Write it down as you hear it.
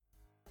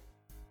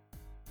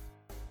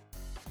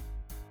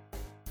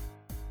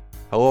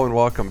Hello and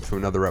welcome to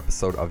another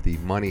episode of the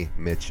Money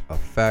Mitch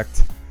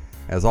Effect.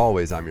 As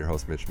always, I'm your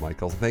host, Mitch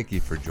Michaels. Thank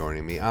you for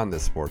joining me on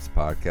this sports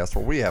podcast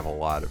where we have a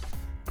lot of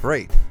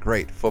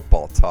great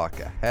football talk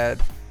ahead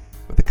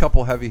with a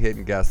couple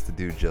heavy-hitting guests to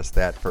do just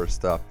that.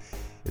 First up,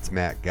 it's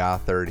Matt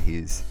Gothard.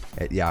 He's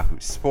at Yahoo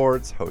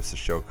Sports, hosts a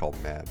show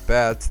called Mad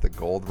Bets, The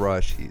Gold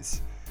Rush.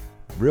 He's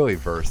really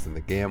versed in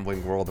the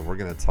gambling world, and we're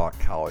going to talk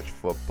college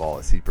football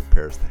as he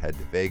prepares to head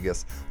to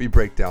Vegas. We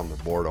break down the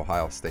board,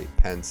 Ohio State,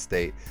 Penn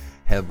State,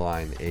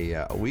 headline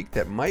a week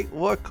that might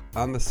look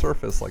on the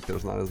surface like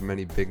there's not as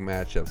many big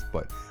matchups,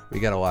 but we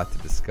got a lot to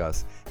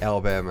discuss.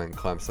 Alabama and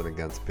Clemson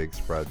against big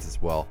spreads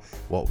as well.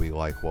 What we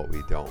like, what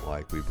we don't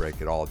like. We break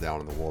it all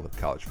down in the world of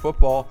college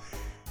football.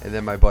 And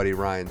then my buddy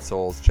Ryan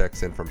Souls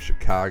checks in from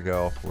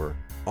Chicago. We're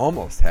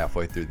almost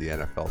halfway through the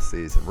NFL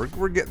season.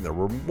 We're getting there.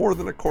 We're more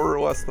than a quarter,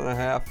 less than a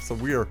half. So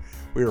we are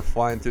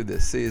flying through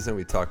this season.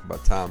 We talk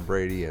about Tom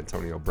Brady,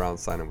 Antonio Brown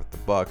signing with the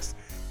Bucs,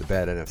 the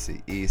bad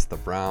NFC East. The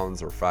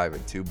Browns are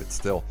 5-2, but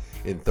still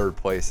in third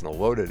place in a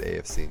loaded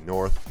AFC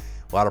North.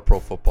 A lot of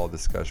pro football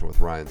discussion with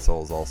Ryan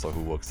Souls, also,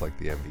 who looks like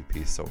the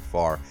MVP so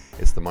far.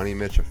 It's the Money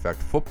Mitch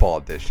Effect Football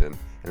Edition,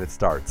 and it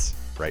starts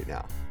right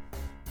now.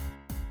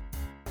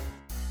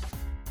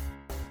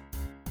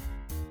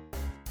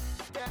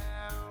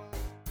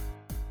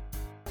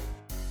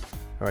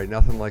 All right,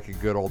 nothing like a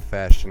good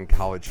old-fashioned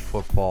college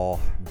football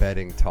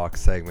betting talk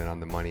segment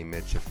on the Money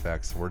Mitch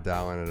Effect. So we're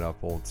dialing it up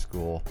old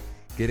school,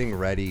 getting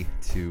ready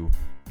to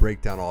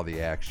break down all the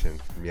action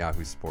from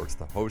Yahoo Sports,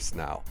 the host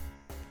now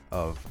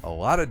of a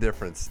lot of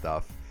different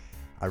stuff.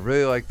 I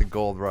really like the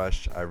Gold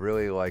Rush. I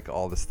really like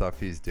all the stuff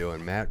he's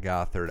doing. Matt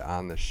Gothard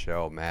on the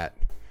show. Matt,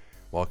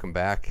 welcome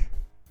back.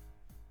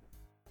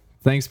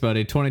 Thanks,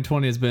 buddy.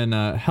 2020 has been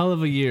a hell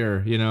of a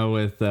year,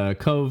 with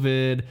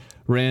COVID,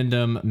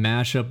 random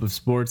mashup of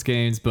sports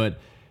games. But,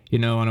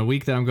 on a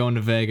week that I'm going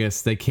to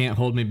Vegas, they can't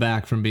hold me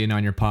back from being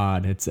on your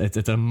pod. It's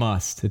a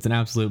must. It's an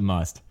absolute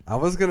must. I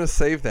was going to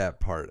save that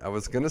part.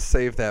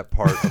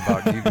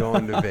 About you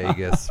going to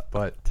Vegas.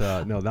 But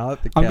no, now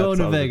that the cat's I'm going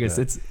to out Vegas.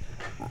 of it.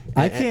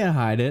 I can't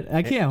hide it.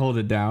 I can't hold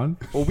it down.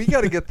 Well, we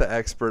got to get the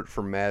expert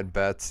from Mad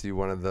Bets. You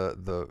one of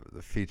the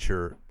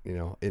feature,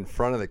 in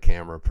front of the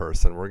camera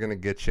person. We're going to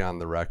get you on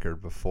the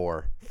record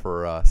before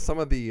for some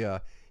of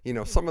the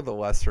some of the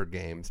lesser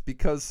games,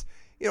 because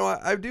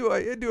I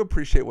do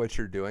appreciate what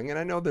you're doing, and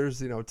I know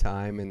there's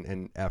time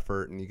and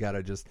effort, and you got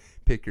to just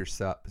pick your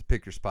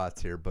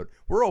spots here. But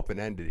we're open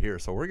ended here,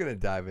 so we're going to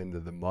dive into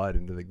the mud,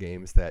 into the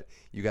games that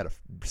you got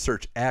to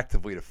search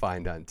actively to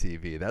find on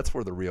TV. That's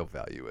where the real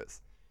value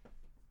is.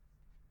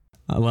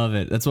 I love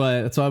it. That's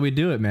why we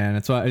do it, man.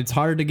 That's why it's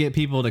hard to get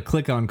people to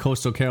click on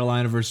Coastal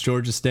Carolina versus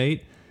Georgia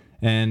State,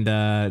 and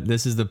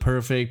this is the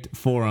perfect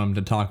forum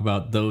to talk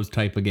about those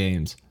type of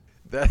games.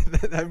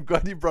 I'm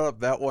glad you brought up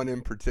that one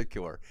in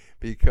particular,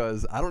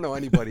 because I don't know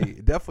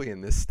anybody, definitely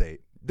in this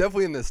state,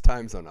 definitely in this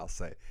time zone, I'll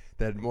say,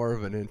 that had more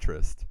of an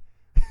interest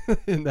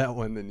in that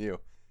one than you.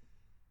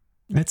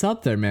 It's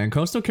up there, man.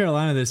 Coastal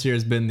Carolina this year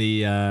has been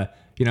the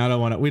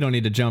we don't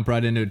need to jump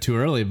right into it too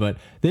early, but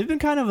they've been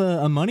kind of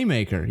a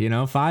moneymaker,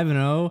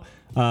 5-0,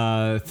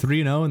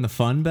 3-0 in the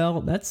Fun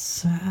Belt.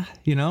 That's,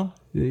 you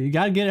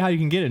got to get it how you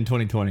can get it in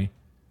 2020.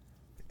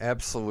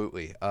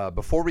 Absolutely.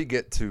 Before we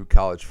get to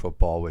college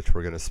football, which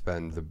we're going to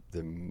spend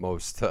the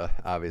most,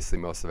 obviously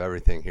most of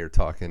everything here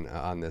talking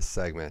on this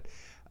segment,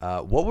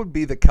 what would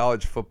be the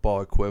college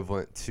football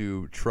equivalent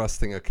to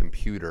trusting a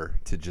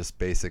computer to just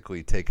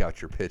basically take out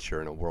your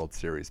pitcher in a World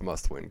Series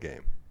must-win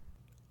game?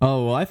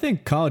 Oh, well, I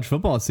think college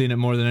football has seen it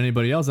more than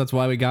anybody else. That's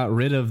why we got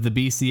rid of the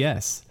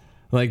BCS.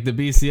 Like, the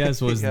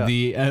BCS was Yeah.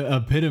 the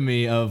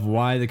epitome of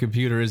why the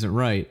computer isn't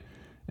right.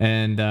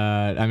 And,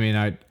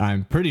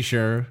 I'm pretty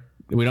sure,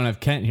 we don't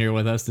have Kent here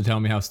with us to tell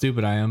me how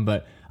stupid I am,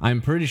 but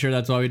I'm pretty sure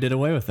that's why we did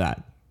away with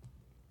that.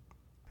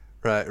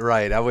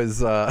 Right. I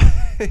was,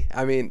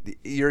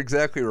 you're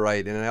exactly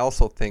right. And I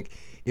also think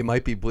it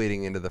might be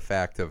bleeding into the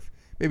fact of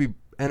maybe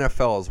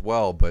NFL as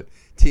well, but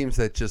teams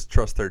that just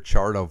trust their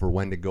chart over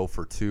when to go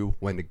for two,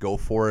 when to go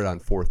for it on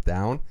fourth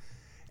down.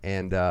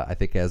 And I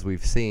think, as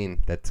we've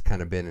seen, that's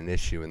kind of been an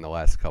issue in the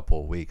last couple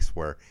of weeks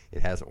where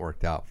it hasn't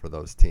worked out for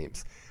those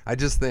teams. I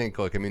just think,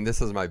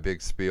 this is my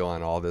big spiel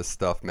on all this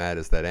stuff, Matt,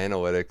 is that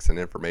analytics and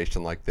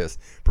information like this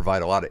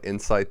provide a lot of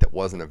insight that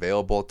wasn't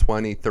available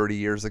 20, 30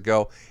 years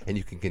ago, and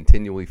you can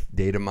continually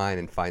data mine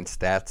and find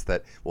stats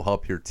that will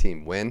help your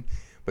team win.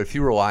 But if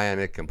you rely on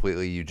it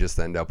completely, you just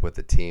end up with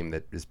a team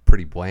that is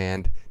pretty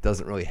bland,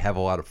 doesn't really have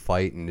a lot of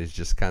fight, and is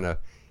just kind of,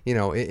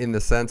 in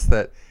the sense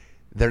that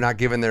they're not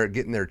getting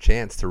their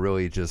chance to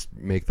really just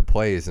make the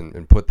plays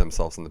and put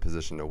themselves in the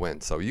position to win.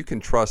 So you can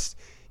trust,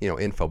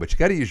 info, but you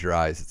got to use your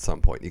eyes at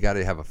some point. You got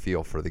to have a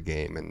feel for the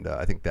game, and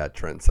I think that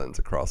transcends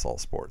across all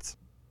sports.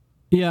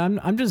 Yeah,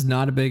 I'm just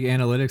not a big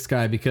analytics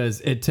guy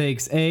because it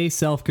takes A,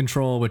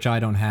 self-control, which I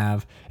don't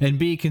have, and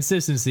B,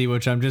 consistency,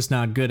 which I'm just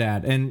not good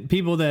at. And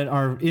people that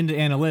are into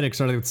analytics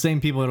are the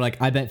same people that are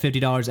like, I bet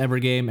 $50 every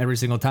game, every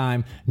single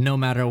time, no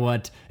matter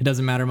what. It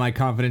doesn't matter my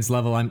confidence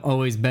level. I'm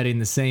always betting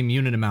the same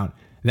unit amount.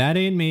 that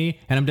ain't me,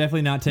 and I'm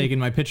definitely not taking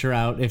my pitcher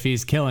out if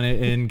he's killing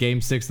it in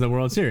Game 6 of the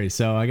World Series.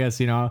 So I guess,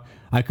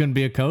 I couldn't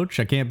be a coach.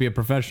 I can't be a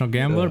professional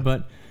gambler,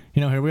 but,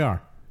 here we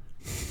are.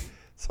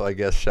 So I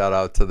guess shout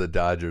out to the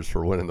Dodgers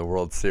for winning the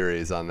World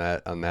Series on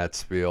that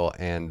spiel.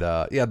 And,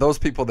 those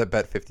people that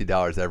bet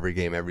 $50 every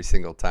game, every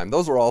single time,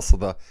 those were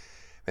also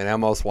and I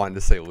almost wanted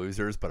to say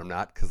losers, but I'm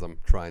not because I'm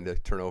trying to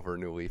turn over a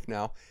new leaf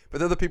now. But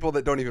they're the people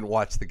that don't even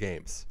watch the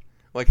games.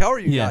 Like, how are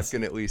you not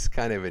going to at least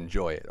kind of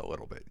enjoy it a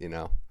little bit,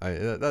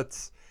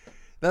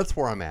 That's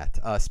where I'm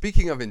at.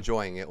 Speaking of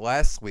enjoying it,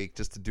 last week,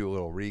 just to do a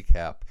little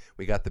recap,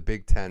 we got the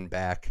Big Ten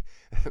back,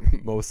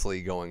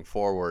 mostly going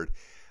forward.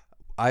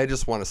 I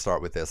just want to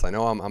start with this. I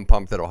know I'm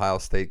pumped that Ohio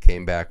State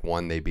came back,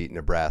 won. They beat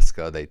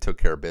Nebraska. They took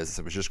care of business.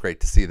 It was just great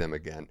to see them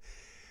again.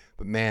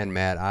 But man,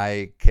 Matt,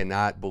 I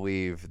cannot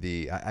believe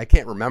I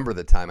can't remember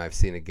the time I've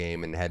seen a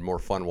game and had more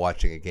fun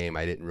watching a game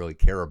I didn't really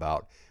care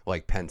about,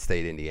 like Penn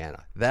State,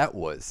 Indiana. That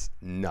was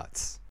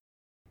nuts.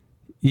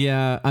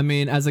 Yeah, I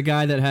mean, as a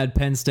guy that had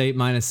Penn State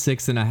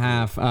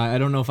 -6.5, I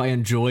don't know if I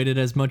enjoyed it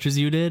as much as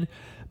you did,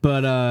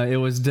 but it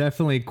was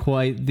definitely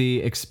quite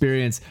the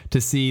experience to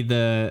see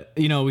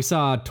we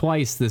saw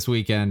twice this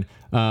weekend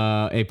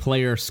a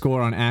player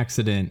score on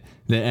accident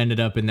that ended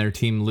up in their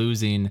team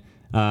losing.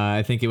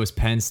 I think it was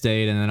Penn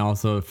State and then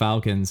also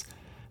Falcons.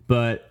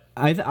 But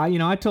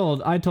I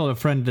told a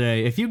friend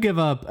today, if you give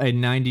up a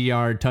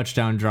 90-yard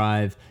touchdown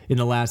drive in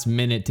the last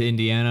minute to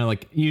Indiana,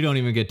 like, you don't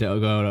even get to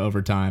go to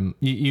overtime.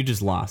 You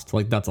just lost.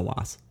 Like, that's a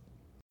loss.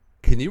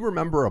 Can you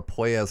remember a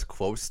play as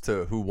close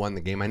to who won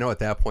the game? I know at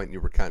that point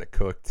you were kind of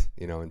cooked,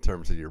 in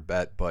terms of your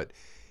bet, but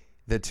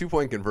the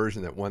 2-point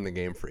conversion that won the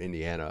game for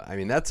Indiana, I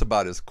mean, that's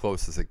about as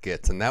close as it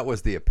gets, and that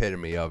was the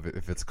epitome of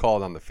if it's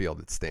called on the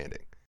field, it's standing.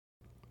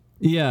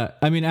 Yeah,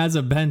 I mean, as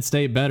a Penn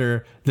State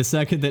bettor, the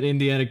second that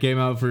Indiana came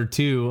out for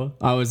 2,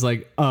 I was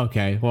like,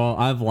 okay, well,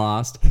 I've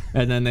lost.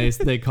 And then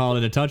they called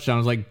it a touchdown. I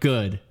was like,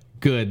 good.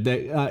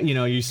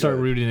 You start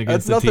rooting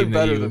against the team. That's nothing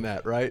better than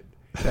that, right?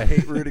 I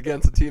hate root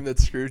against a team that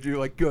screwed you.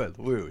 Like, good,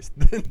 lose.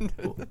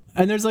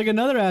 And there's like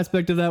another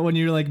aspect of that when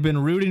you're like been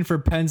rooting for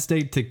Penn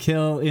State to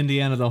kill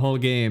Indiana the whole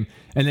game,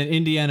 and then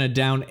Indiana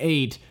down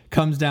 8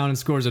 comes down and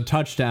scores a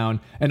touchdown,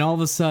 and all of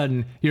a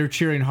sudden you're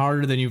cheering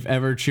harder than you've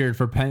ever cheered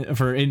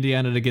for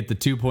Indiana to get the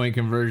 2-point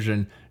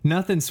conversion.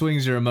 Nothing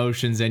swings your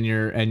emotions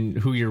and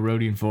who you're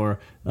rooting for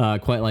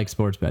quite like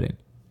sports betting.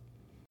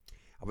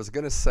 I was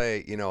going to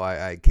say,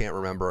 I can't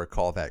remember a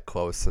call that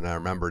close, and I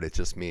remembered it's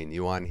just me and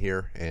you on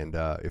here. And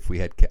if we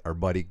had our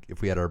buddy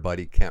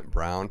Kent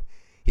Brown,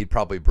 he'd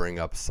probably bring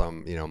up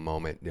some,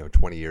 moment,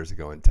 20 years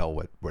ago and tell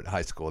what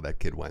high school that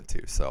kid went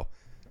to. So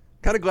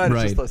kind of glad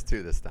it's just us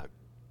two this time.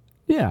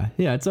 Yeah.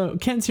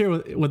 Kent's here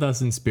with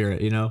us in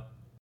spirit,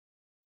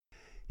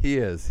 He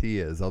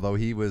is. Although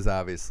he was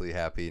obviously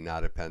happy,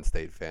 not a Penn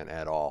State fan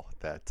at all,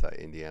 that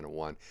Indiana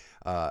won.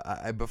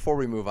 Before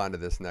we move on to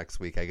this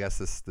next week, I guess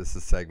this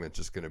is segment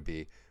just going to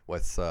be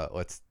let's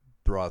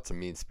throw out some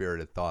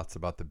mean-spirited thoughts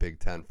about the Big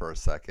Ten for a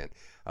second.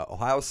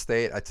 Ohio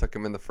State, I took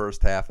them in the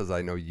first half, as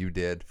I know you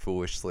did,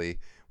 foolishly.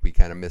 We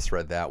kind of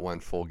misread that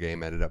one. Full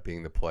game ended up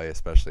being the play,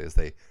 especially as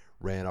they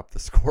ran up the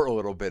score a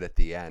little bit at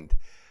the end.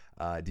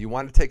 Do you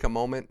want to take a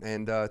moment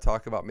and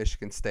talk about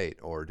Michigan State,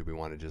 or do we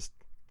want to just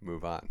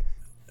move on?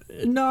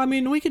 No, I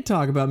mean, we could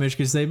talk about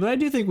Michigan State, but I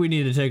do think we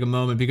need to take a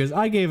moment because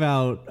I gave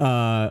out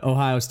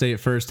Ohio State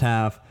first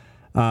half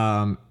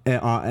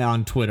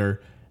on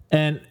Twitter,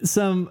 and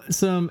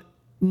some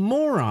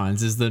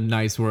morons is the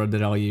nice word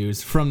that I'll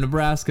use from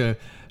Nebraska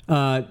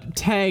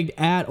tagged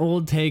at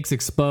Old Takes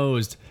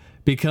Exposed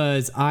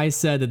because I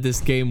said that this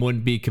game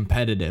wouldn't be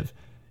competitive.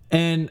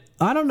 And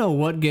I don't know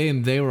what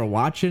game they were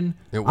watching.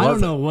 I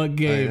don't know what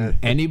game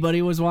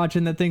anybody was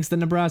watching that thinks that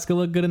Nebraska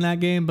looked good in that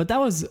game, but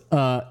that was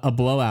a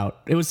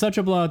blowout. It was such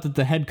a blowout that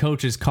the head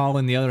coach is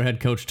calling the other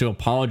head coach to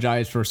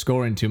apologize for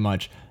scoring too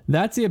much.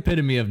 That's the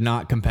epitome of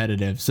not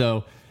competitive.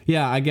 So,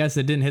 yeah, I guess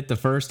it didn't hit the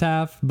first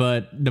half,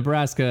 but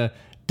Nebraska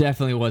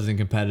definitely wasn't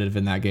competitive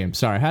in that game.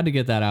 Sorry, I had to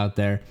get that out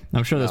there.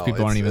 I'm sure those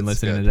people aren't even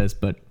listening to this,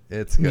 but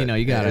it's good.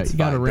 You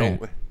gotta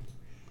rant.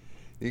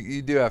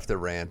 You do have to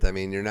rant. I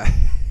mean, you're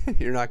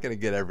not going to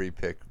get every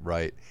pick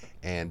right.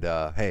 And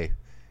hey,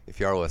 if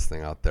you are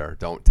listening out there,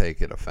 don't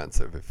take it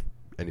offensive if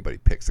anybody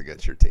picks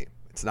against your team.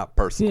 It's not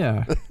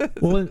personal. Yeah.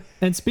 Well,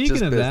 and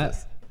speaking of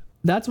that,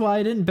 that's why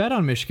I didn't bet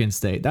on Michigan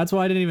State. That's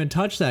why I didn't even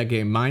touch that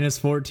game.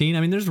 -14. I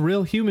mean, there's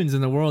real humans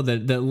in the world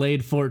that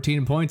laid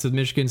 14 points with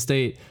Michigan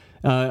State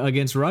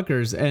against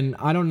Rutgers. And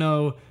I don't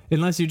know,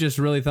 unless you just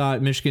really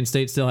thought Michigan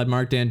State still had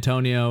Mark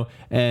D'Antonio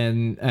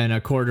and a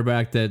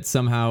quarterback that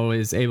somehow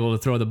is able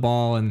to throw the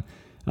ball and,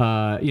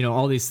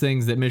 all these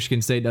things that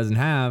Michigan State doesn't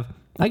have,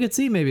 I could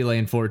see maybe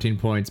laying 14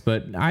 points.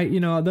 But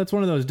that's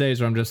one of those days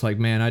where I'm just like,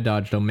 man, I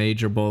dodged a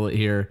major bullet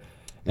here.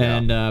 Yeah.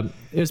 And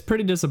it was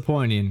pretty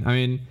disappointing. I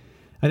mean,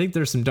 I think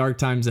there's some dark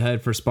times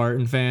ahead for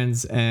Spartan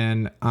fans,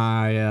 and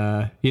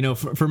I,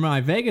 for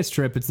my Vegas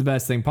trip, it's the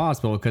best thing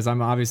possible because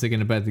I'm obviously going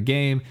to bet the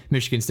game.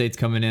 Michigan State's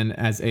coming in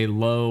as a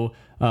low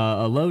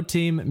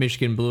team.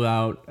 Michigan blew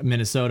out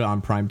Minnesota on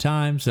prime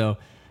time, so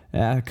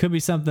could be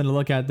something to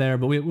look at there,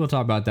 but we'll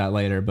talk about that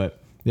later. But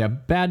yeah,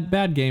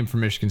 bad game for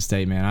Michigan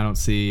State, man. I don't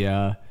see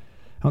a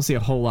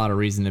whole lot of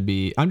reason to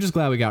be. I'm just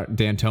glad we got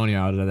D'Antonio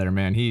out of there,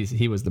 man.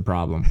 He was the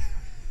problem.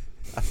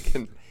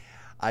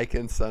 I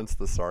can sense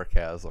the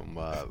sarcasm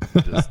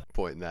just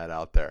pointing that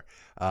out there.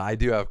 I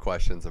do have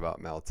questions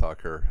about Mel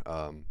Tucker.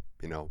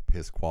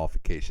 His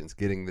qualifications,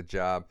 getting the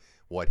job,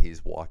 what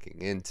he's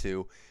walking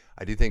into.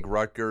 I do think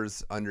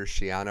Rutgers under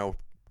Schiano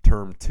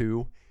term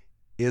 2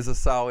 is a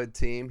solid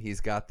team.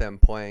 He's got them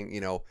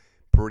playing,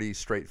 pretty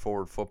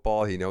straightforward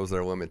football. He knows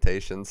their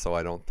limitations, so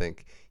I don't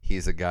think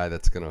he's a guy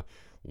that's going to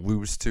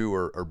lose to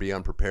or be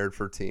unprepared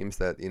for teams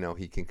that,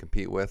 he can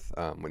compete with.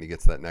 When he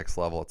gets to that next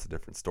level, it's a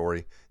different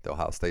story, the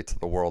Ohio States of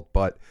the world.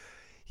 But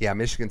yeah,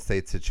 Michigan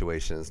State's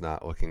situation is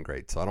not looking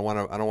great. So I don't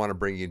want to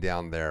bring you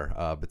down there.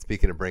 But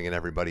speaking of bringing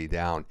everybody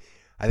down,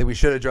 I think we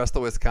should address the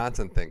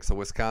Wisconsin thing. So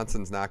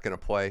Wisconsin's not going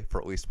to play for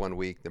at least 1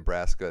 week.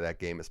 Nebraska, that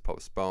game is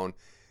postponed.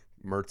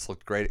 Mertz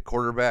looked great at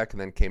quarterback and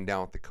then came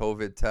down with the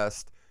COVID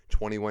test.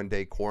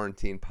 21-day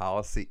quarantine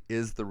policy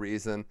is the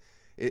reason.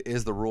 It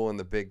is the rule in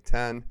the Big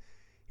Ten.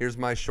 Here's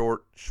my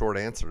short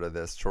answer to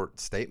this, short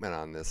statement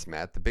on this,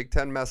 Matt. The Big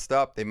Ten messed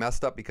up. They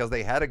messed up because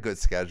they had a good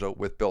schedule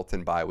with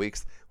built-in bye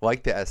weeks,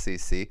 like the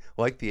SEC,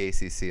 like the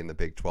ACC and the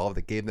Big 12,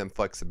 that gave them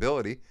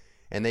flexibility,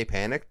 and they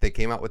panicked. They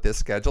came out with this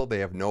schedule. They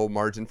have no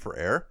margin for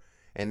error,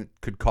 and it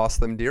could cost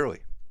them dearly.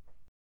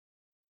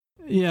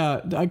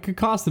 Yeah, it could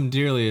cost them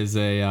dearly is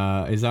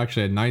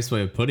actually a nice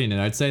way of putting it.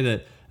 I'd say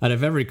that out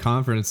of every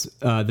conference,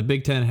 the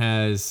Big Ten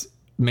has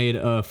made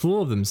a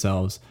fool of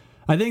themselves.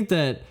 I think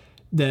that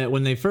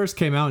when they first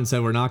came out and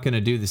said we're not going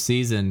to do the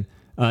season,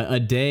 a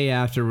day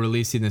after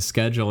releasing the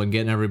schedule and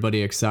getting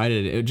everybody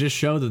excited, it just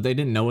showed that they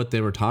didn't know what they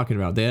were talking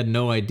about. They had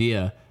no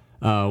idea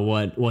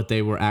what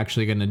they were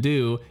actually going to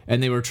do,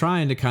 and they were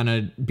trying to kind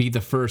of be the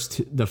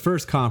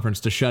first conference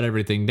to shut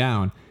everything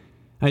down.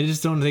 I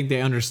just don't think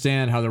they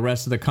understand how the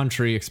rest of the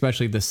country,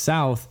 especially the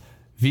South,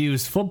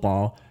 views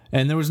football.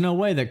 And there was no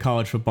way that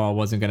college football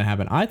wasn't going to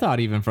happen. I thought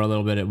even for a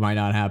little bit it might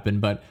not happen,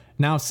 but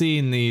now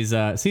seeing the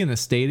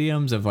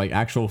stadiums of like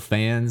actual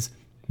fans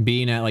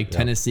being at like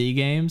Tennessee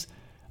games,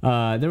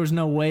 there was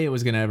no way it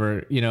was going to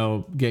ever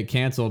get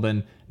canceled.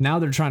 And now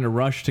they're trying to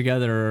rush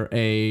together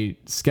a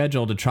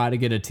schedule to try to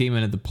get a team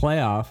into the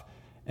playoff.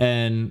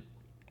 And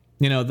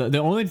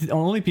the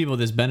only people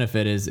this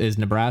benefit is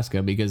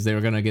Nebraska, because they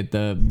were going to get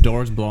the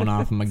doors blown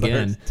off them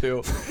again.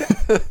 Too.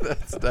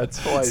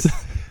 that's twice.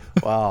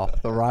 Wow,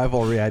 the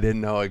rivalry I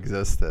didn't know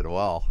existed.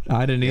 Well,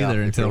 I didn't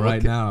either until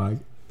right now.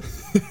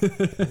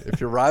 If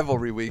your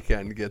rivalry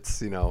weekend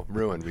gets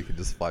ruined, we could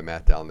just fly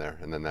Matt down there,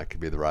 and then that could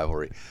be the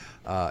rivalry.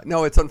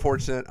 No, it's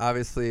unfortunate.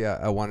 Obviously,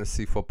 I want to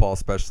see football,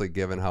 especially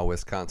given how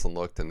Wisconsin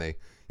looked, and they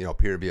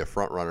appear to be a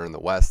front runner in the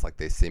West, like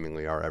they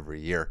seemingly are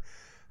every year.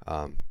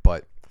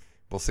 But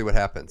we'll see what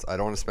happens. I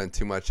don't want to spend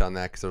too much on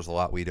that because there's a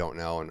lot we don't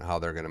know and how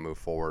they're going to move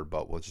forward,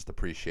 but we'll just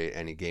appreciate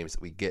any games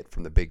that we get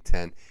from the Big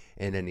Ten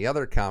and any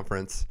other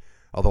conference.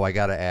 Although I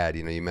got to add,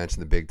 you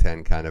mentioned the Big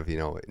Ten kind of,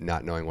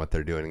 not knowing what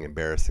they're doing and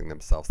embarrassing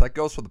themselves. That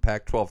goes for the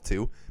Pac-12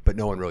 too, but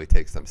no one really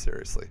takes them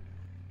seriously.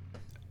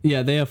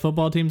 Yeah, they have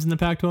football teams in the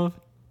Pac-12?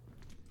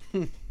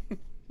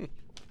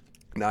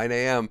 9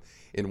 a.m.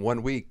 in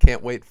 1 week.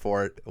 Can't wait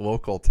for it.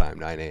 Local time,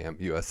 9 a.m.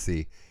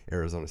 USC,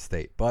 Arizona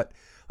State. But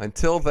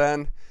until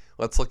then,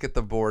 let's look at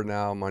the board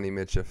now. Money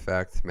Mitch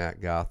Effect, Matt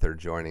Gothard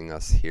joining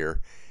us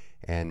here.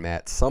 And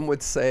Matt, some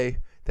would say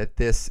that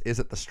this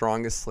isn't the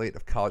strongest slate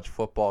of college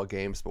football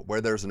games, but where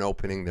there's an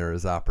opening, there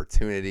is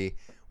opportunity.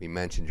 We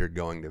mentioned you're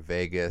going to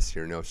Vegas.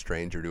 You're no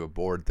stranger to a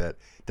board that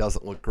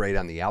doesn't look great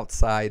on the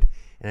outside.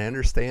 And I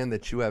understand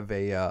that you have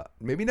a,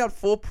 maybe not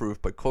foolproof,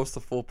 but close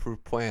to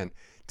foolproof plan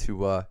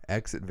to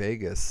exit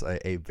Vegas,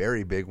 a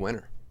very big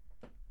winner.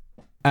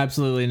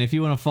 Absolutely. And if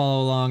you want to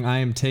follow along,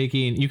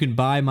 you can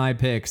buy my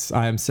picks.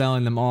 I am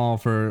selling them all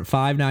for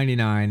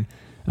 $5.99.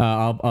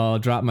 I'll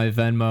drop my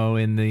Venmo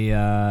in the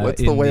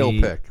what's the whale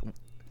pick?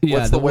 Yeah,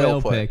 what's the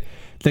whale pick.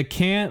 The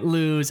can't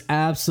lose,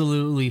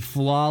 absolutely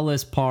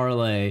flawless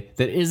parlay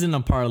that isn't a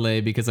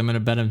parlay because I'm going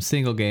to bet them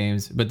single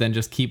games, but then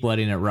just keep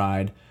letting it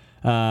ride.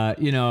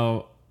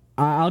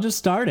 I'll just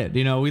start it.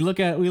 We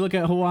look at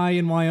Hawaii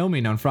and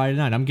Wyoming on Friday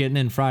night. I'm getting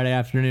in Friday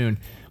afternoon.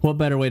 What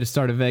better way to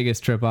start a Vegas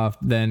trip off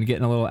than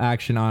getting a little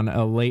action on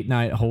a late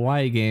night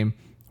Hawaii game?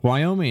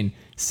 Wyoming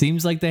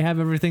seems like they have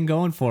everything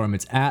going for them.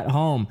 It's at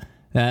home.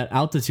 That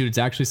altitude is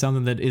actually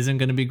something that isn't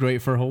going to be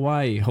great for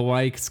Hawaii.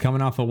 Hawaii's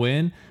coming off a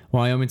win.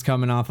 Wyoming's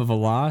coming off of a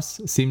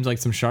loss. Seems like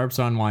some sharps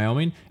on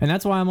Wyoming. And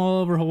that's why I'm all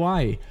over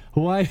Hawaii.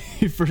 Hawaii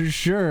for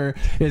sure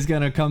is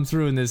going to come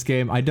through in this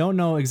game. I don't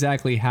know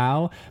exactly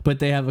how, but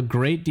they have a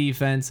great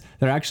defense.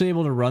 They're actually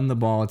able to run the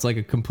ball. It's like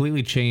a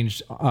completely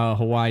changed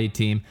Hawaii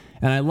team.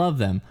 And I love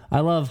them.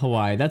 I love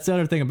Hawaii. That's the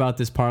other thing about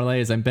this parlay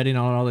is I'm betting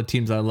on all the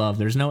teams I love.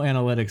 There's no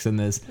analytics in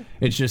this.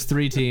 It's just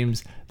 3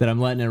 teams that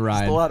I'm letting it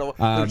ride.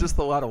 There's just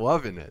a lot of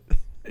love in it.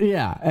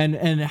 Yeah,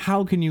 and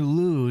how can you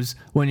lose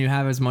when you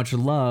have as much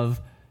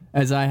love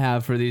as I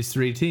have for these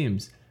 3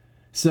 teams?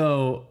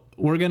 So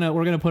we're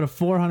gonna put a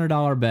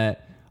 $400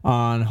 bet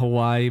on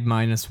Hawaii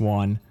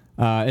 -1.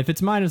 If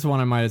it's -1,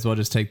 I might as well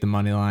just take the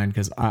money line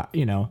because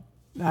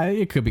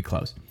it could be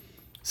close.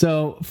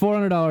 So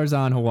 $400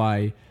 on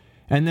Hawaii.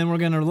 And then we're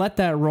going to let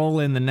that roll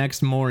in the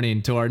next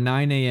morning to our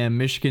 9 a.m.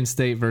 Michigan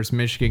State versus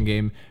Michigan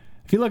game.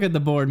 If you look at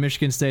the board,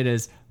 Michigan State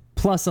is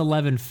plus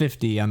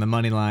 1150 on the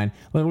money line.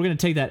 We're going to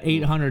take that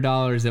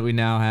 $800 that we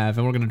now have,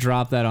 and we're going to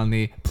drop that on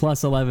the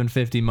plus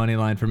 1150 money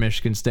line for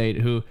Michigan State,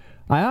 who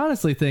I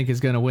honestly think is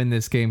going to win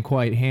this game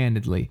quite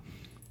handedly.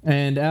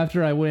 And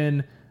after I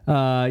win,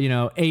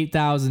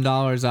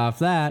 $8,000 off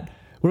that,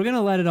 we're going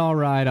to let it all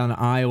ride on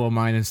Iowa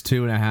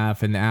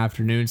 -2.5 in the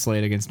afternoon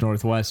slate against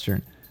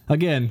Northwestern.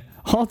 Again,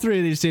 all three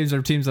of these teams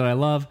are teams that I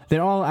love.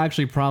 They're all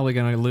actually probably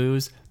going to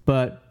lose,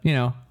 but,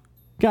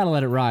 got to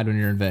let it ride when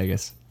you're in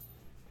Vegas.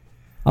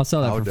 I'll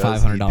sell that for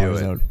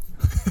 $500 out.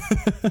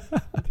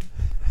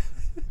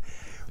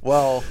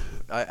 Well,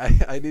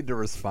 I need to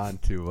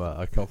respond to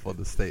a couple of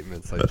the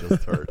statements I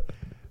just heard.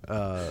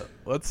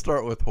 Let's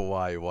start with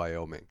Hawaii,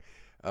 Wyoming.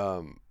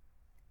 I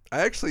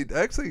actually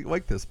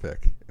like this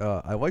pick.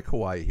 I like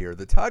Hawaii here.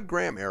 The Todd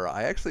Graham era,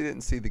 I actually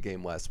didn't see the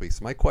game last week.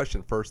 So my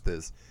question first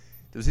is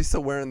he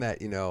still wearing that,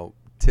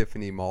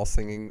 Tiffany Mall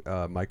singing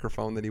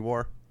microphone that he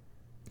wore?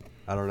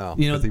 I don't know.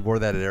 Because he wore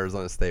that at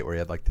Arizona State where he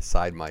had like the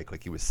side mic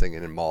like he was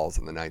singing in malls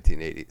in the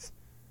 1980s.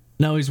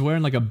 No, he's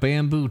wearing like a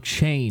bamboo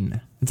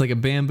chain. It's like a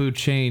bamboo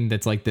chain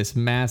that's like this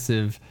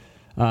massive,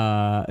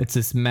 it's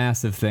this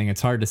massive thing.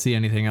 It's hard to see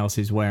anything else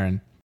he's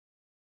wearing.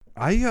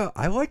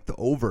 I like the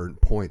over in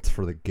points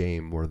for the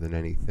game more than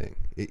anything.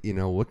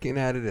 Looking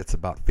at it, it's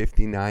about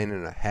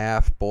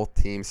 59.5. Both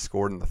teams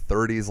scored in the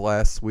 30s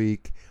last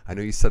week. I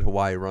know you said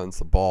Hawaii runs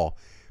the ball,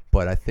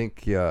 but I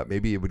think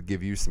maybe it would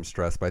give you some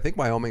stress. But I think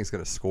Wyoming is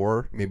going to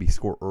score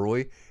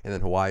early, and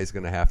then Hawaii is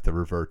going to have to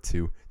revert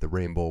to the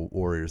Rainbow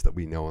Warriors that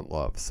we know and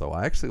love. So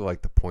I actually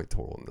like the point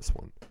total in this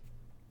one.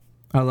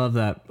 I love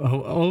that.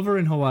 Over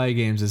in Hawaii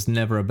games is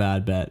never a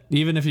bad bet.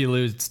 Even if you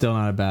lose, it's still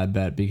not a bad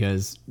bet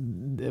because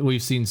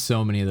we've seen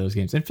so many of those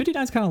games. And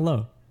 59 is kind of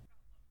low.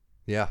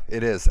 Yeah,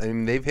 it is. I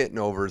mean, they've hit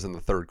overs in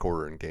the third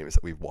quarter in games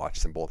that we've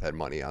watched and both had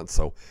money on.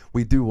 So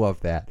we do love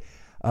that.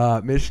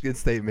 Michigan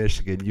State,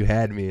 Michigan. You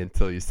had me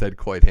until you said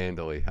quite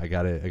handily. I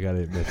gotta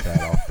admit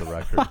that off the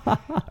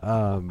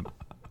record.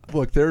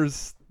 Look,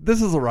 this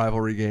is a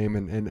rivalry game,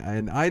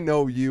 and I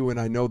know you, and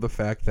I know the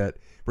fact that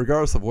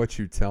regardless of what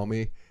you tell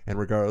me, and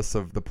regardless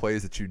of the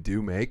plays that you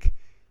do make,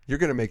 you're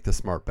going to make the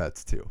smart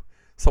bets too.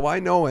 So I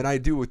know, and I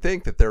do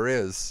think that there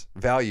is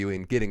value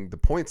in getting the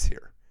points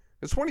here.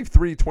 It's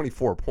 23,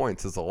 24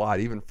 points is a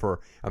lot, even for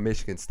a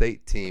Michigan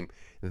State team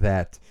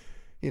that,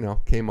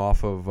 came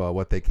off of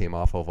what they came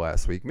off of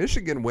last week.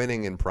 Michigan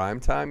winning in prime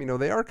time,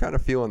 they are kind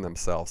of feeling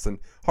themselves. And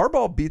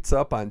Harbaugh beats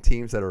up on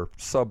teams that are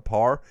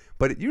subpar,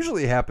 but it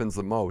usually happens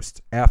the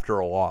most after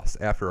a loss,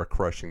 after a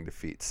crushing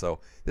defeat. So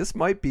this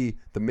might be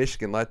the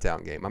Michigan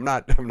letdown game. I'm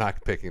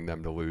not picking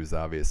them to lose,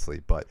 obviously,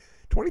 but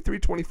 23,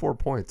 24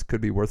 points could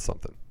be worth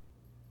something.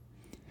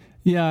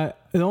 Yeah,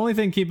 the only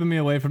thing keeping me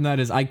away from that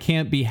is I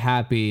can't be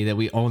happy that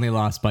we only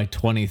lost by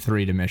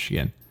 23 to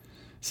Michigan.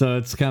 So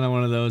it's kind of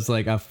one of those,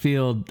 like, I'll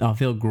feel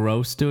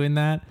gross doing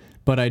that,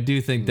 but I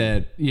do think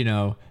that,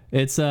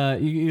 it's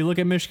you look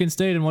at Michigan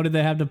State and what did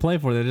they have to play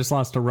for? They just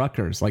lost to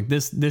Rutgers. Like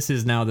this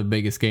is now the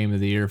biggest game of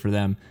the year for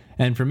them.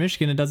 And for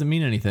Michigan, it doesn't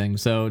mean anything.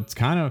 So it's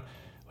kind of,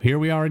 here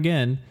we are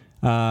again,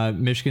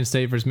 Michigan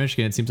State versus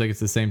Michigan. It seems like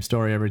it's the same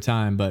story every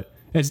time, but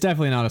it's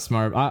definitely not a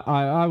smart.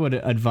 I would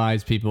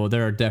advise people,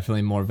 there are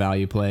definitely more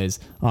value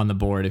plays on the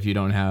board if you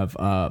don't have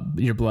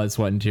your blood,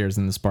 sweat, and tears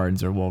in the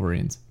Spartans or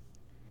Wolverines.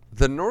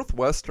 The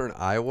Northwestern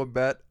Iowa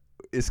bet,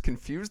 is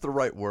confused the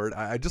right word?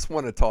 I just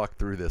want to talk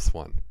through this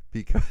one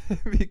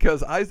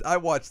because I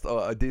watched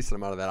a decent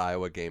amount of that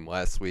Iowa game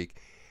last week,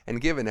 and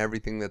given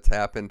everything that's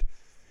happened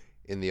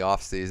in the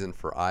offseason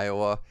for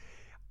Iowa,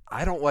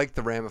 I don't like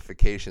the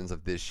ramifications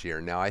of this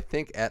year. Now, I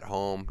think at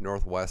home,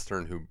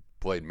 Northwestern, who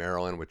played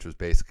Maryland, which was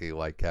basically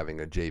like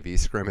having a JV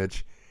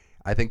scrimmage,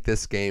 I think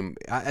this game,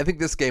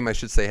 I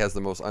should say, has the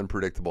most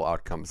unpredictable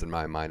outcomes in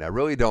my mind. I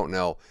really don't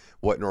know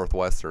what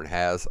Northwestern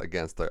has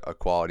against a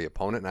quality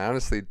opponent. And I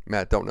honestly,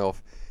 Matt, don't know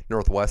if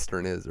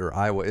Northwestern is or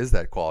Iowa is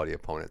that quality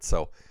opponent.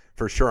 So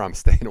for sure, I'm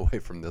staying away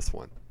from this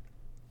one.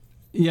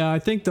 Yeah, I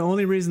think the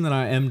only reason that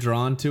I am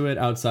drawn to it,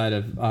 outside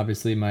of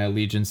obviously my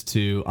allegiance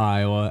to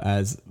Iowa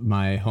as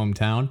my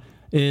hometown,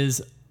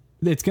 is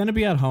it's going to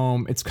be at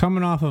home. It's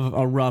coming off of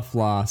a rough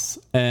loss.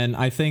 And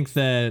I think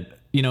that,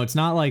 it's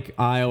not like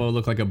Iowa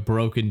looked like a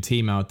broken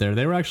team out there.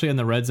 They were actually in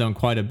the red zone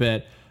quite a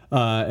bit,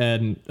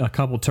 and a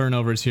couple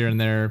turnovers here and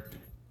there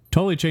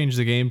totally changed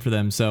the game for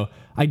them. So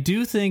I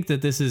do think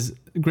that this is,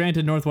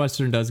 granted,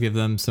 Northwestern does give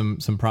them some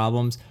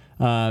problems.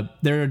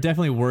 There are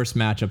definitely worse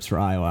matchups for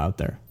Iowa out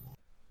there.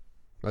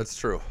 That's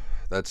true.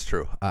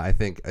 I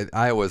think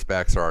Iowa's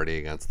backs are already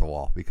against the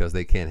wall because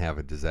they can't have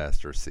a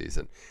disastrous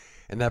season.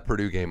 And that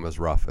Purdue game was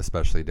rough,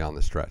 especially down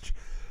the stretch.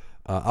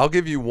 I'll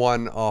give you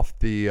one off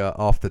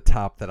the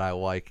top that I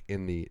like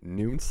in the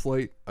noon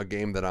slate, a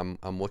game that I'm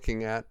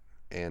looking at,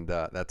 and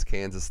that's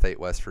Kansas State,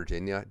 West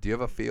Virginia. Do you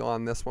have a feel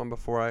on this one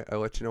before I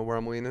let you know where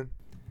I'm leaning?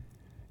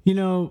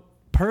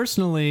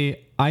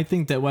 Personally, I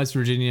think that West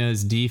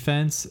Virginia's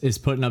defense is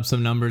putting up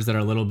some numbers that are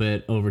a little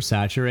bit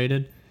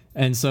oversaturated.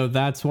 And so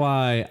that's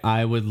why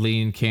I would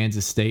lean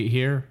Kansas State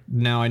here.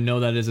 Now, I know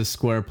that is a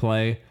square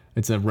play.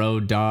 It's a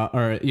road dog,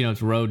 or,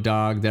 it's road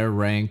dog. They're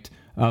ranked.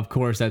 Of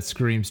course, that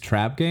screams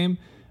trap game.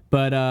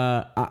 But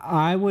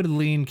I would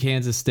lean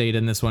Kansas State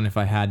in this one if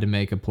I had to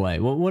make a play.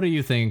 Well, what are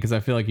you thinking? Because I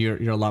feel like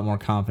you're a lot more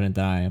confident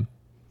than I am.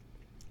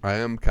 I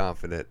am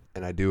confident,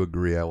 and I do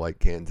agree I like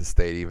Kansas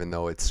State, even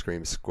though it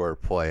screams square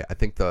play. I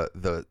think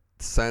the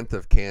scent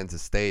of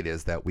Kansas State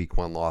is that Week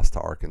 1 loss to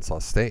Arkansas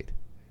State.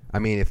 I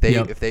mean, if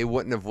they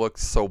wouldn't have looked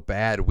so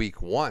bad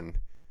Week 1,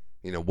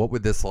 what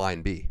would this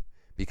line be?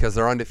 Because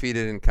they're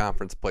undefeated in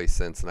conference play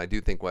since, and I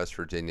do think West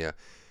Virginia,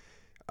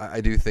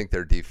 I do think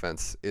their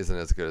defense isn't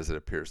as good as it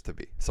appears to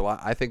be. So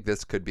I think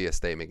this could be a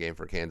statement game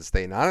for Kansas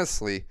State. And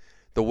honestly,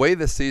 the way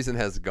the season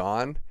has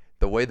gone,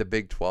 the way the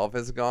Big 12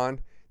 has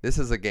gone, this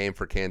is a game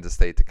for Kansas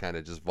State to kind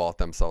of just vault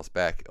themselves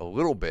back a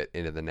little bit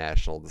into the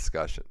national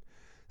discussion.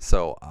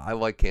 So I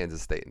like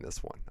Kansas State in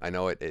this one. I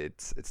know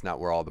it's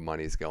not where all the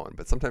money's going,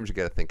 but sometimes you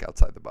got to think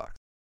outside the box.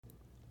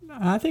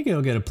 I think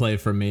it'll get a play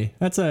from me.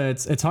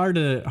 It's hard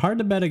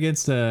to bet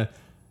against a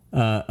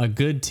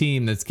good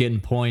team that's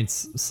getting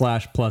points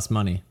 / plus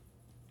money.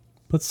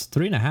 What's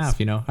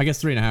 3.5? I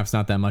guess 3.5 is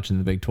not that much in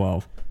the Big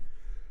 12.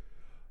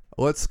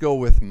 Let's go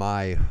with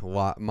my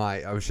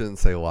I shouldn't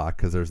say lock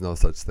because there's no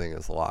such thing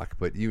as lock,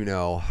 but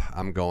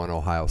I'm going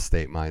Ohio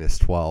State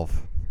 -12.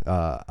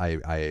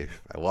 I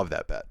love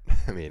that bet.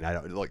 I mean, I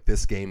don't like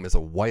this game is a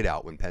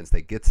whiteout when Penn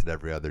State gets it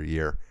every other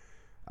year.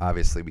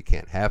 Obviously, we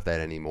can't have that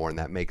anymore, and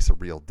that makes a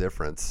real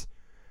difference.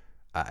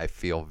 I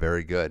feel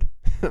very good.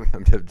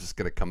 I'm just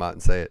going to come out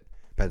and say it.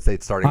 Penn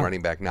State starting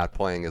running back not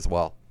playing as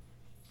well.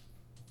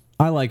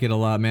 I like it a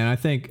lot, man. I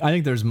think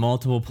there's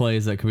multiple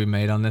plays that could be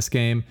made on this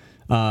game.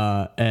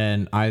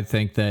 And I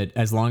think that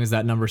as long as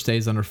that number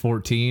stays under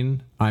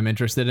 14, I'm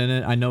interested in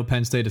it. I know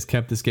Penn State has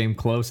kept this game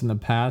close in the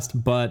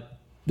past, but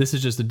this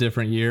is just a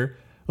different year.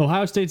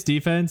 Ohio State's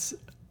defense,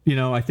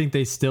 I think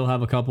they still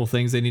have a couple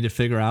things they need to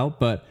figure out.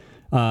 But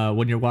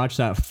when you watch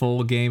that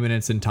full game in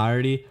its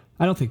entirety,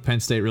 I don't think Penn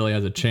State really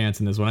has a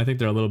chance in this one. I think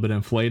they're a little bit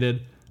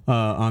inflated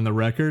on the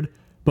record.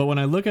 But when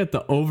I look at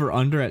the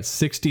over-under at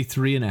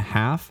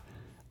 63.5,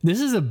 this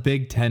is a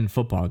Big Ten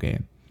football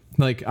game.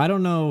 Like, I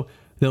don't know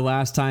the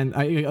last time,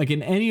 like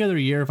in any other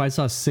year, if I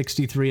saw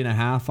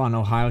 63.5 on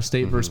Ohio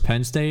State versus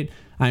Penn State,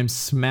 I'm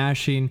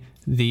smashing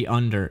the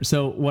under.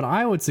 So what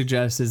I would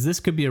suggest is this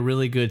could be a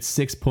really good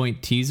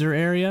 6-point teaser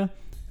area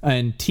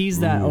and tease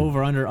that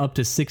over-under up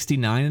to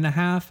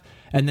 69.5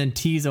 and then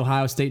tease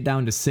Ohio State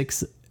down to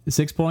 6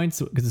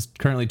 points because it's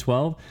currently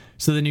 12.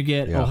 So then you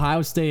get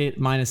Ohio State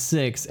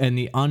 -6 and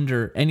the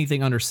under,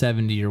 anything under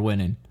 70, you're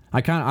winning.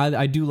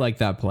 I do like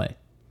that play.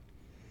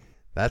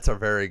 That's a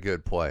very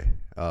good play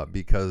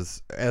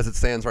because as it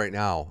stands right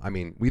now, I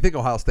mean, we think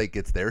Ohio State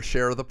gets their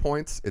share of the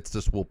points. It's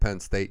just will Penn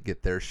State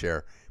get their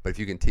share? But if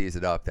you can tease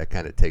it up, that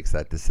kind of takes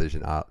that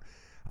decision out.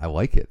 I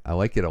like it. I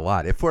like it a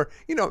lot. If we're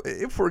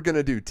going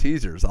to do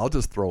teasers, I'll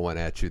just throw one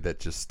at you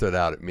that just stood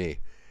out at me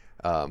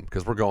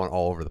because we're going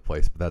all over the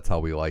place, but that's how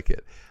we like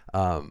it.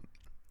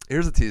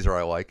 Here's a teaser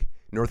I like.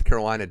 North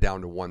Carolina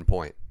down to 1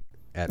 point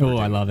at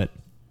Virginia. I love it.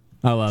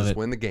 I love it. Just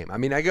win the game. I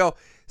mean, I go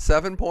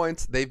 7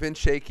 points. They've been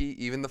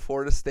shaky. Even the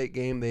Florida State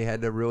game, they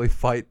had to really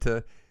fight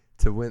to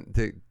win.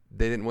 They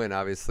didn't win,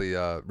 obviously,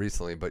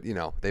 recently, but,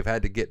 they've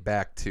had to get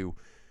back to,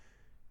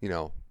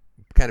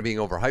 kind of being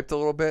overhyped a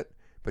little bit,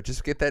 but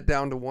just get that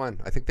down to 1.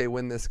 I think they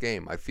win this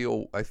game. I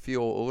feel a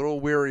little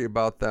weary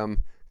about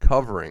them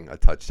covering a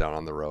touchdown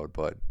on the road,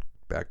 but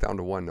back down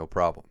to 1, no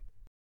problem.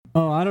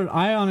 Oh,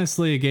 I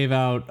honestly gave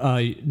out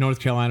North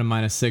Carolina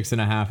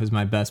 -6.5 as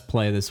my best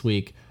play this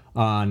week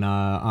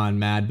on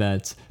Mad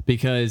Bets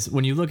because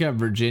when you look at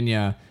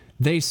Virginia,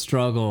 they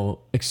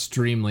struggle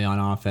extremely on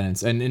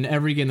offense, and in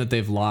every game that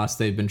they've lost,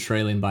 they've been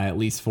trailing by at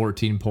least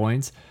 14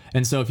 points.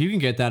 And so if you can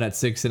get that at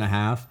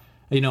 6.5,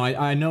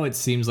 I know it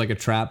seems like a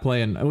trap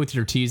play, and with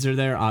your teaser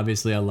there,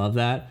 obviously I love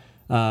that.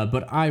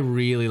 But I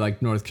really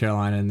like North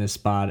Carolina in this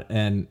spot,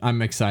 and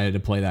I'm excited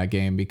to play that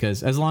game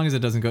because as long as it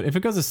doesn't go, if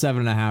it goes to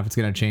 7.5, it's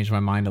going to change my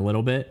mind a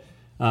little bit.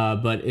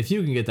 But if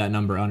you can get that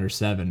number under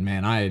 7,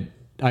 man,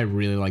 I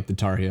really like the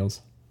Tar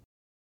Heels.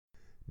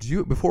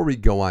 Before we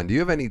go on, do you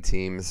have any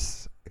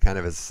teams, kind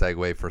of as a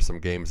segue for some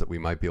games that we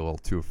might be a little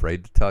too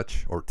afraid to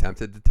touch or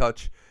tempted to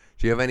touch?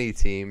 Do you have any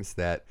teams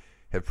that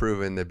have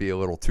proven to be a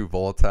little too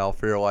volatile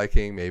for your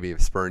liking, maybe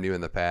have spurned you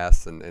in the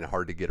past and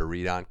hard to get a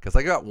read on? Because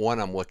I got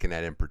one I'm looking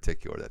at in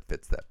particular that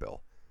fits that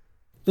bill.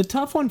 The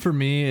tough one for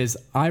me is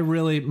my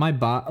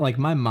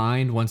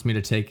mind wants me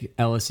to take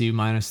LSU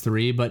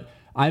 -3, but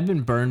I've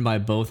been burned by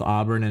both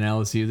Auburn and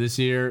LSU this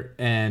year,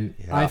 and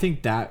I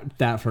think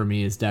that for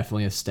me is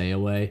definitely a stay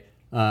away.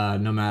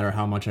 No matter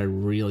how much I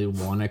really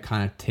want to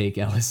kind of take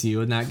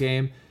LSU in that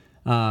game,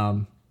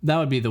 that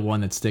would be the one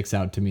that sticks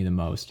out to me the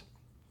most.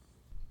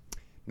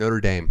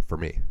 Notre Dame for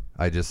me.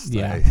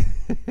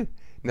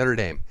 Notre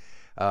Dame.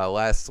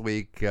 Last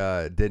week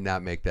did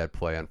not make that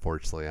play,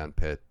 unfortunately, on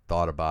Pitt.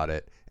 Thought about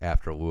it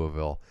after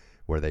Louisville,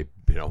 where they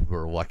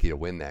we're lucky to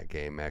win that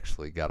game.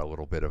 Actually got a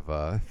little bit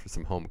of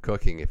some home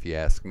cooking, if you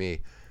ask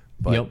me.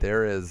 But Yep.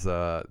 there is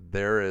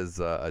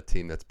a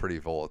team that's pretty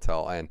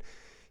volatile, and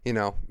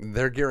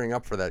they're gearing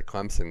up for that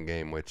Clemson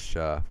game, which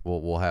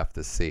we'll have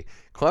to see.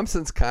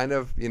 Clemson's kind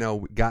of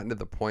gotten to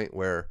the point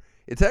where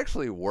it's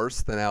actually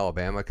worse than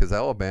Alabama, because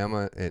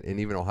Alabama and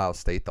even Ohio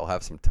State, they'll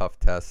have some tough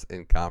tests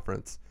in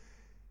conference.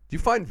 Do you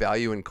find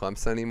value in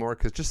Clemson anymore?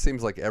 Because it just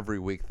seems like every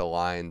week the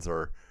lines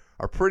are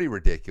pretty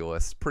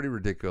ridiculous, pretty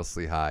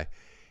ridiculously high.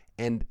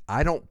 And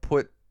I don't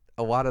put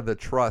a lot of the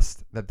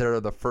trust that they're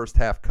the first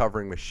half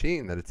covering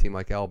machine that a team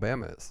like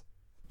Alabama is.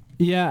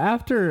 Yeah,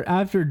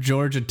 after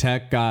Georgia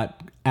Tech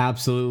got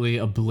absolutely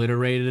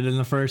obliterated in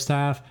the first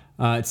half,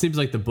 it seems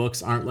like the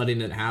books aren't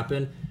letting it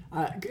happen.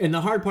 And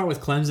the hard part with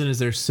Clemson is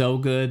they're so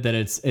good that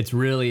it's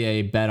really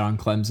a bet on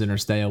Clemson or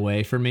stay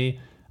away for me.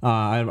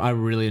 I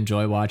really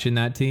enjoy watching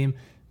that team.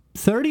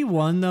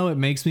 31, though, it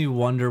makes me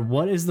wonder,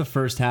 what is the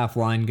first half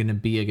line going to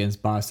be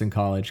against Boston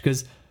College?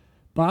 Because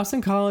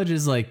Boston College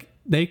is like,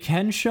 they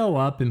can show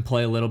up and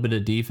play a little bit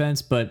of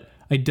defense, but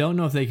I don't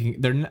know if they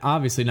can. They're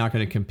obviously not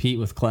going to compete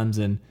with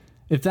Clemson.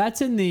 If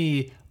that's in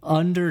the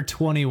under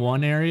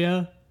 21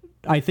 area,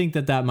 I think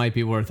that might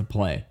be worth a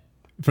play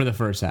for the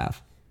first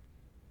half.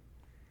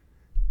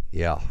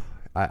 Yeah,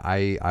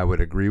 I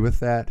would agree with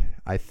that.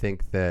 I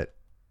think that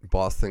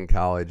Boston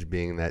College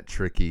being that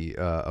tricky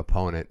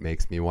opponent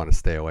makes me want to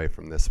stay away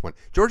from this one.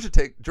 Georgia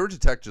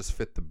Tech just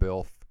fit the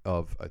bill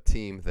of a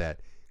team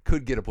that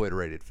could get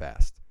obliterated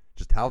fast.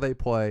 Just how they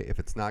play, if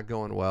it's not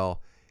going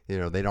well,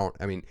 they don't.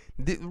 I mean,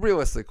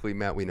 realistically,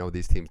 Matt, we know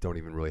these teams don't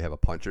even really have a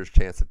puncher's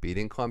chance of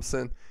beating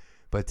Clemson.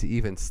 But to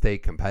even stay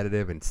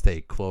competitive and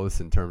stay close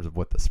in terms of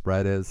what the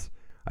spread is,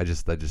 I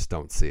just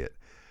don't see it.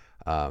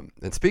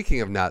 And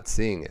speaking of not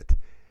seeing it,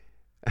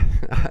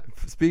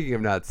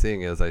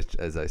 as I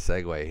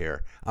segue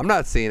here, I'm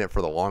not seeing it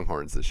for the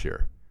Longhorns this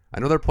year. I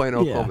know they're playing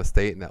Oklahoma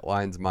State, and that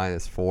line's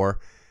 -4.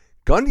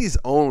 Gundy's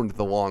owned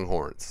the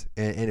Longhorns,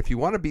 and if you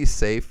want to be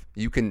safe,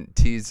 you can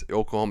tease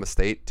Oklahoma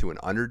State to an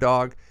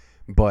underdog,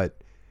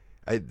 but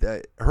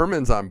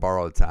Herman's on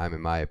borrowed time,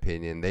 in my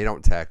opinion. They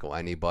don't tackle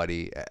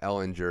anybody.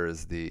 Ellinger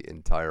is the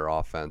entire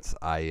offense.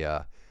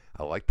 I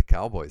like the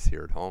Cowboys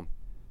here at home.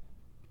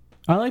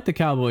 I like the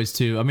Cowboys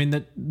too. I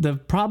mean, the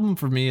problem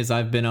for me is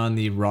I've been on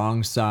the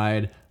wrong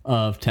side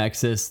of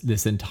Texas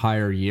this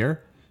entire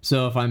year.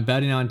 So if I'm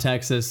betting on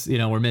Texas,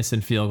 we're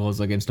missing field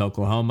goals against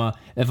Oklahoma.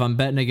 If I'm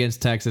betting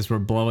against Texas, we're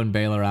blowing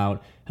Baylor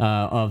out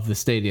of the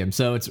stadium.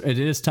 So it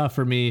is tough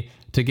for me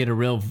to get a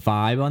real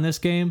vibe on this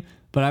game.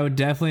 But I would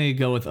definitely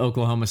go with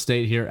Oklahoma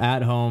State here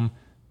at home,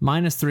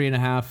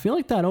 -3.5. I feel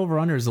like that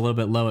over-under is a little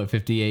bit low at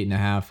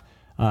 58.5.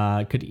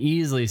 Could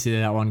easily see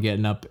that one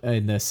getting up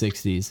in the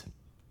 60s.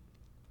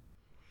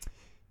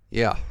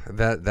 Yeah,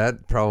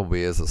 that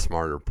probably is a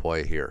smarter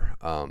play here.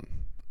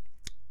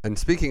 And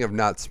speaking of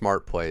not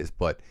smart plays,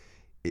 but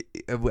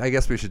I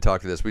guess we should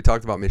talk to this. We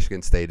talked about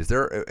Michigan State. Is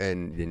there,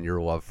 and in your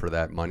love for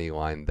that money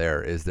line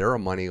there, is there a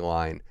money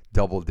line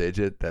double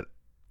digit that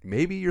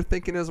maybe you're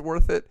thinking is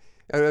worth it?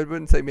 I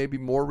wouldn't say maybe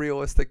more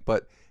realistic,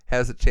 but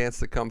has a chance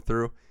to come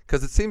through?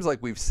 Because it seems like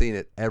we've seen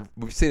it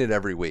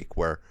every week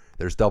where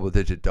there's double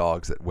digit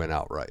dogs that win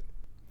outright.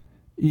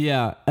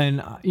 Yeah,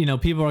 and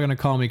people are going to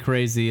call me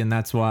crazy, and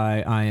that's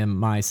why I am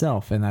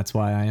myself, and that's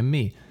why I am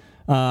me.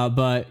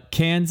 But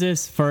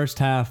Kansas first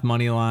half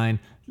money line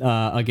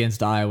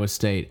against Iowa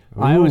State.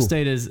 Ooh. Iowa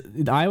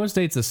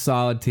State's a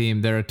solid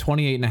team. They're a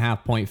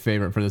 28.5 point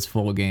favorite for this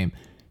full game.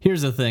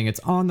 Here's the thing: it's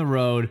on the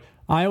road.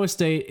 Iowa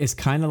State is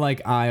kind of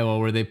like Iowa,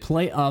 where they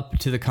play up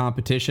to the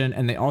competition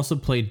and they also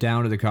play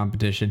down to the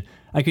competition.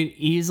 I could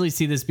easily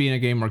see this being a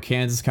game where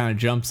Kansas kind of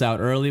jumps out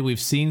early. We've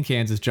seen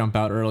Kansas jump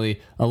out early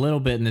a little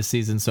bit in this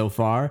season so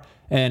far,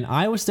 and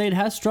Iowa State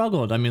has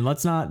struggled. I mean,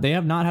 they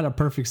have not had a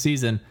perfect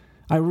season.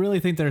 I really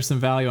think there's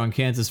some value on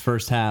Kansas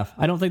first half.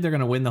 I don't think they're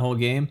going to win the whole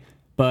game,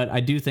 but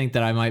I do think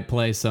that I might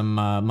play some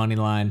money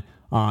line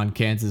on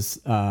Kansas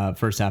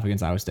first half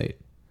against Iowa State.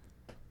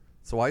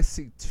 So I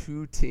see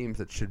two teams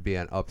that should be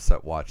on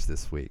upset watch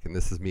this week, and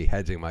this is me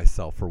hedging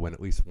myself for when at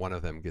least one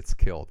of them gets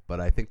killed. But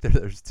I think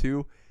there's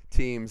two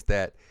teams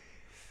that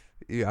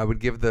I would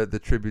give the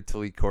tribute to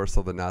Lee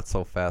Corso, the not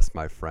so fast,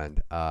 my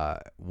friend.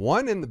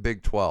 One in the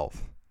Big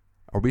 12.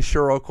 Are we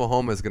sure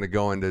Oklahoma is going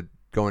to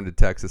go into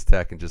Texas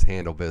Tech and just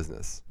handle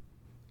business?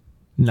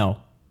 No.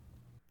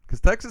 Because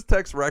Texas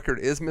Tech's record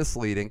is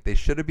misleading. They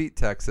should have beat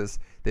Texas.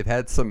 They've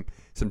had some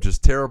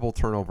just terrible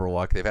turnover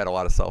luck. They've had a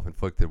lot of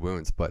self-inflicted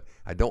wounds. But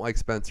I don't like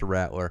Spencer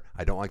Rattler.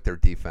 I don't like their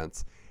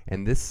defense.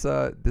 And this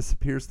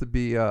appears to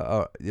be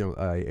a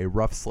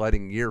rough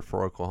sledding year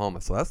for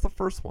Oklahoma. So that's the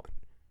first one.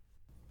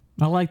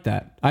 I like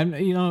that.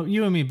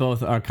 You and me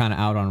both are kind of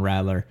out on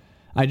Rattler.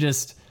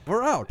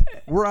 We're out.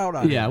 We're out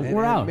on him. Yeah,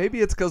 we're out.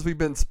 Maybe it's because we've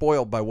been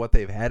spoiled by what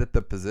they've had at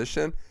the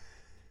position.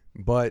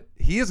 But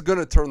he is going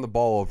to turn the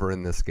ball over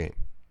in this game.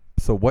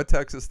 So what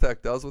Texas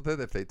Tech does with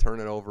it, if they turn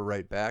it over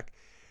right back,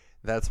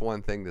 that's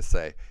one thing to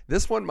say.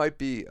 This one might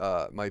be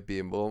a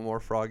little more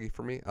froggy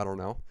for me. I don't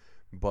know.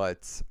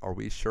 But are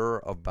we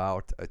sure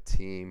about a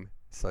team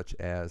such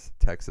as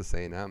Texas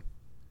A&M,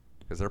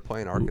 because they're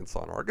playing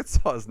Arkansas, and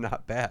Arkansas is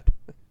not bad.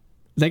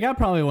 They got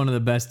probably one of the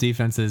best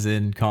defenses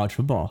in college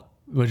football,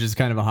 which is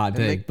kind of a hot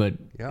take, but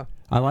yeah,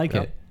 I like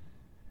it.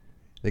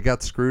 They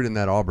got screwed in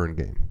that Auburn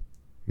game.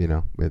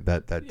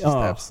 That just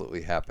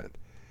absolutely happened.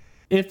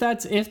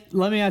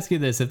 Let me ask you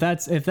this: if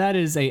that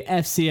is a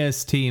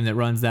FCS team that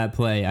runs that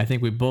play, I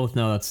think we both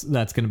know that's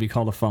going to be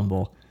called a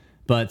fumble.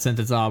 But since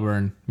it's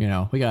Auburn,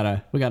 we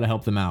gotta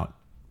help them out.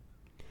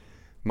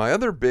 My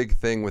other big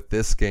thing with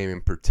this game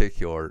in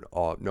particular,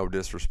 no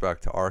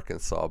disrespect to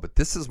Arkansas, but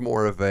this is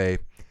more of a,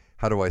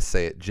 how do I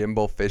say it,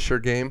 Jimbo Fisher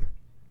game,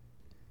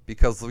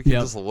 because we can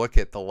just look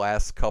at the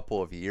last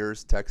couple of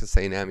years, Texas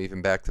A&M,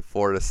 even back to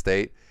Florida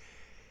State.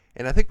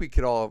 And I think we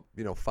could all,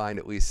 find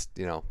at least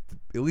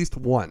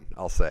one,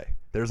 I'll say.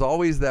 There's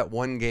always that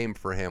one game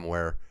for him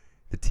where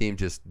the team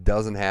just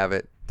doesn't have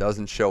it,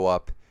 doesn't show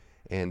up,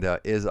 and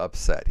is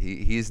upset.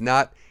 He's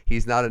not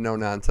a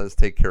no-nonsense,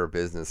 take care of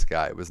business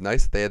guy. It was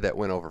nice that they had that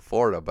win over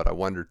Florida, but I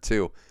wonder,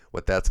 too,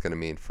 what that's going to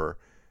mean for,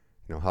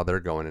 how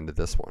they're going into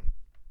this one.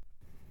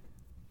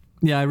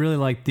 Yeah, I really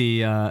like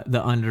the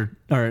under,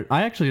 or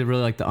I actually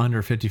really like the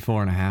under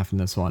 54.5 in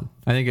this one.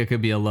 I think it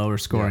could be a lower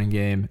scoring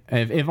game.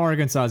 If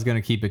Arkansas is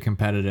going to keep it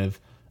competitive,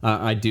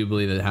 I do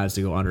believe it has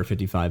to go under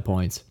 55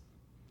 points.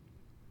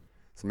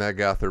 So Matt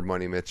Gothard,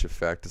 Money Mitch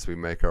effect as we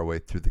make our way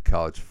through the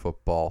college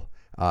football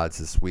odds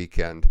this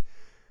weekend.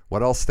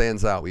 What else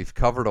stands out? We've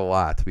covered a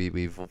lot.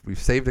 We've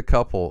saved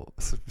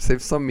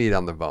saved some meat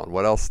on the bone.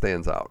 What else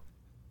stands out?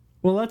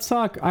 Well, let's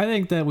talk. I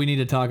think that we need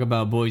to talk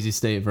about Boise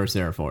State versus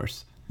Air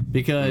Force.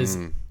 Because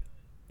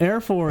Air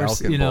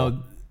Force,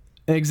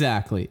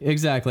 exactly.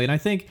 And I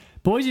think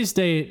Boise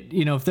State,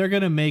 if they're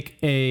going to make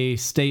a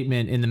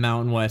statement in the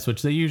Mountain West,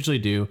 which they usually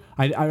do,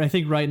 I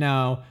think right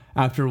now,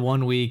 after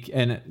 1 week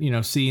and,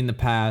 seeing the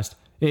past,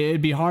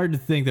 it'd be hard to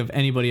think of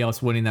anybody else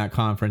winning that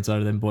conference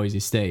other than Boise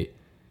State.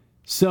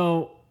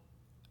 So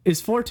is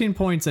 14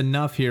 points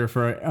enough here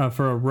for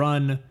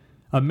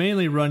a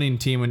mainly running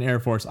team in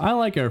Air Force? I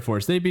like Air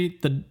Force. They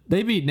beat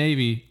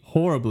Navy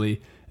horribly.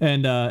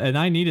 And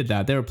I needed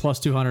that. They were plus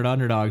 200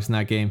 underdogs in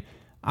that game.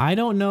 I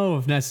don't know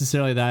if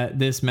necessarily that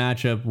this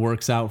matchup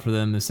works out for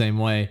them the same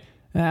way.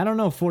 I don't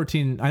know.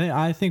 14.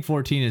 I think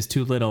 14 is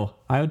too little.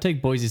 I would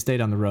take Boise State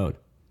on the road.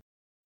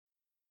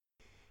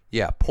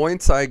 Yeah,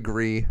 points. I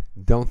agree.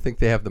 Don't think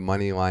they have the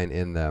money line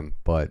in them,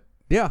 but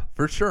yeah,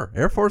 for sure.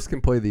 Air Force can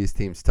play these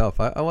teams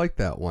tough. I like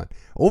that one.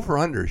 Over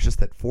under is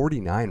just at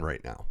 49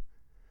 right now.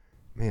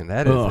 Man,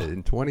 that is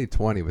in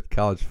 2020 with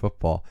college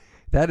football.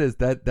 That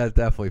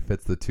definitely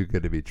fits the too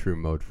good to be true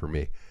mode for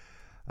me.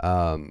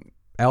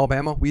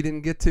 Alabama, we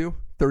didn't get to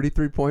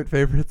 33-point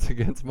favorites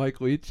against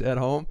Mike Leach at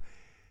home.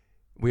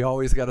 We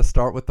always got to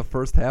start with the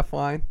first half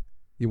line.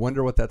 You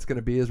wonder what that's going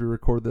to be as we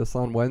record this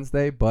on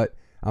Wednesday, but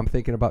I'm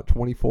thinking about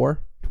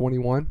 24,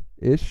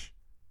 21-ish.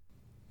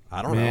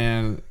 I don't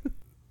know.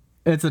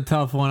 It's a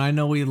tough one. I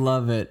know we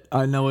love it.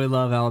 I know we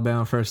love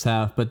Alabama first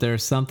half, but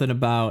there's something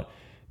about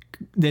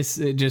this.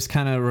 It just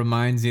kind of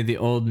reminds me of the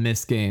old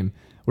Miss game,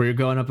 where you're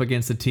going up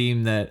against a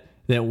team that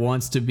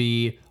wants to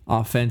be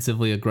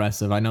offensively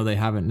aggressive. I know they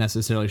haven't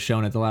necessarily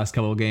shown it the last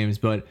couple of games,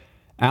 but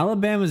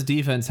Alabama's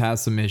defense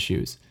has some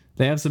issues.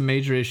 They have some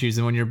major issues,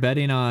 and when you're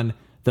betting on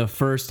the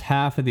first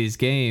half of these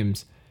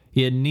games,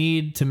 you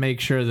need to make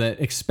sure that,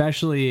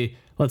 especially,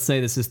 let's say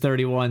this is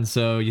 31,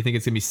 so you think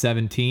it's going to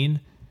be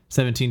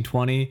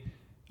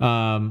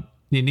 17-20.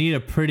 You need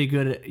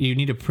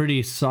a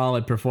pretty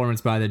solid performance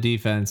by the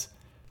defense,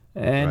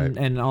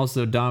 and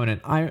also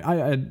dominant.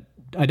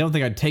 I don't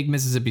think I'd take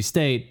Mississippi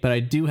State, but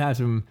I do have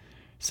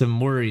some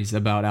worries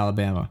about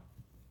Alabama.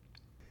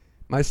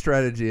 My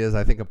strategy is,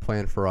 I think a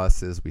plan for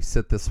us is we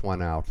sit this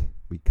one out.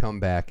 We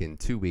come back in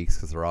 2 weeks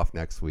because they're off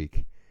next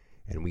week,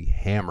 and we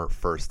hammer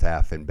first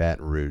half in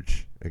Baton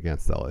Rouge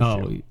against LSU.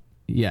 Oh,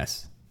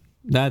 yes.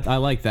 I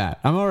like that.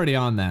 I'm already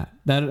on that.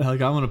 I'm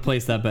going to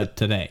place that bet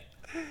today.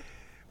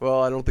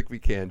 Well, I don't think we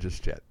can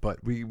just yet,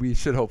 but we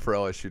should hope for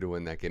LSU to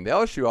win that game. The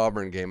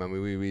LSU-Auburn game, I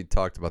mean, we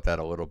talked about that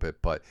a little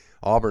bit, but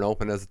Auburn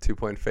opened as a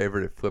 2-point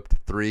favorite. It flipped to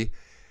 3.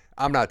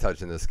 I'm not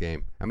touching this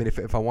game. I mean,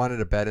 if I wanted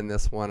to bet in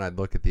this one, I'd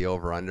look at the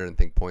over-under and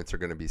think points are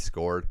going to be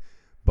scored.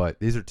 But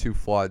these are two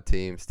flawed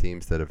teams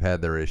that have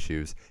had their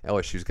issues.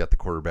 LSU's got the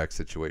quarterback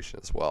situation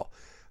as well.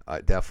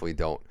 Definitely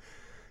don't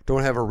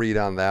have a read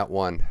on that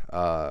one.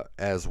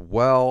 As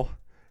well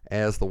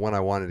as the one I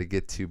wanted to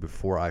get to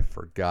before I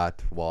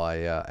forgot while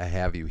I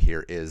have you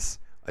here is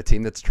a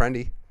team that's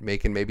trendy,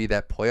 making maybe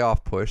that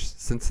playoff push.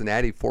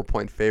 Cincinnati,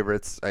 4-point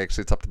favorites.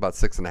 Actually, it's up to about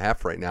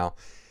 6.5 right now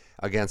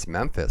against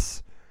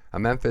Memphis. A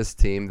Memphis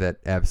team that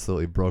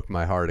absolutely broke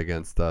my heart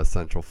against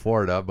Central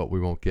Florida, but we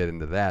won't get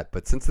into that.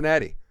 But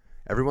Cincinnati,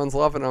 everyone's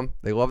loving them.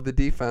 They love the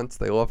defense.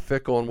 They love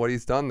Fickle and what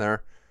he's done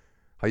there.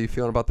 How you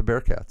feeling about the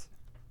Bearcats?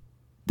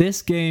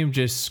 This game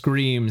just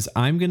screams,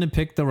 I'm going to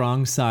pick the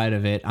wrong side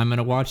of it. I'm going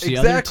to watch the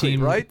other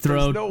team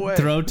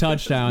throw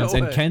touchdowns,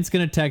 and Kent's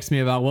going to text me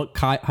about what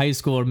high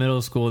school or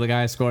middle school the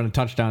guy scoring the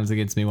touchdowns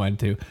against me went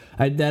to.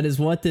 That is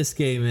what this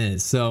game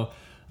is. So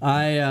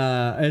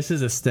this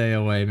is a stay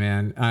away,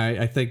 man.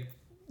 I think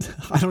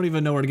I don't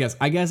even know where to guess.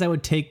 I guess I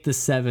would take the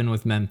 7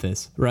 with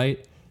Memphis,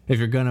 right? If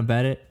you're going to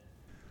bet it.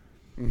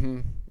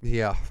 Mm-hmm.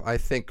 Yeah, I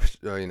think,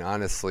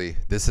 honestly,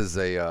 this is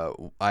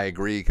I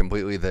agree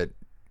completely that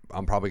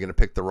I'm probably going to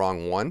pick the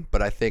wrong one,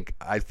 but I think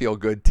I feel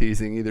good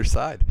teasing either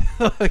side.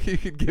 Like, you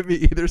could give me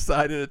either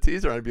side in a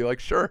teaser, and I'd be like,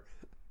 sure.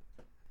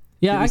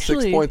 Yeah, give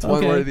actually, 6 points one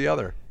okay. way or the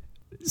other.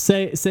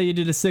 Say you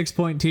did a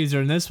 6-point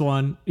teaser in this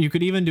one. You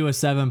could even do a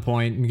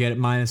 7-point and get it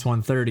minus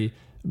 130.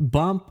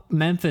 Bump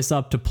Memphis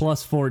up to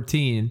plus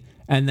 14,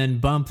 and then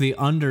bump the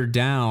under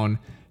down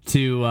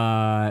to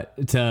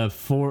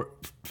 4.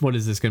 What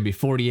is this going to be?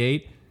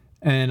 48.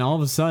 And all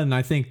of a sudden,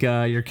 I think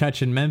you're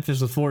catching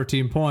Memphis with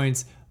 14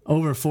 points.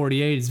 Over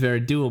 48 is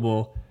very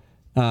doable.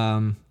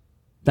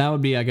 That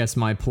would be, I guess,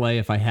 my play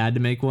if I had to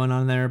make one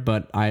on there,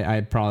 but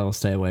I probably will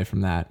stay away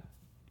from that.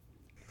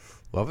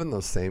 Loving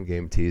those same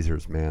game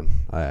teasers, man.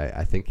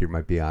 I think you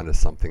might be onto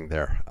something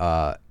there.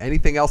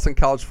 Anything else in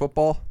college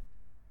football?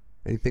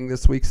 Anything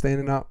this week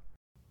standing out?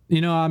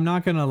 I'm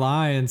not going to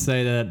lie and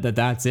say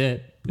that's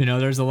it.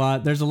 There's a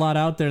lot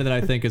out there that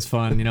I think is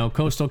fun.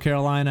 Coastal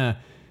Carolina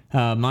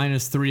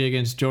 -3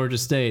 against Georgia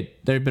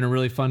State. They've been a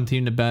really fun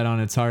team to bet on.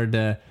 It's hard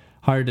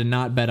to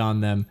not bet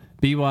on them.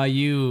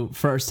 BYU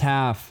first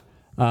half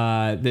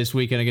this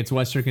weekend against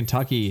Western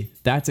Kentucky.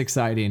 That's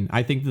exciting.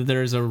 I think that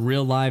there's a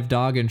real live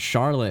dog in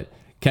Charlotte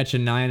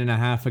catching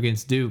 9.5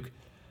 against Duke.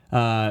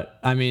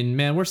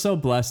 Man, we're so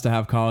blessed to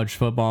have college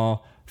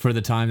football for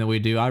the time that we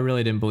do. I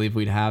really didn't believe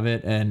we'd have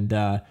it. And,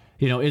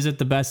 is it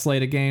the best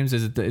slate of games?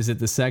 Is it the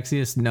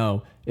sexiest?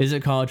 No. Is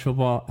it college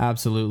football?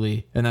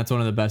 Absolutely. And that's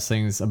one of the best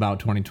things about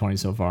 2020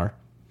 so far.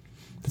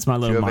 That's my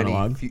little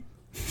monologue.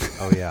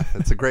 Oh yeah,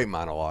 it's a great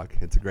monologue.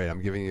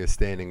 I'm giving you a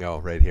standing O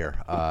right here.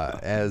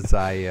 As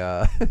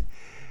I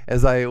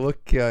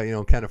look,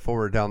 kind of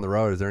forward down the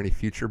road, is there any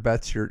future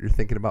bets you're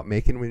thinking about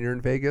making when you're in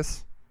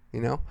Vegas?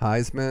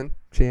 Heisman,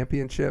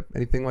 championship,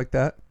 anything like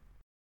that?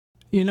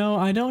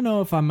 I don't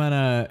know if I'm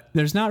gonna.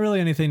 There's not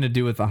really anything to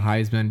do with the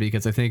Heisman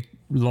because I think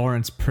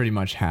Lawrence pretty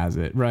much has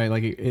it, right?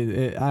 Like,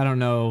 I don't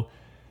know,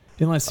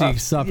 unless he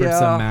suffered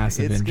some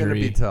massive injury. It's gonna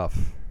be tough.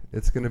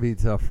 It's going to be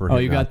tough for him. Oh,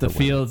 you got the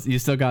Fields. You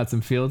still got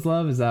some Fields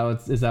love? Is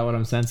that what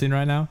I'm sensing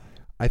right now?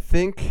 I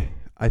think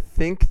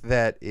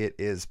that it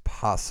is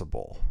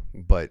possible,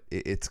 but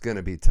it's going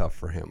to be tough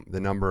for him.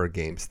 The number of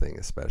games thing,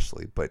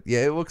 especially. But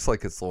yeah, it looks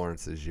like it's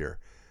Lawrence's year.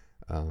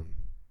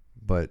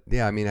 But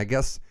yeah, I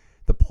guess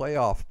the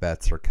playoff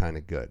bets are kind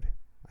of good.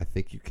 I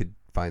think you could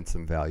find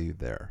some value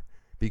there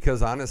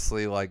because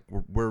honestly, like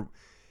we're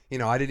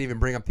I didn't even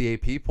bring up the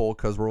AP poll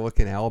because we're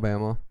looking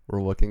Alabama,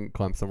 we're looking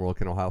Clemson, we're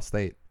looking Ohio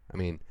State.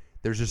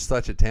 There's just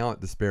such a talent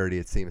disparity,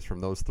 it seems, from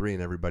those three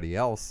and everybody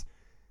else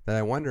that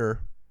I wonder,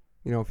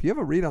 if you have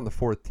a read on the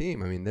fourth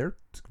team, there's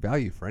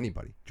value for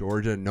anybody.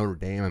 Georgia, Notre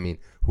Dame,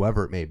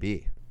 whoever it may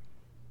be.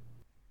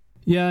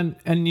 Yeah,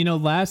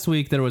 and last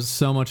week there was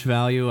so much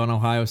value on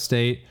Ohio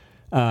State.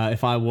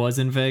 If I was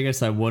in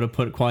Vegas, I would have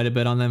put quite a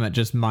bit on them at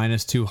just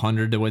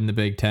 -200 to win the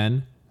Big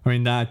Ten.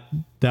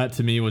 That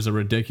to me was a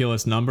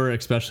ridiculous number,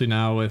 especially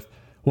now with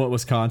what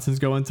Wisconsin's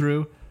going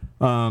through.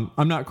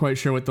 I'm not quite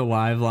sure what the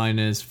live line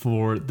is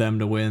for them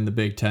to win the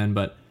Big Ten,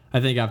 but I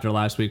think after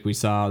last week we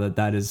saw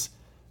that is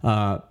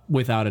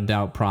without a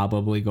doubt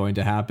probably going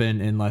to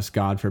happen unless,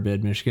 God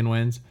forbid, Michigan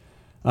wins.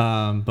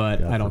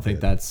 But I don't think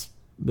that's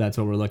what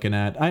we're looking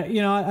at.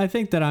 I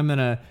think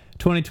that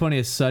 2020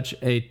 is such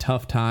a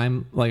tough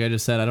time. Like I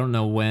just said, I don't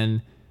know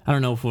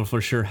if we'll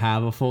for sure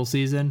have a full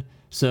season.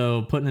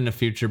 So putting in a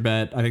future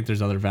bet, I think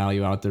there's other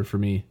value out there for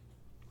me.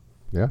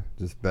 Yeah,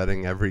 just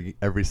betting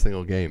every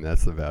single game.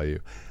 That's the value.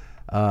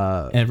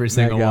 Every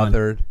single Matt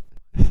one.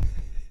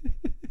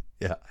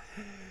 Yeah.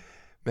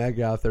 Matt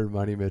Gothard,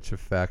 Money Mitch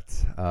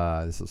Effect.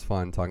 This was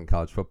fun talking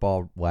college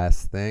football.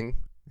 Last thing,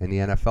 any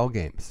NFL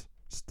games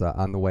just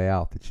on the way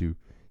out that you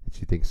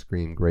think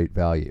scream great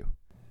value?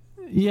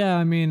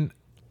 Yeah,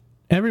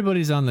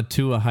 everybody's on the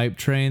Tua hype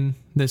train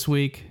this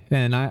week,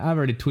 and I've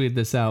already tweeted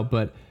this out,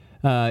 but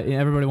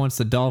everybody wants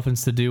the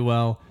Dolphins to do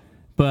well.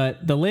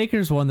 But the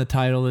Lakers won the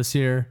title this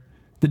year.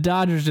 The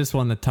Dodgers just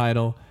won the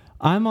title.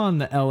 I'm on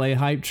the LA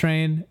hype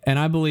train, and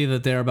I believe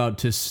that they're about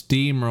to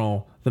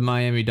steamroll the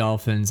Miami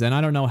Dolphins. And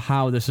I don't know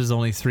how this is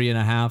only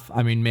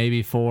 3.5.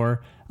 Maybe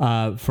 4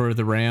 for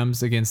the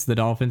Rams against the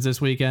Dolphins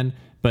this weekend,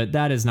 but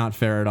that is not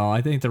fair at all.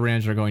 I think the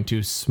Rams are going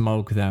to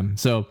smoke them.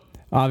 So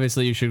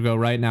obviously you should go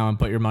right now and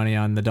put your money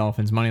on the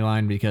Dolphins money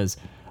line because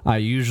I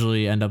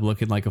usually end up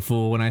looking like a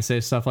fool when I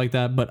say stuff like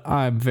that, but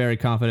I'm very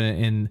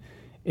confident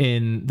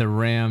in the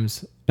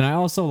Rams. And I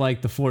also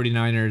like the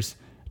 49ers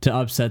to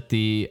upset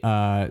the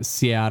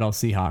Seattle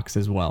Seahawks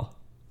as well.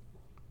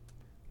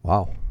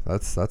 Wow,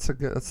 that's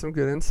some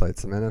good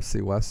insights, some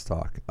NFC West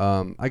talk.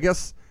 I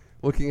guess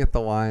looking at the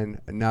line,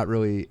 not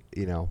really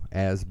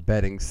as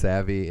betting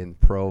savvy in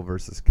pro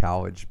versus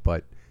college,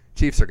 but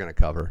Chiefs are going to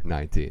cover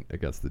 19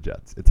 against the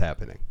Jets. It's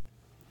happening.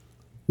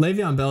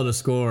 Le'Veon Bell to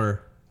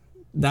score,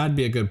 that'd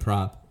be a good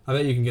prop. I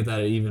bet you can get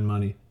that at even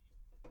money.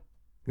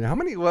 Now, how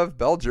many Lev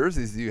Bell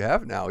jerseys do you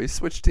have now? He's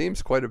switched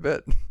teams quite a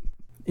bit.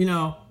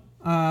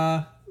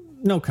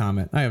 No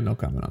comment. I have no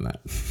comment on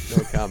that.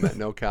 No comment.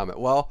 No comment.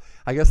 Well,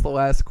 I guess the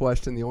last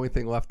question, the only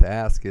thing left to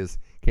ask is,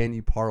 can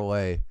you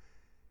parlay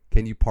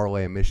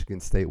a Michigan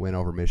State win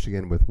over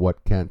Michigan with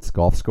what Kent's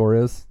golf score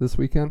is this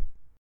weekend?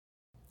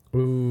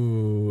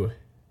 Ooh.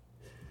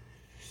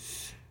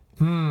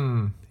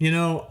 I'm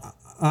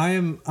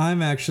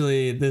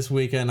actually this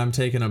weekend I'm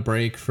taking a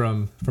break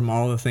from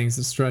all the things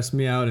that stress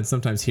me out, and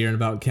sometimes hearing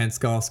about Kent's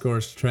golf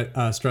scores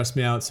stress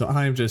me out. So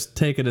I'm just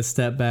taking a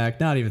step back,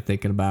 not even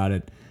thinking about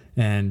it,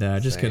 and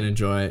just gonna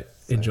enjoy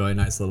a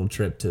nice little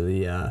trip to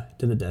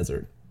the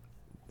desert.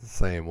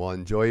 Same. Well,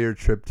 enjoy your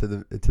trip to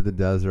the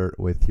desert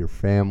with your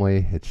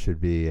family. It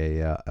should be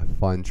a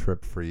fun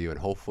trip for you, and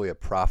hopefully a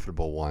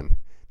profitable one,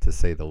 to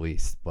say the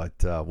least. But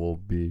we'll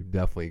be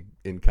definitely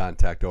in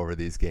contact over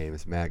these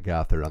games. Matt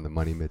Gothard on the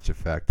Money Mitch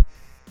Effect.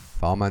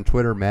 Follow him on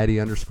Twitter,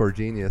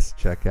 Maddie_genius.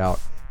 Check out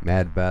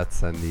Mad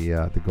Bets and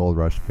the Gold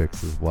Rush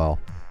picks as well.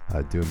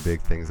 Doing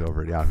big things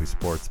over at Yahoo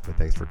Sports. But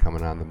thanks for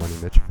coming on the Money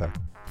Mitch Effect.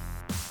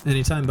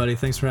 Anytime, buddy.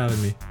 Thanks for having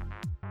me.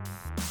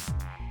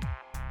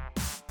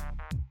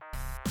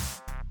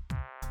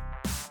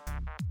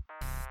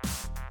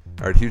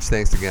 All right, huge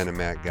thanks again to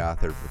Matt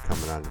Gothard for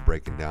coming on and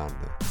breaking down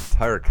the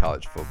entire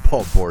college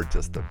football board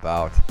just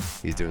about.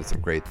 He's doing some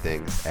great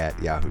things at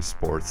Yahoo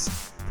Sports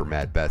for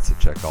Mad Bets, so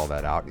check all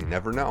that out. And you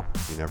never know.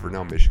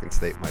 Michigan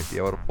State might be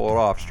able to pull it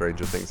off.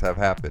 Stranger things have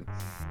happened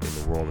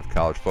in the world of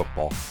college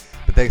football.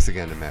 But thanks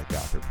again to Matt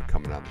Gothard for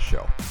coming on the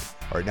show.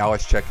 All right, now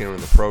let's check in on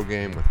the pro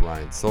game with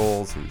Ryan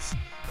Souls, who's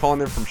calling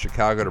in from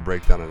Chicago to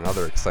break down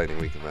another exciting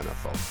week of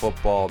NFL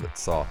football that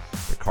saw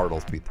the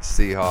Cardinals beat the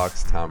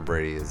Seahawks. Tom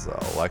Brady is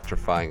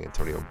electrifying.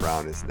 Antonio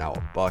Brown is now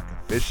a Buck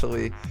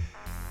officially.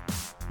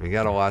 We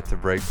got a lot to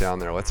break down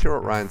there. Let's hear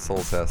what Ryan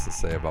Souls has to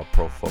say about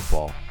pro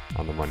football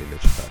on the Money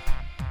Mitch Effect.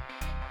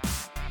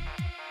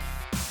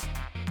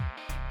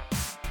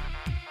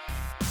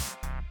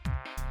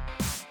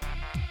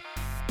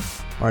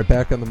 All right,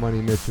 back on the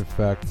Money Mitch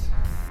Effect.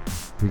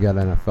 We got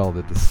NFL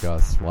to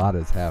discuss. A lot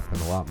has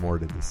happened, a lot more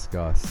to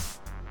discuss.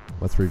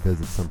 Let's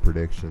revisit some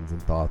predictions and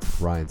thoughts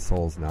with Ryan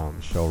Souls now on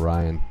the show.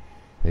 Ryan,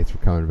 thanks for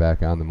coming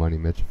back on the Money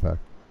Mitch Effect.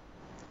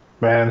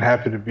 Man,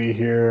 happy to be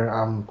here.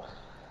 I'm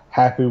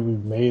happy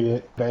we've made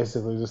it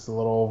basically just a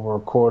little over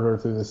a quarter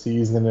through the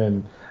season,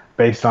 and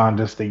based on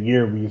just the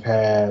year we've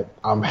had,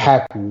 I'm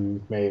happy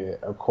we've made it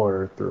a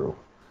quarter through.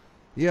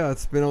 Yeah,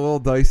 it's been a little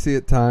dicey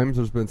at times.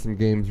 There's been some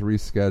games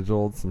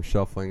rescheduled, some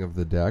shuffling of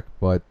the deck,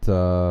 but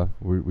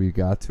we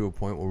got to a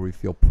point where we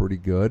feel pretty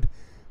good.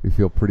 We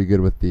feel pretty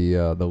good with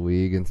the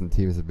league and some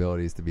teams'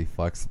 abilities to be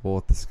flexible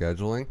with the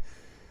scheduling.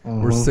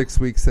 Mm-hmm. We're 6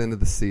 weeks into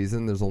the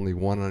season. There's only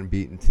one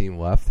unbeaten team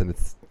left, and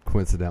it's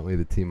coincidentally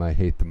the team I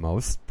hate the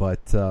most.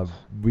 But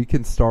we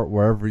can start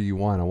wherever you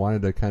want. I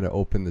wanted to kind of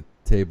open the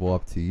table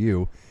up to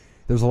you.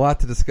 There's a lot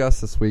to discuss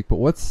this week, but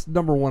what's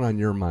number one on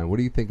your mind? What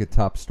do you think a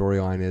top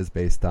storyline is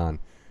based on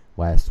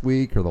last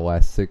week or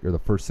the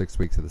first 6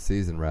 weeks of the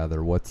season,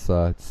 rather? What's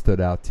stood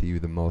out to you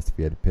the most if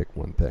you had to pick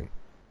one thing?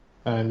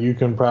 And you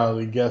can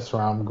probably guess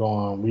where I'm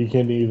going. We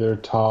can either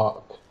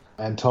talk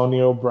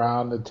Antonio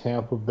Brown to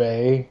Tampa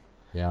Bay,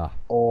 yeah,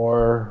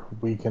 or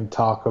we can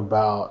talk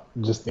about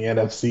just the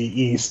NFC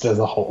East as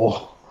a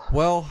whole.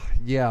 Well,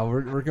 yeah,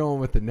 we're going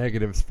with the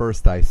negatives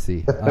first, I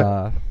see.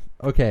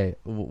 Okay,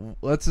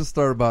 let's just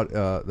start about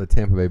the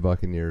Tampa Bay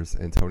Buccaneers,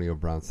 Antonio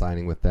Brown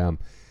signing with them.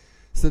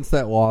 Since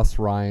that loss,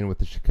 Ryan,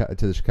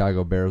 to the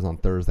Chicago Bears on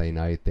Thursday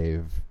night,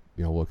 they've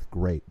looked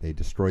great. They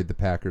destroyed the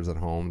Packers at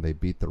home. They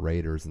beat the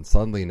Raiders, and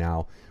suddenly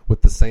now,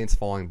 with the Saints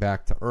falling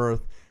back to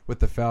earth, with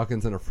the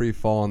Falcons in a free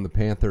fall and the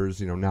Panthers,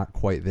 not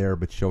quite there,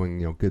 but showing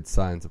good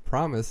signs of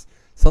promise,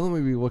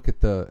 suddenly we look at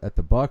the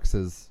Bucs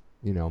as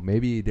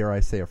maybe, dare I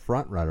say, a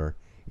front runner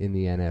in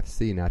the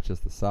NFC, not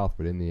just the South,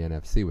 but in the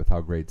NFC, with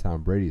how great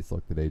Tom Brady's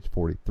looked at age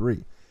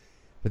 43.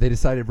 But they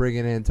decided to bring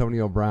in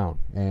Antonio Brown,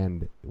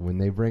 and when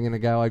they bring in a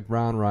guy like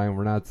Brown, Ryan,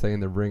 we're not saying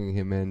they're bringing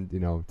him in,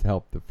 to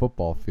help the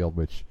football field,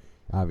 which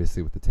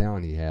obviously with the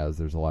talent he has,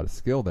 there's a lot of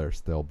skill there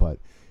still, but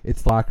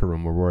it's locker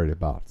room we're worried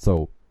about.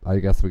 So I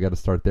guess we got to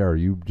start there. Are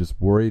you just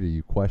worried? Are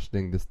you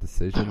questioning this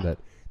decision that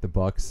the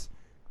Bucs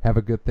have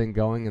a good thing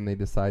going and they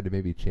decide to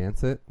maybe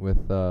chance it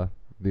with the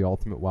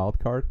ultimate wild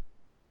card?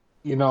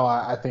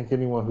 I think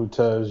anyone who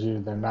tells you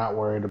they're not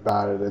worried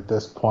about it at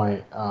this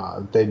point,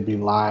 they'd be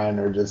lying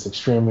or just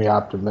extremely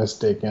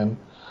optimistic and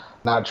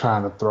not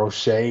trying to throw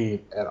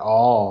shade at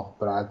all.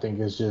 But I think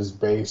it's just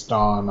based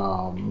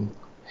on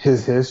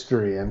his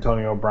history,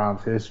 Antonio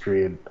Brown's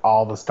history, and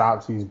all the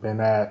stops he's been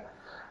at,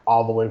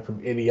 all the way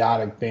from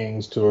idiotic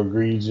things to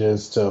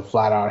egregious to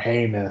flat out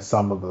heinous,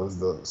 some of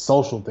the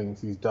social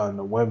things he's done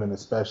to women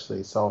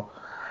especially. So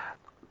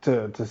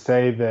to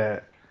say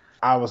that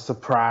I was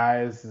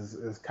surprised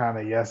is kind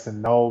of yes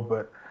and no,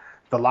 but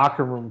the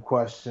locker room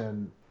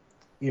question,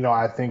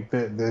 I think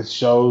that this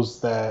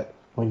shows that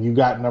when you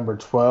got number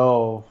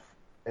 12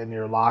 in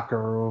your locker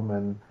room,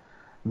 and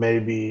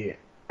maybe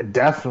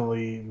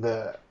definitely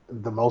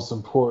the most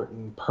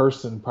important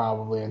person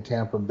probably in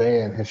Tampa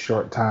Bay in his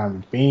short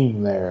time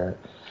being there,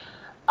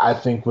 I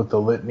think with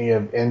the litany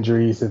of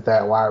injuries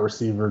that wide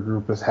receiver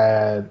group has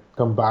had,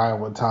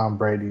 combined with Tom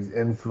Brady's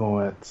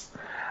influence,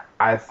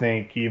 I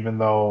think even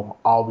though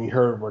all we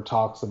heard were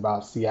talks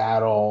about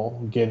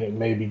Seattle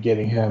maybe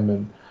getting him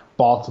and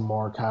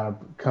Baltimore kind of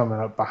coming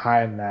up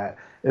behind that,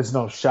 it's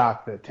no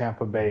shock that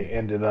Tampa Bay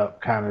ended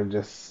up kind of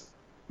just,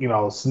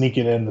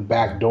 sneaking in the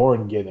back door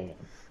and getting him.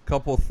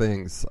 Couple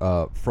things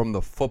from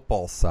the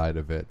football side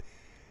of it.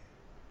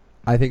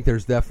 I think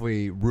there's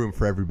definitely room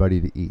for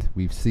everybody to eat.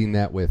 We've seen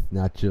that with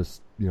not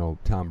just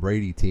Tom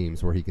Brady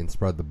teams where he can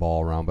spread the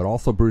ball around, but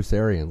also Bruce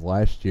Arians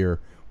last year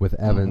with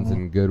Evans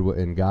and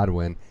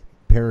Godwin.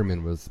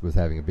 Perriman was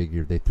having a big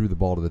year. They threw the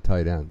ball to the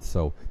tight end,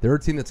 so they're a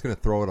team that's going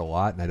to throw it a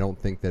lot, and I don't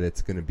think that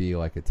it's going to be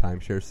like a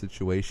timeshare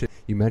situation.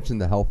 You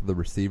mentioned the health of the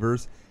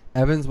receivers.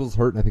 Evans was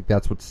hurt, and I think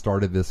that's what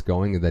started this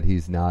going, and that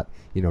he's not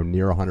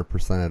near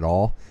 100% at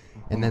all.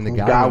 And then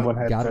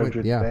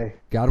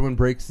Godwin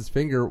breaks his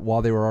finger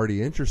while they were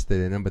already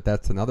interested in him, but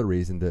that's another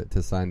reason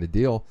to sign the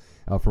deal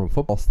from a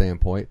football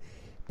standpoint.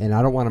 And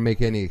I don't want to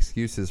make any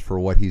excuses for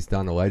what he's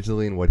done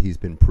allegedly and what he's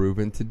been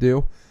proven to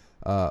do,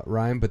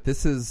 Ryan. But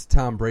this is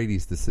Tom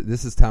Brady's.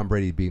 This is Tom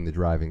Brady being the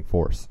driving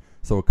force.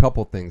 So a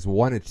couple things.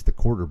 One, it's the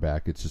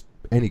quarterback. It's just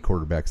any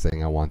quarterback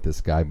saying I want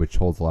this guy, which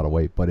holds a lot of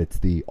weight. But it's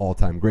the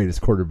all-time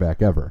greatest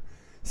quarterback ever.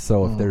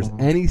 So if there's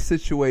any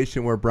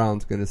situation where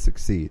Brown's going to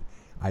succeed,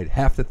 I'd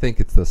have to think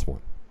it's this one.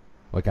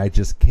 Like, I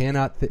just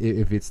cannot.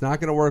 If it's not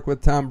going to work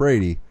with Tom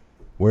Brady,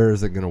 where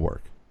is it going to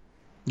work?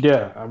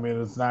 Yeah, I mean,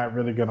 it's not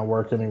really going to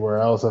work anywhere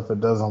else if it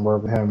doesn't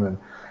work with him. And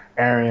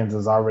Arians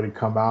has already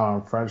come out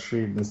on Front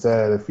Street and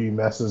said if he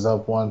messes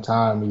up one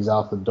time, he's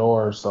out the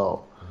door.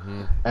 So,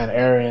 and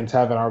Arians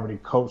having already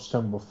coached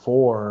him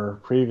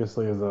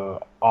previously as a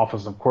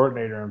offensive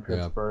coordinator in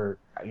Pittsburgh.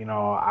 Yeah.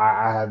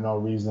 I have no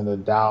reason to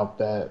doubt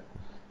that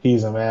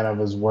he's a man of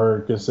his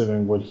word,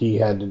 considering what he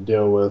had to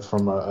deal with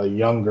from a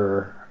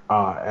younger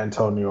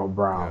Antonio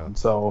Brown. Yeah.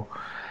 So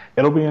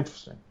it'll be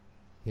interesting.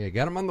 Yeah,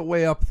 got him on the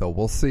way up, though.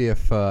 We'll see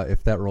if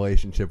that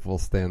relationship will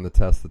stand the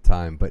test of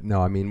time. But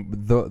no, I mean,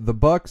 the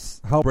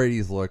Bucs, how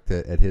Brady's looked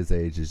at his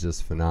age is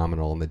just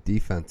phenomenal. And the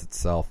defense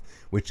itself,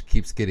 which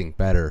keeps getting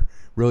better,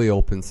 really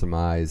opened some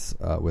eyes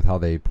with how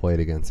they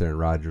played against Aaron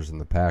Rodgers and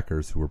the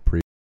Packers, who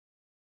were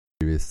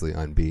previously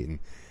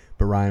unbeaten.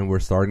 But Ryan, we're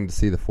starting to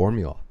see the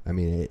formula. I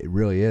mean, it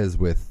really is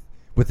with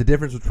the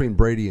difference between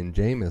Brady and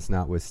Jameis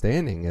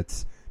notwithstanding.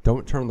 It's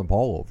don't turn the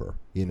ball over.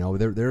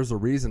 There's a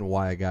reason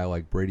why a guy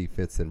like Brady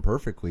fits in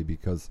perfectly,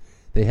 because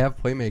they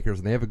have playmakers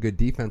and they have a good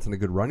defense and a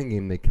good running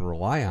game they can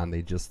rely on.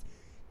 They just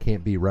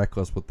can't be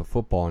reckless with the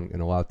football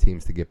and allow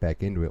teams to get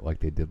back into it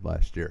like they did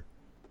last year.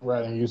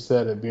 Right, and you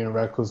said it, being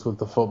reckless with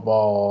the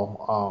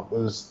football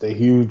was the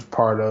huge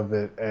part of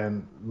it.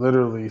 And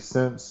literally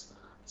since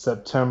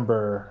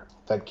September,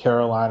 that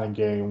Carolina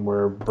game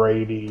where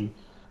Brady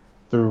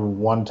threw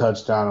one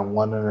touchdown and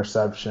one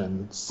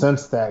interception,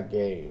 since that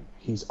game,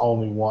 he's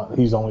only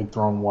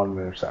thrown one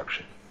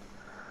interception.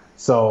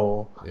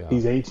 So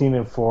He's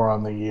 18-4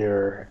 on the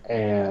year,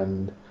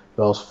 and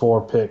those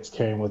 4 picks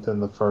came within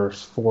the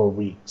first 4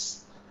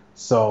 weeks.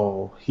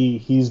 So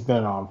he's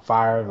been on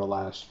fire the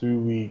last 3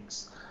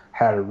 weeks,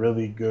 had a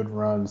really good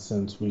run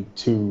since week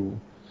 2.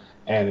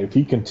 And if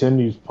he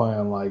continues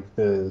playing like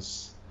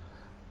this,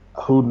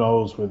 who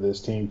knows where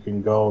this team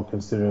can go,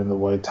 considering the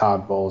way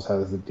Todd Bowles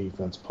has the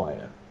defense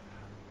playing.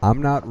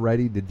 I'm not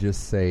ready to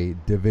just say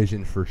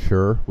division for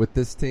sure with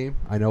this team.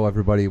 I know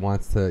everybody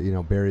wants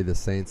to, bury the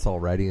Saints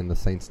already, and the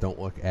Saints don't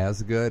look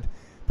as good,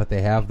 but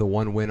they have the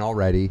 1 win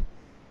already.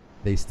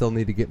 They still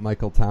need to get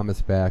Michael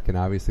Thomas back, and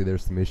obviously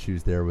there's some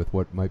issues there with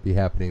what might be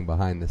happening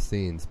behind the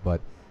scenes,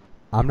 but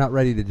I'm not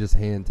ready to just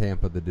hand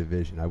Tampa the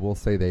division. I will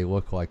say they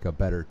look like a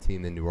better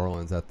team than New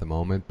Orleans at the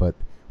moment, but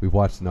we've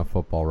watched enough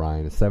football,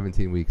 Ryan. A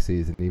 17-week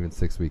season, even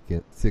 6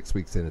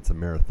 weeks in, it's a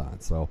marathon.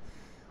 So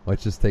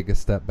let's just take a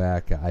step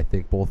back. I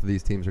think both of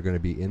these teams are going to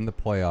be in the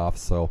playoffs,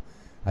 so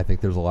I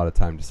think there's a lot of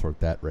time to sort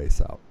that race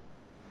out.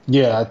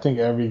 Yeah, I think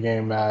every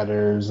game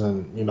matters,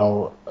 and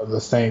the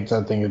Saints,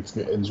 I think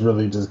it's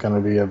really just going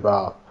to be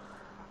about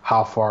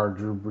how far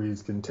Drew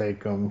Brees can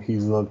take them.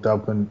 He's looked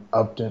up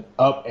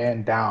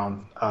and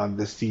down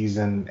this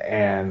season,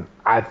 and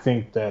I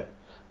think that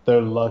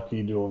they're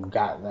lucky to have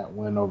gotten that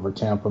win over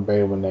Tampa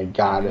Bay when they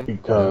got it,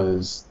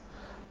 because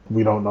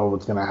we don't know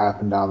what's going to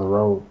happen down the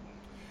road.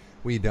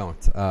 We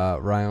don't.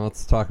 Ryan,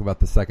 let's talk about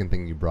the second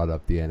thing you brought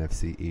up, the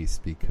NFC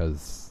East,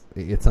 because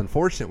it's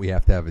unfortunate we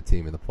have to have a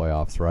team in the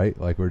playoffs, right?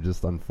 Like, we're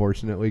just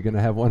unfortunately going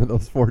to have one of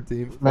those 4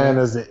 teams. Man,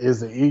 as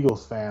an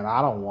Eagles fan,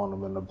 I don't want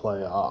them in the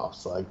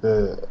playoffs.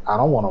 I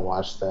don't want to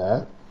watch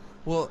that.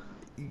 Well,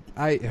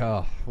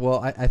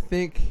 I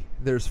think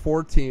there's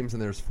 4 teams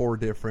and there's 4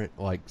 different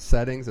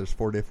settings. There's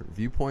 4 different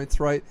viewpoints,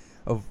 right?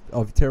 Of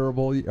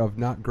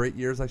not great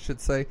years, I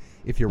should say.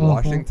 If you're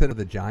Washington or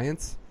the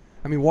Giants,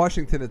 I mean,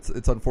 Washington,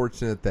 it's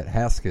unfortunate that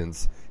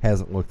Haskins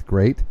hasn't looked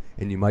great,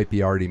 and you might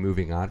be already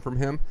moving on from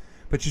him.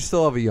 But you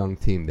still have a young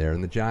team there,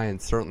 and the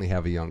Giants certainly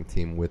have a young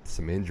team with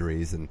some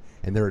injuries, and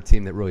they're a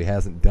team that really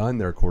hasn't done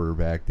their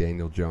quarterback,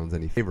 Daniel Jones,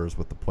 any favors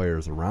with the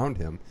players around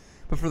him.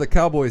 But for the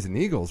Cowboys and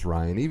Eagles,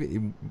 Ryan,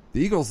 even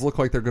the Eagles look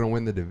like they're going to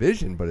win the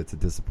division, but it's a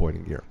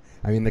disappointing year.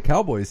 I mean, the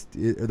Cowboys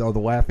are the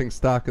laughing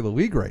stock of the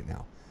league right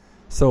now.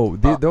 So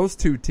those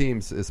two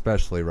teams,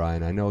 especially,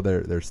 Ryan, I know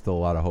there's still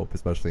a lot of hope,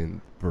 especially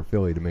for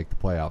Philly to make the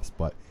playoffs,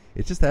 but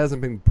it just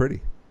hasn't been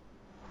pretty.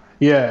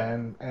 Yeah,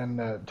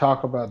 and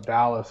talk about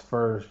Dallas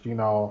first.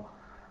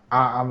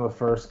 I'm the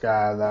first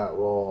guy that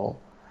will,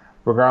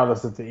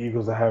 regardless if the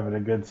Eagles are having a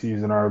good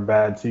season or a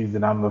bad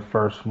season, I'm the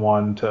first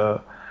one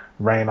to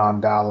rain on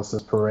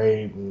Dallas's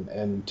parade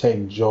and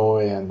take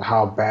joy in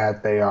how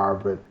bad they are.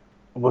 But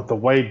with the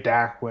way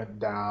Dak went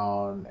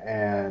down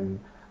and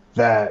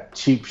that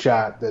cheap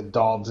shot that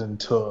Dalton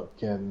took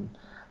and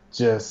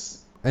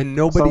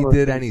nobody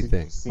did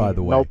anything, by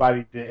the way.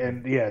 Nobody did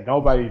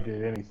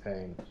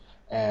anything.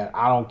 And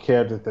I don't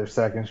care that they're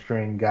second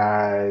string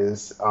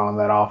guys on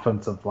that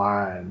offensive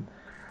line.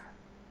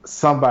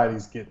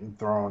 Somebody's getting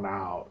thrown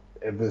out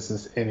if this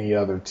is any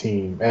other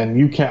team.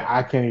 And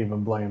I can't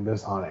even blame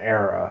this on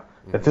Era.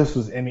 If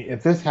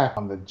this happened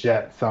on the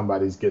Jets,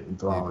 somebody's getting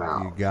thrown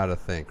out. You gotta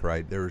think,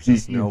 right? There was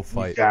just no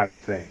fight. You gotta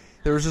think.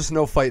 There was just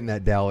no fight in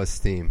that Dallas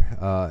team.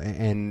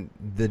 And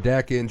the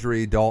Dak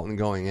injury, Dalton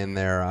going in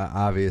there,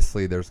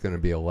 obviously there's going to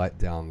be a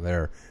letdown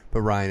there.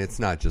 But, Ryan, it's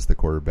not just the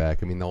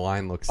quarterback. I mean, the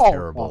line looks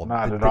terrible.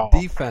 Not at all.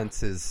 The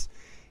defense is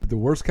the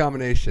worst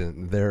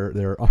combination.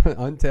 They're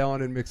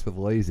untalented mixed with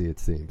lazy, it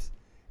seems.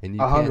 And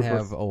you 100%. Can't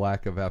have a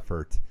lack of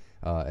effort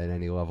at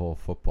any level of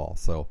football.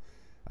 So,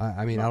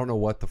 I don't know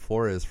what the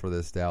floor is for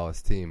this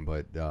Dallas team,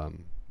 but,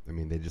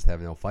 they just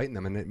have no fight in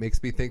them. And it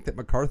makes me think that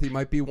McCarthy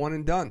might be one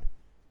and done.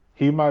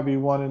 He might be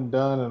one and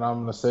done, and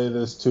I'm going to say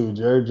this too.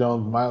 Jerry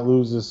Jones might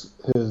lose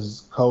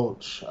his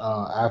coach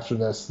after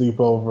that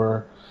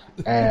sleepover,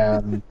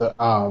 and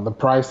the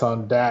price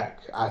on Dak,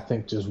 I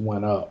think, just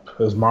went up.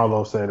 As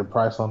Marlo said, the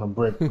price on the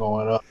brick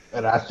going up,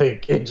 and I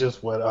think it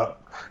just went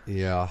up.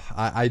 Yeah,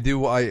 I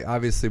do.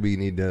 Obviously, we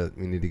need to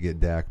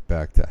get Dak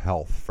back to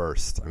health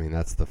first. I mean,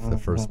 that's the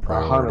first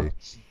priority.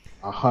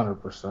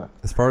 100%.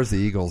 As far as the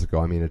Eagles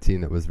go, a team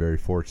that was very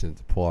fortunate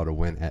to pull out a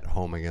win at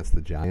home against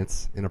the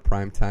Giants in a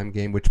primetime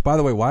game, which, by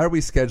the way, why are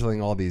we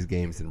scheduling all these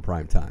games in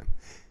primetime?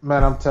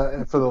 Man,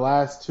 for the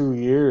last 2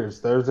 years,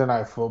 Thursday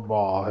Night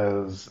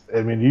Football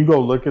you go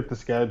look at the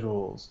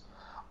schedules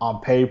on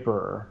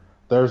paper,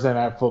 Thursday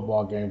Night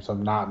Football games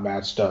have not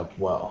matched up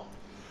well.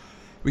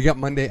 We got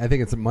Monday, I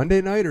think it's a Monday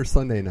night or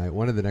Sunday night,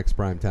 one of the next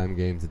primetime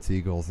games. It's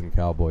Eagles and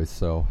Cowboys.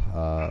 So,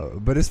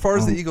 but as far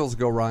as the Eagles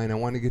go, Ryan, I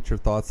want to get your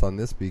thoughts on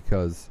this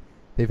because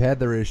they've had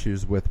their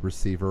issues with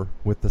receiver,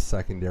 with the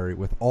secondary,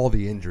 with all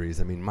the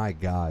injuries. My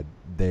God,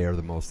 they are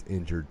the most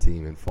injured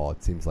team in fall,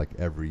 it seems like,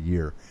 every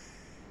year.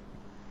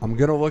 I'm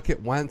going to look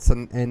at Wentz,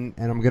 and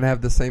I'm going to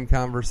have the same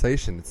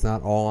conversation. It's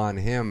not all on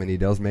him, and he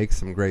does make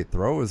some great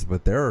throws,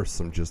 but there are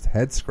some just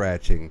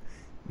head-scratching,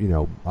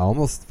 I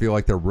almost feel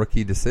like they're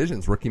rookie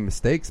decisions, rookie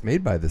mistakes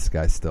made by this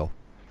guy still.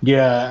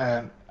 Yeah,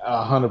 and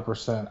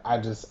 100%.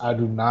 I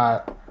do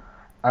not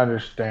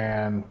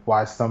understand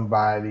why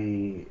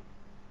somebody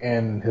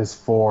in his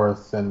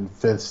fourth and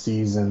fifth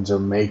seasons are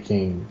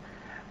making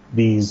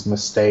these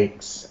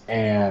mistakes,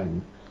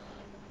 and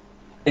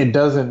it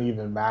doesn't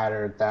even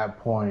matter at that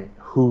point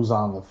who's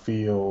on the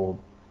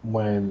field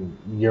when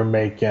you're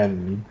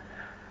making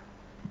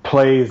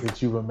plays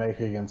that you would make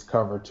against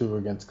cover 2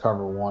 against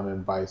cover 1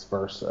 and vice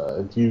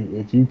versa.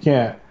 If you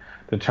can't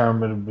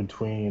determine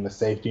between the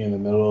safety in the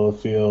middle of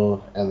the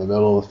field and the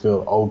middle of the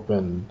field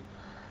open,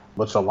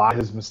 which a lot of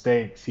his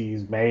mistakes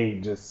he's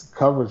made just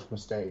coverage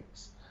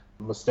mistakes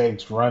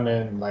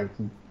running, like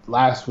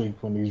last week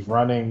when he's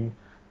running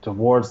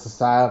towards the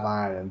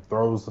sideline and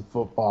throws the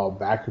football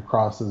back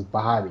across his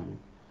body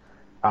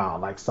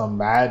like some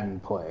Madden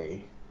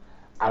play.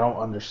 I don't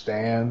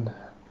understand.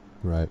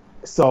 Right.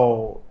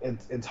 So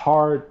it's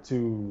hard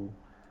to.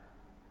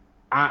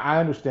 I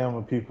understand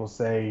when people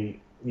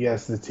say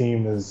yes, the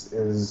team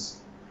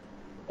is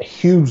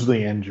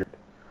hugely injured,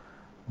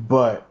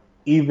 but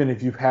even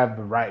if you have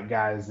the right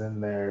guys in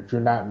there, if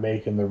you're not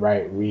making the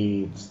right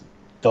reads,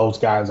 those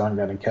guys aren't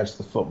going to catch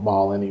the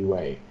football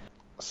anyway.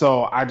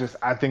 So I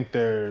think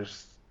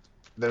there's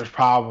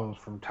problems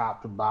from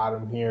top to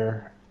bottom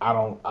here.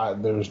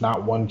 There's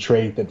not one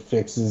trait that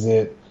fixes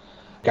it.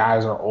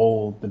 Guys are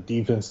old. The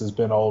defense has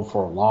been old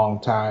for a long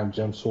time.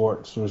 Jim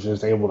Schwartz was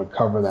just able to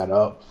cover that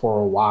up for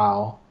a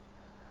while.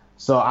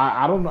 So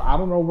I don't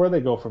know where they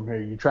go from here.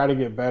 You try to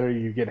get better,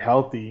 you get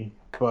healthy,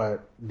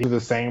 but these are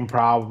the same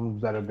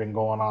problems that have been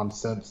going on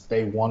since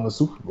they won the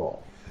Super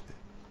Bowl.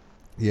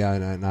 Yeah,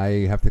 and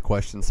I have to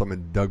question some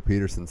of Doug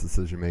Peterson's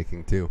decision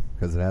making too,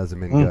 because it hasn't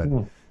been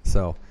good.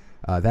 So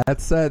that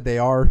said, they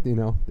are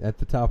at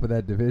the top of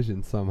that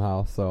division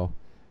somehow. So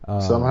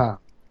somehow.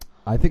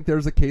 I think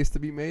there's a case to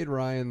be made,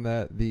 Ryan,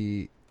 that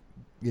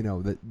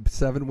that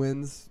 7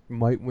 wins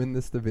might win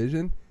this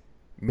division.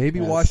 Maybe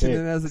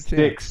Washington has a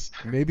chance.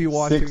 Maybe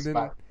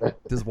Washington.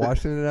 Does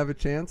Washington have a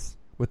chance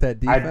with that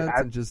defense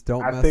and just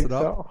don't mess it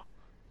up? So.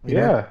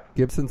 Yeah.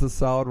 Gibson's a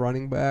solid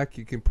running back.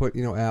 You can put,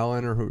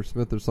 Allen or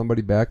Smith or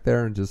somebody back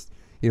there and just,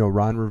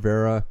 Ron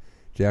Rivera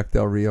Jack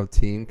Del Rio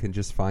team can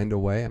just find a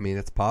way. I mean,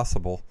 it's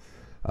possible.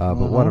 But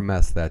what a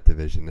mess that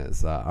division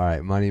is. All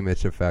right, Money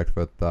Mitch Effect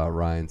with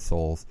Ryan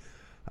Souls.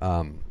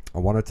 I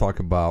want to talk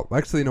about,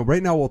 actually,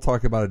 right now we'll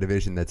talk about a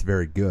division that's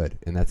very good,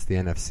 and that's the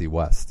NFC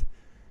West.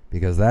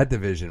 Because that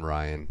division,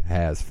 Ryan,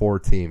 has 4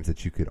 teams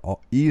that you could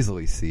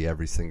easily see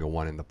every single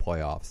one in the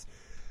playoffs.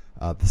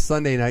 The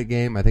Sunday night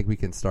game, I think we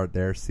can start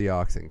there,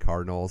 Seahawks and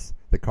Cardinals.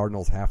 The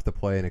Cardinals have to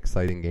play an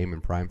exciting game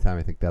in primetime.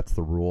 I think that's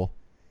the rule.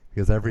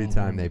 Because every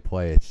time they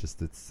play,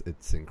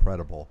 it's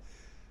incredible.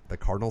 The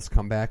Cardinals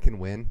come back and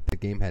win. The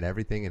game had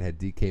everything. It had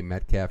DK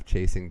Metcalf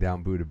chasing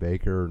down Budda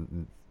Baker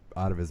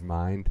out of his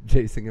mind,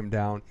 chasing him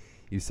down.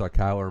 You saw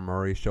Kyler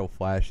Murray show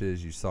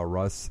flashes. You saw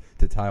Russ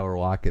to Tyler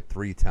Lockett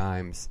 3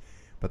 times.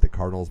 But the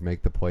Cardinals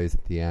make the plays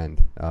at the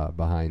end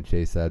behind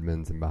Chase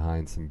Edmonds and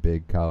behind some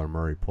big Kyler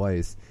Murray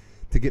plays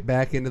to get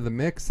back into the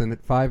mix. And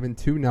at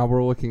 5-2, now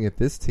we're looking at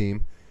this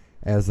team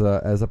as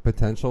a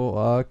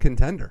potential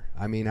contender.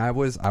 I mean, I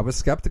was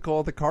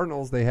skeptical of the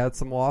Cardinals. They had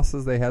some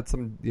losses. They had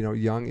some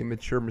young,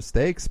 immature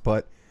mistakes.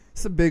 But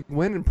it's a big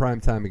win in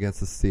primetime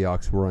against the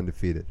Seahawks, who were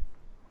undefeated.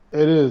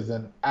 It is,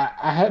 and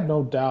I had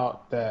no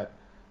doubt that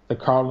the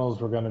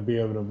Cardinals were going to be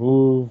able to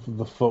move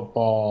the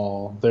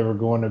football. They were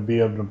going to be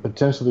able to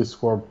potentially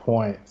score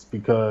points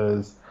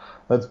because,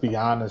 let's be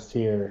honest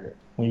here,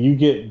 when you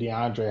get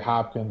DeAndre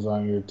Hopkins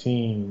on your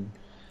team,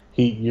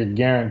 you're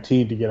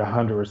guaranteed to get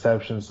 100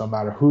 receptions no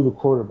matter who the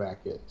quarterback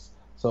is.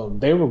 So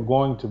they were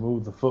going to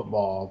move the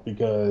football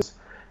because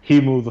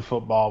he moved the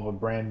football with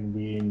Brandon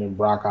Beane and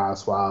Brock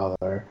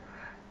Osweiler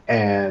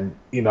and,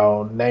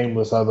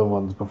 nameless other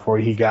ones before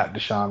he got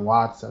Deshaun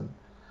Watson.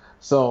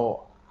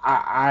 So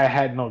I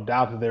had no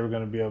doubt that they were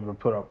going to be able to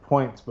put up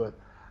points, but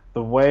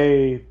the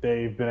way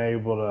they've been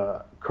able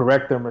to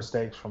correct their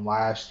mistakes from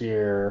last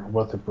year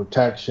with the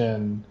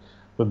protection,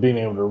 with being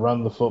able to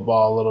run the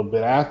football a little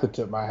bit, I have to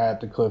tip my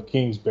hat to Cliff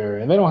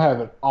Kingsbury. And they don't have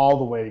it all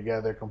the way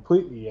together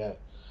completely yet,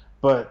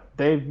 but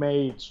they've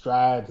made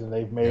strides and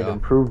they've made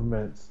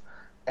improvements.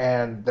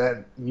 And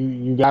that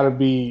you got to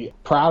be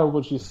proud of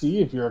what you see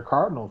if you're a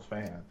Cardinals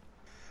fan.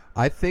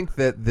 I think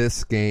that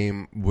this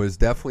game was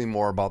definitely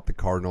more about the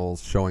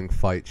Cardinals showing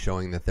fight,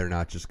 showing that they're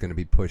not just going to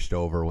be pushed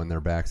over when their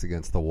back's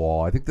against the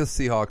wall. I think the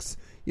Seahawks,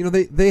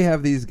 they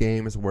have these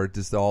games where it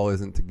just all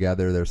isn't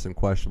together. There's some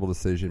questionable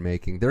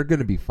decision-making. They're going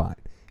to be fine.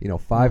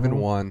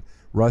 5-1.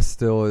 Russ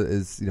still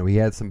is, he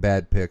had some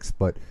bad picks,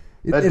 but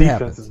it defense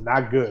happens. Is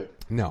not good.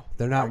 No,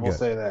 they're not good. I will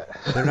say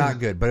that. They're not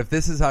good. But if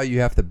this is how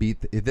you have to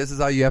beat the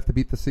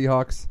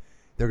Seahawks,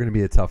 they're going to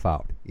be a tough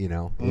out,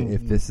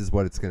 if this is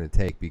what it's going to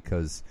take,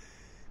 because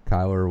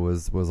Kyler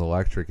was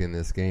electric in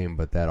this game,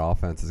 but that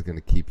offense is going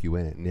to keep you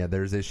in it. And yeah,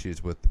 there's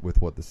issues with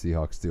what the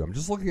Seahawks do. I'm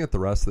just looking at the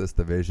rest of this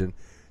division.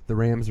 The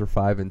Rams are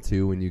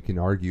 5-2, and you can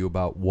argue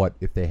about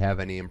if they have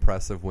any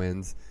impressive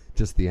wins,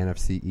 just the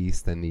NFC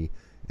East and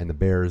the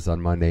Bears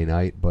on Monday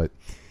night. But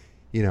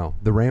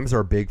the Rams are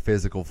a big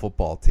physical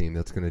football team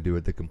that's going to do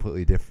it the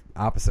completely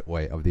opposite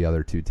way of the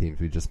other 2 teams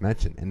we just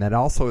mentioned. And that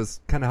also is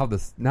kind of how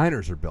the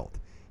Niners are built.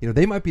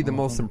 They might be the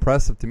most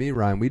impressive to me,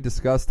 Ryan. We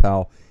discussed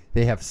how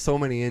they have so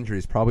many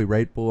injuries, probably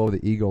right below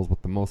the Eagles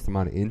with the most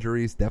amount of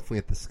injuries, definitely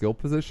at the skill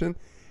position.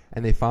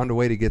 And they found a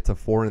way to get to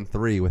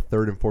 4-3 with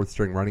 3rd and 4th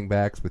string running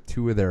backs, with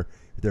 2 of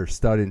their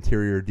stud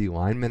interior D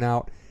linemen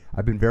out.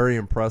 I've been very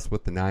impressed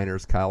with the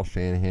Niners, Kyle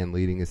Shanahan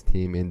leading his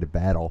team into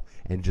battle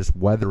and just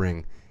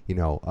weathering,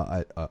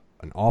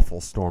 an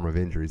awful storm of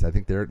injuries. I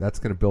think that's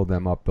going to build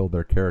them up, build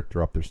their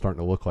character up. They're starting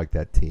to look like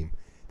that team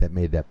that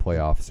made that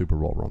playoff Super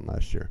Bowl run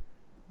last year.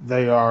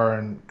 They are,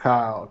 and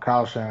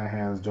Kyle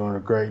Shanahan's doing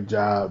a great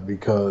job,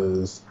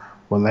 because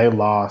when they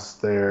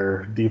lost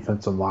their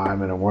defensive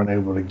linemen and weren't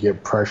able to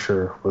get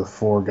pressure with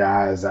 4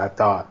 guys, I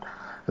thought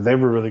they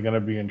were really going to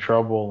be in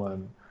trouble.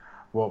 And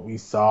what we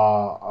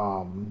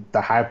saw,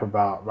 the hype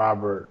about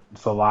Robert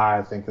Saleh,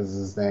 I think is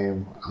his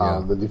name,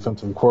 the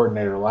defensive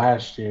coordinator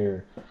last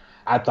year,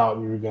 I thought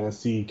we were going to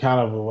see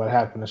kind of what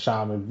happened to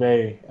Sean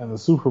McVay in the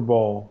Super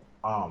Bowl,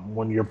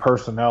 when your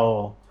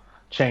personnel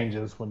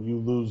changes, when you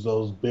lose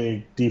those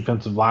big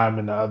defensive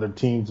linemen to other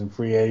teams in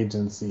free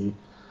agency.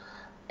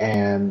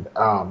 And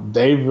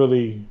they've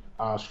really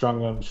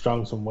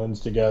strung some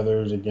wins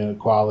together against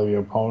quality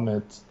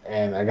opponents,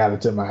 and I got to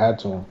tip my hat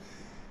to them.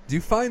 Do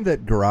you find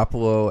that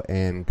Garoppolo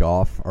and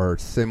Goff are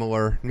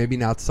similar? Maybe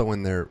not so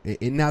in their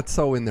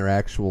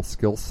actual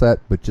skill set,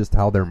 but just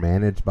how they're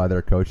managed by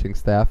their coaching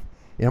staff.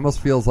 It almost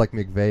feels like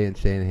McVay and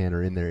Shanahan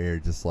are in their ear,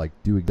 just like,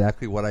 do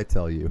exactly what I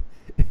tell you,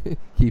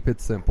 keep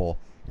it simple,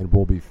 and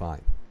we'll be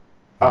fine.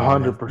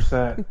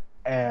 100%.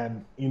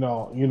 And you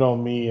know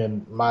me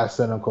and my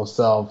cynical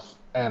self,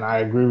 and I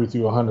agree with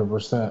you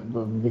 100%.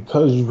 But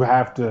because you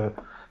have to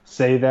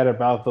say that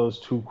about those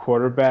 2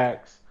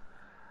 quarterbacks,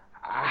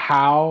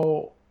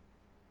 how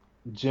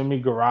Jimmy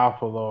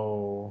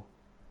Garoppolo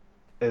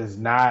is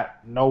not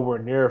nowhere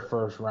near a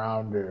first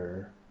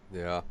rounder.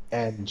 Yeah.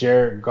 And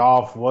Jared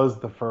Goff was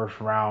the first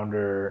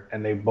rounder,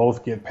 and they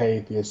both get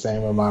paid the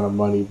same amount of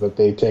money, but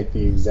they take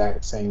the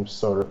exact same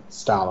sort of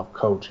style of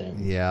coaching.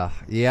 Yeah.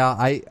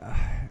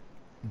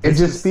 It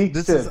just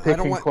speaks to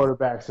picking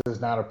quarterbacks is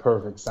not a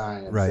perfect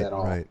science at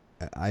all. Right.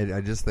 I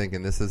just think,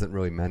 and this isn't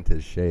really meant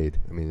as shade.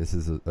 I mean, this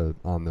is a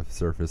on the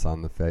surface,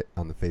 on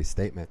the face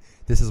statement.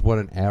 This is what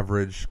an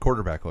average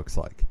quarterback looks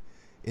like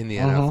in the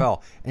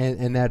NFL,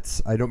 and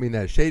that's, I don't mean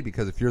that as shade,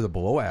 because if you're the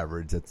below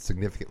average, it's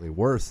significantly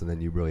worse, and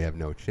then you really have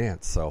no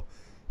chance. So,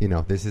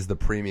 this is the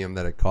premium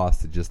that it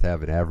costs to just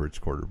have an average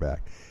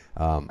quarterback.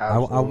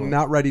 I'm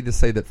not ready to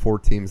say that 4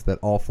 teams, that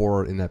all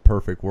 4 in that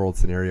perfect world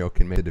scenario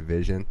can make a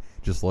division.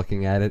 Just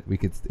looking at it, we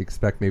could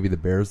expect maybe the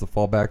Bears to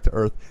fall back to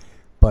earth.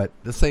 But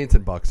the Saints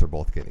and Bucks are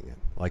both getting in.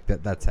 Like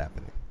that's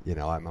happening.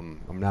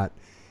 I'm not.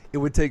 It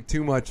would take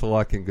too much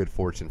luck and good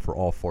fortune for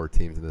all 4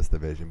 teams in this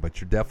division.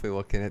 But you're definitely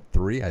looking at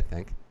 3, I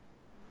think.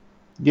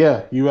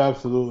 Yeah, you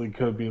absolutely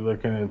could be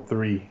looking at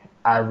 3.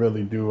 I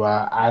really do.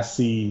 I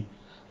see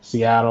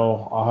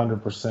Seattle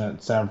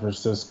 100%, San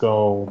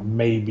Francisco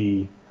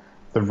maybe,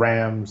 the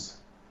Rams,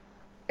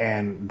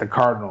 and the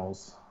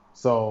Cardinals.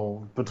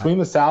 So between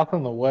the South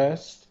and the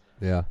West,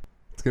 yeah,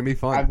 it's gonna be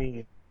fun. I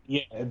mean.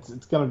 Yeah,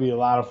 it's going to be a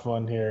lot of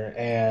fun here,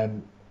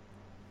 and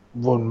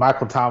when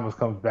Michael Thomas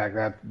comes back,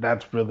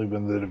 that's really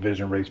when the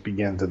division race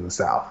begins in the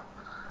South.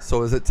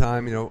 So is it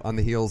time, on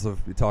the heels of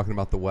talking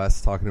about the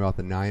West, talking about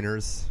the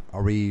Niners,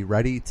 are we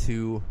ready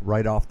to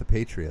write off the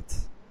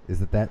Patriots?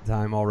 Is it that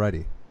time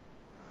already?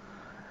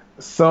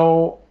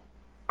 So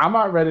I'm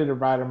not ready to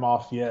write them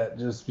off yet,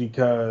 just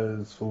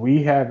because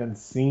we haven't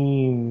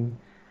seen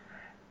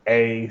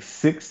a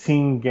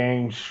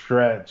 16-game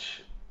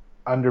stretch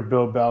under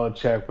Bill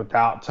Belichick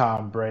without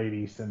Tom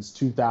Brady since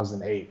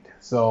 2008.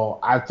 So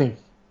I think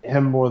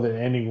him more than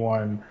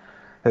anyone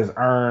has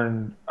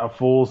earned a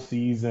full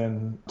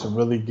season to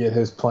really get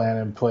his plan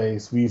in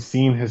place. We've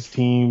seen his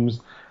teams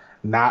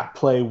not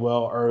play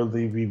well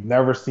early. We've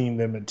never seen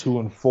them at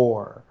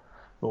 2-4,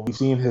 but we've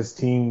seen his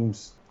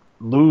teams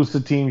lose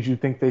to teams you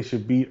think they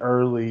should beat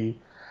early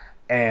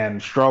and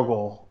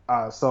struggle.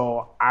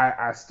 So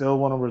I still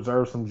want to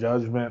reserve some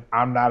judgment.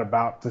 I'm not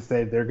about to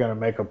say they're going to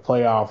make a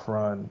playoff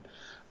run,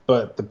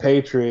 but the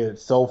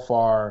Patriots so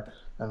far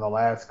in the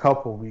last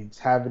couple weeks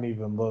haven't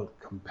even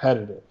looked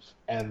competitive,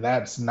 and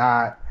that's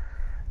not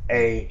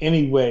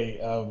any way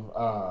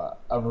of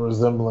a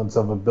resemblance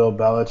of a Bill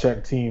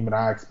Belichick team, and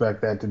I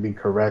expect that to be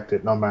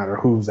corrected no matter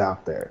who's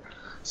out there.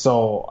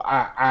 So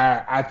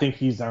I think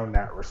he's earned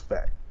that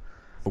respect.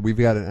 We've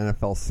got an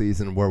NFL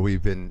season where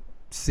we've been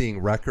seeing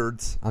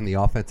records on the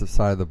offensive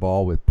side of the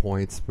ball with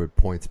points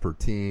per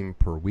team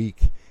per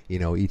week.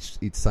 Each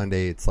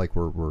Sunday it's like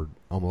we're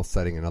almost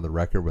setting another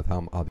record with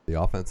how the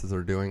offenses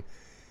are doing.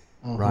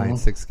 Ryan,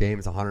 6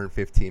 games,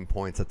 115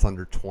 points. That's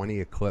under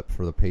 20 a clip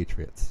for the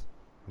Patriots.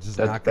 It's just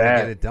not going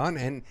to get it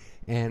done.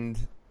 And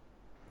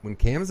when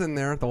Cam's in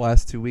there the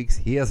last 2 weeks,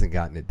 he hasn't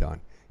gotten it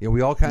done.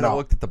 We all kind of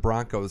looked at the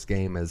Broncos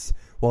game as,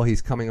 well,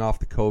 he's coming off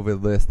the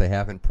COVID list. They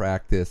haven't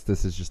practiced.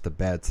 This is just a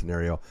bad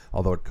scenario,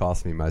 although it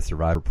cost me my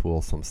survivor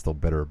pool, so I'm still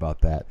bitter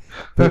about that.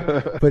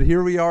 But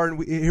here we are,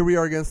 and here we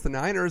are against the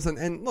Niners.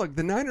 And look,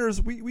 the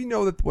Niners, we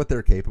know that what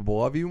they're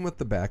capable of, even with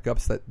the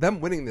backups, that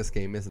them winning this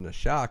game isn't a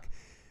shock,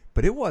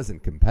 but it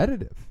wasn't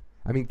competitive.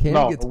 I mean,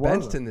 Cam gets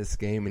benched in this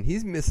game, and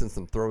he's missing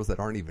some throws that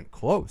aren't even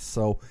close.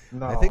 So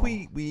I think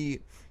we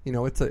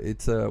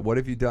it's a what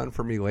have you done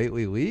for me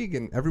lately league,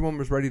 and everyone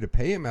was ready to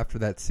pay him after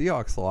that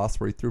Seahawks loss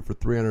where he threw for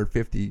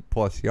 350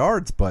 plus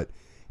yards, but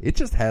it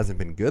just hasn't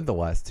been good the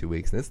last 2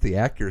 weeks, and it's the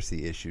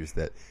accuracy issues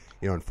that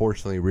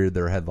unfortunately reared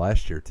their head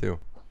last year too.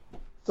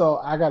 So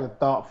I got a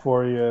thought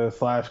for you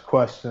 /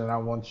 question. I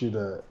want you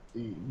to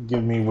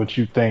give me what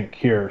you think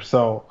here.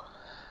 So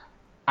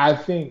I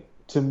think,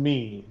 to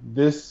me,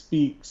 this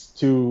speaks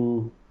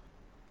to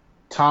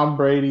Tom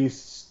Brady's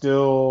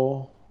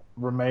still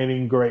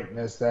remaining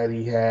greatness that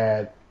he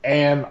had,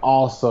 and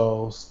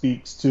also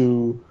speaks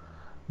to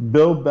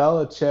Bill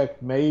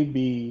Belichick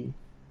maybe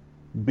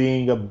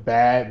being a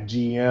bad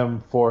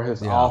GM for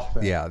his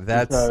offense. Yeah,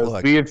 that's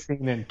because we have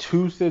seen in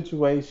 2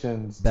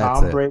 situations,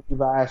 Tom Brady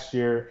last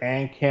year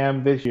and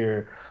Cam this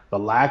year, the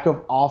lack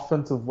of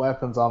offensive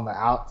weapons on the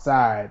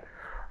outside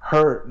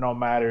hurt no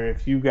matter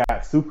if you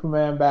got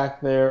Superman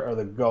back there or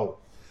the GOAT.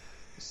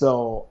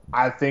 So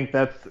I think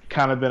that's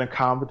kind of been a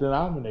common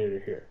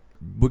denominator here.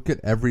 Look at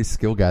every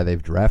skill guy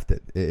they've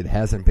drafted. It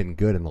hasn't been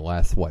good in the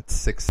last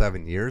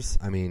 6-7 years.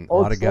 I mean, a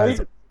lot of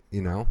guys,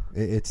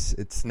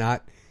 it's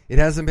not. It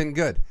hasn't been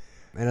good,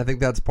 and I think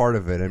that's part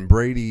of it. And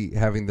Brady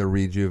having the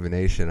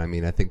rejuvenation. I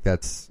mean, I think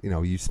that's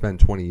you spend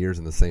 20 years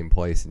in the same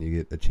place and you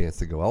get a chance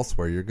to go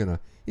elsewhere. You're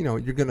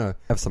gonna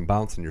have some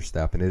bounce in your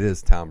step, and it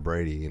is Tom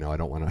Brady. I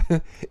don't want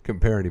to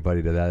compare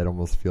anybody to that. It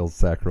almost feels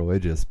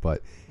sacrilegious,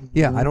 but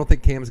yeah, I don't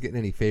think Cam's getting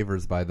any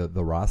favors by the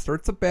roster.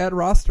 It's a bad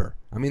roster.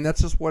 I mean,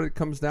 that's just what it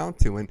comes down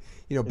to. And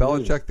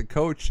Belichick, the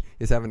coach,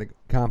 is having to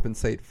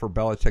compensate for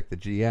Belichick, the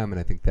GM, and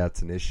I think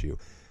that's an issue.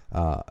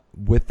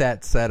 With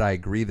that said, I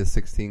agree the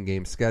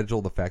 16-game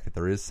schedule, the fact that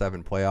there is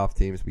 7 playoff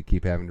teams, we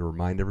keep having to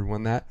remind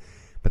everyone that.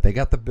 But they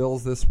got the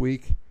Bills this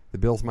week. The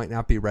Bills might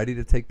not be ready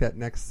to take that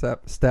next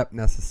step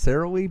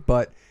necessarily,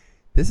 but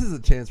this is a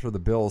chance for the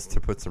Bills to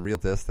put some real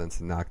distance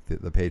and knock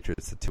the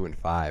Patriots to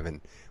 2-5.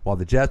 And while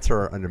the Jets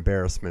are an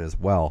embarrassment as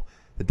well,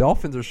 the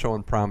Dolphins are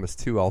showing promise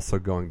too, also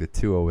going to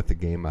 2-0 with the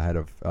game ahead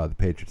of the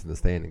Patriots in the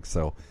standings.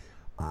 So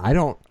I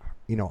don't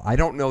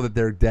know that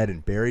they're dead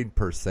and buried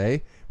per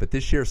se, but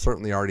this year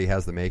certainly already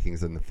has the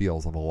makings and the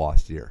feels of a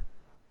lost year.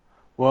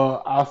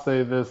 Well, I'll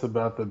say this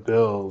about the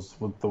Bills.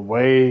 With the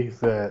way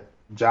that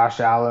Josh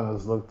Allen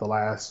has looked the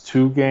last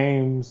 2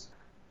 games,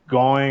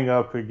 going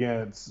up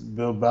against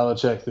Bill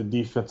Belichick, the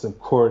defensive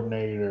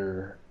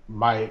coordinator,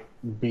 might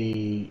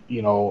be,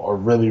 a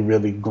really,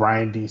 really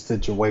grindy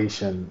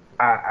situation.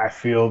 I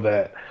feel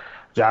that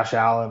Josh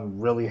Allen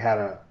really had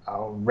a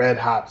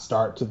red-hot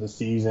start to the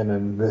season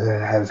and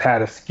has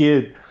had a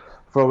skid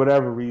for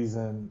whatever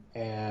reason.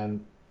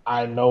 And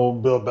I know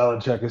Bill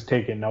Belichick has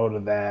taken note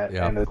of that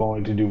and is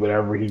going to do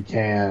whatever he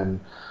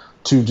can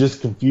to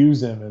just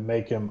confuse him and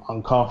make him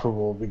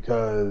uncomfortable,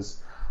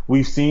 because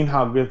we've seen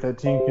how good that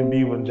team can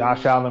be when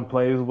Josh Allen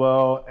plays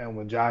well, and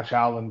when Josh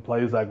Allen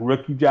plays like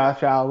rookie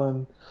Josh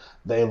Allen,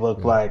 they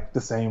look like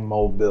the same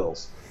old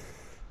Bills.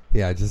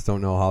 Yeah, I just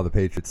don't know how the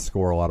Patriots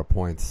score a lot of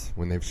points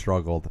when they've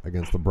struggled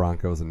against the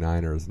Broncos and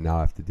Niners and now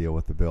have to deal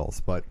with the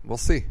Bills. But we'll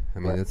see. I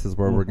mean, this is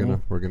where we're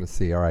gonna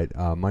see. All right,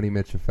 Money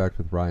Mitch Effect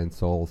with Ryan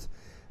Souls.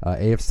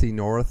 AFC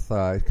North,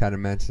 I kind of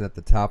mentioned at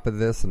the top of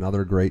this,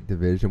 another great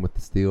division with the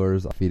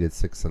Steelers defeated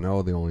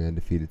 6-0, the only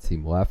undefeated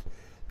team left.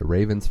 The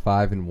Ravens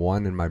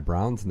 5-1, and my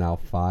Browns now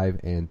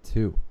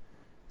 5-2.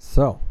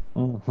 So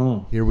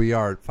here we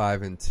are at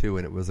 5-2,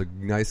 and it was a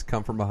nice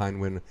come from behind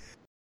win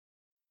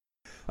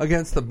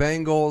against the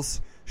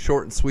Bengals.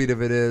 Short and sweet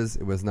of it is.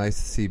 It was nice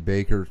to see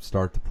Baker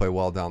start to play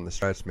well down the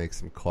stretch, make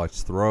some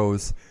clutch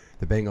throws.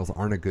 The Bengals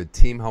aren't a good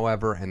team,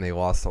 however, and they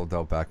lost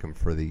Odell Beckham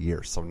for the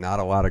year. So not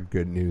a lot of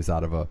good news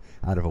out of a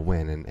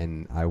win,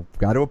 and I've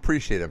got to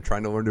appreciate it. I'm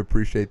trying to learn to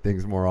appreciate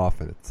things more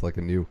often. It's like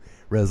a new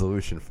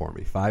resolution for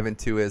me.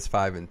 5-2 is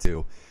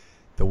 5-2.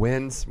 The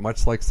wins,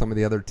 much like some of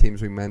the other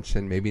teams we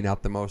mentioned, maybe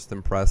not the most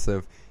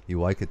impressive.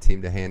 You like a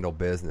team to handle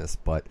business,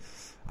 but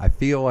I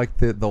feel like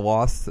the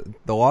loss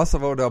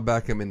of Odell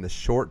Beckham in the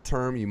short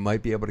term, you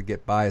might be able to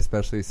get by,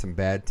 especially some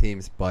bad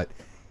teams, but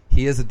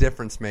he is a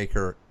difference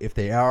maker. If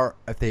they are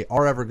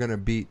ever going to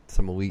beat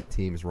some elite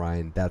teams,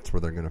 Ryan, that's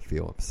where they're going to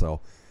feel him. So,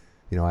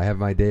 I have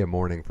my day of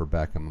mourning for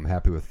Beckham. I'm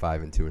happy with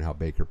 5-2 and how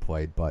Baker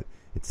played, but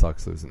it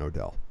sucks losing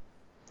Odell.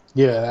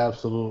 Yeah, it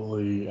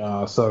absolutely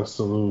sucks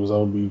to lose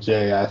OBJ.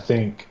 I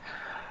think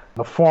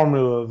the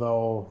formula,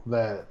 though,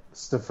 that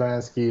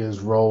Stefanski has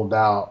rolled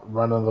out,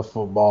 running the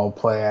football,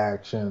 play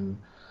action,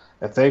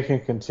 if they can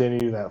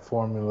continue that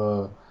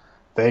formula,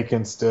 they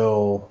can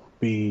still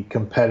be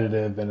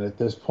competitive. And at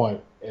this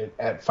point,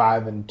 at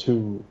 5-2,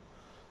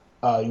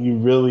 you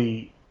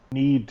really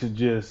need to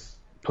just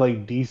play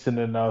decent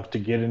enough to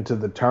get into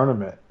the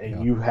tournament,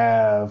 and you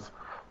have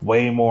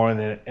way more of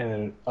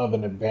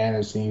an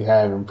advantage than you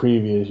have in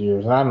previous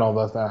years. And I know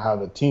that's not how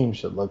the team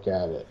should look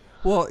at it.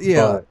 Well,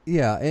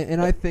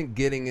 and I think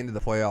getting into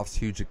the playoffs,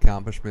 huge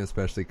accomplishment,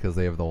 especially because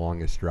they have the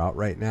longest drought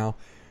right now.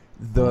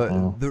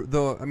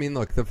 I mean,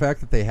 look, the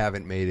fact that they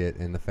haven't made it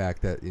and the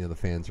fact that the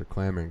fans are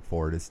clamoring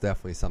for it is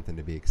definitely something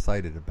to be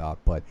excited about.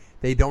 But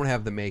they don't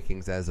have the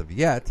makings as of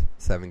yet,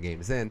 7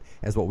 games in,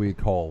 as what we would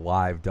call a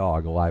live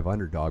dog, a live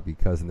underdog,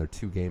 because in their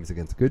 2 games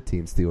against good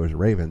teams, Steelers and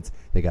Ravens,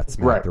 they got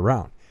smacked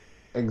around.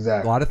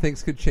 Exactly. A lot of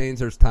things could change.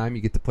 There's time.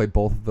 You get to play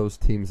both of those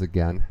teams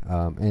again.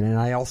 And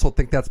I also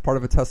think that's part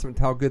of a testament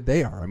to how good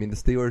they are. I mean, the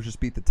Steelers just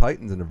beat the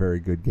Titans in a very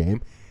good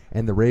game,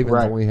 and the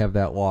Ravens only have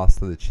that loss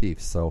to the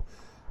Chiefs. So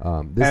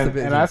this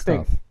division is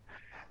tough.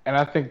 And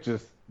I think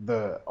just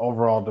the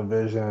overall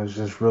division is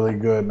just really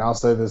good. And I'll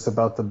say this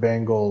about the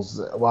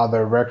Bengals. While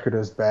their record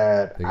is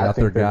bad, I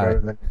think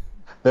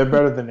they're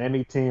better than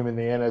any team in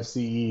the NFC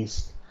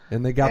East.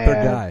 And they got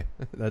their guy.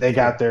 They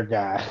got their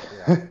guy.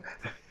 Yeah.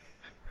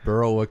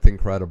 Burrow looked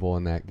incredible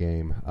in that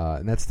game.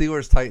 And that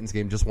Steelers-Titans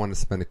game, just wanted to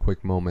spend a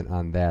quick moment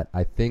on that.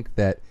 I think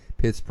that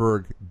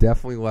Pittsburgh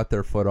definitely let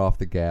their foot off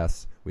the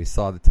gas. We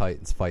saw the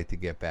Titans fight to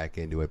get back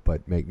into it,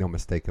 but make no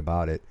mistake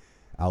about it,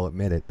 I'll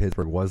admit it,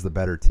 Pittsburgh was the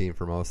better team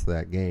for most of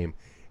that game.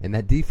 And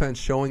that defense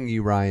showing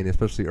you, Ryan,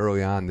 especially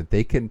early on, that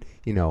they can,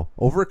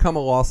 overcome a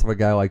loss of a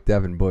guy like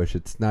Devin Bush.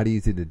 It's not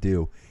easy to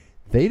do.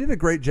 They did a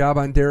great job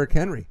on Derrick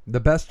Henry, the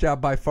best job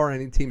by far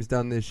any team's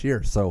done this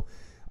year. So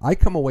I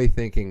come away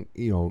thinking,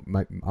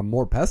 I'm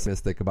more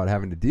pessimistic about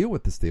having to deal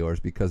with the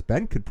Steelers because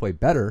Ben could play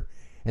better,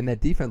 and that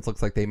defense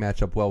looks like they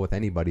match up well with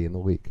anybody in the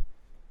league.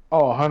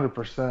 Oh,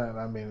 100%.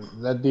 I mean,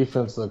 that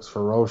defense looks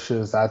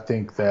ferocious. I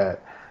think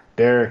that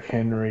Derrick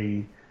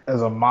Henry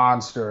is a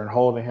monster, and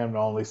holding him to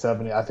only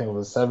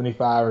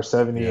 75 or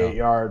 78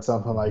 yards,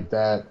 something like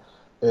that,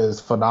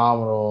 is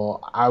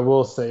phenomenal. I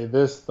will say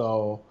this,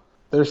 though.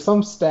 There's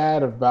some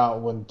stat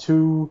about when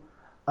 2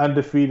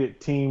 undefeated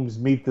teams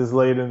meet this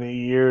late in the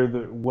year,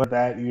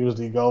 that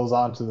usually goes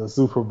on to the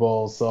Super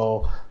Bowl.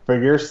 So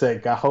for your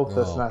sake, I hope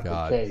that's not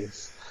the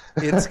case.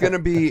 It's gonna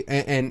be,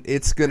 and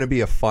it's gonna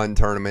be a fun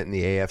tournament in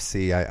the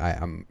AFC.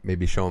 I'm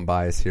maybe showing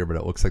bias here, but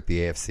it looks like the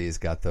AFC has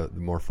got the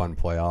more fun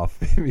playoff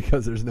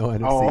because there's no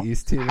NFC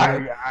East team.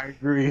 I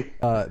agree.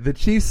 The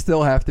Chiefs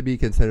still have to be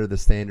considered the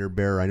standard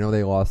bearer. I know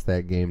they lost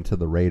that game to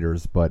the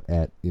Raiders, but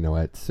at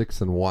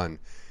 6-1,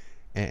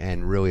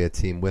 and really a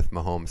team with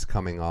Mahomes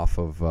coming off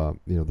of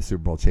the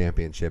Super Bowl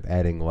championship,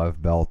 adding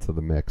Lev Bell to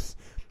the mix,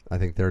 I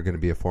think they're going to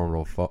be a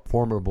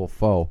formidable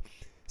foe.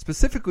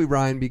 Specifically,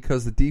 Ryan,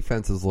 because the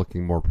defense is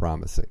looking more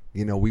promising.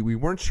 We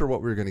weren't sure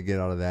what we were going to get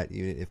out of that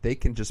unit. If they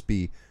can just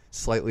be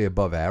slightly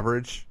above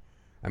average,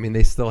 I mean,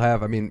 they still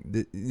have. I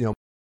mean,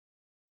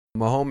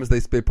 Mahomes,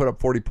 they put up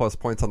 40-plus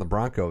points on the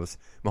Broncos.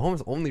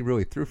 Mahomes only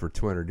really threw for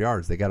 200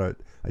 yards. They got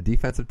a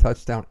defensive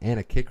touchdown and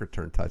a kick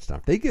return touchdown.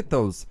 If they get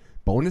those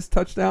bonus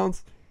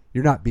touchdowns,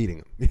 you're not beating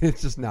them.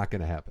 It's just not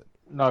going to happen.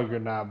 No, you're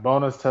not.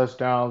 Bonus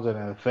touchdowns,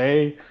 and if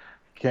they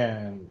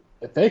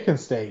can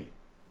stay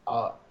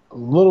a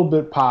little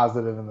bit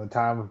positive in the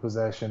time of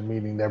possession,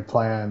 meaning they're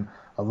playing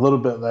a little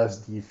bit less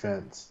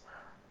defense,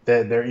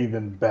 that they're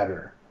even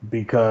better,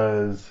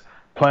 because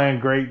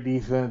playing great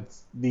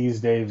defense these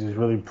days is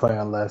really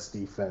playing less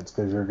defense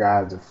because your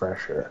guys are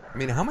fresher. I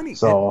mean,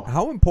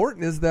 how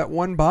important is that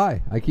one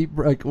bye? I keep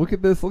look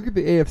at this. Look at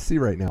the AFC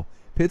right now: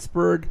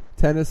 Pittsburgh,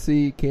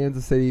 Tennessee,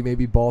 Kansas City,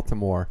 maybe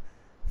Baltimore.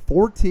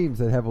 4 teams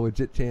that have a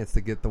legit chance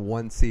to get the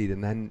 1 seed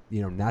and then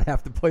not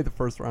have to play the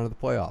first round of the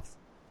playoffs.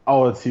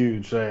 Oh, it's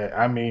huge.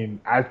 I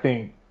mean, I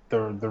think the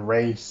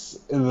race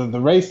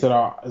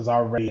that is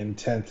already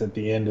intense at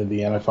the end of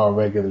the NFL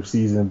regular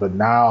season, but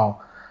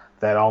now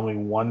that only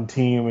 1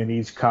 team in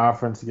each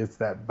conference gets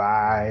that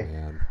bye,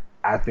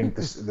 I think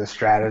the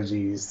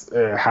strategies,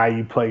 how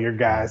you play your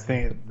guys,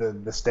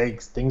 the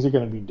stakes, things are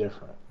going to be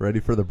different. Ready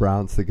for the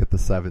Browns to get the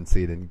 7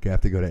 seed, and you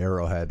have to go to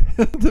Arrowhead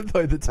to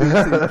play the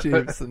 2 seed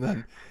Chiefs, and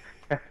then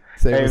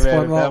say it was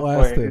fun while it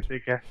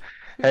lasted.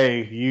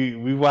 Hey,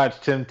 we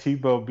watched Tim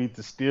Tebow beat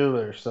the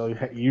Steelers, so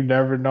you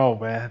never know,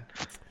 man.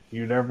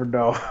 You never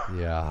know.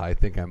 Yeah, I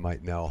think I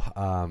might know.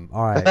 All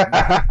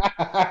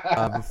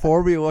right.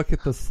 Before we look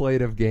at the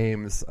slate of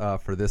games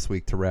for this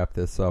week, to wrap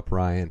this up,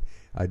 Ryan,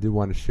 I do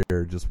want to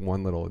share just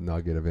one little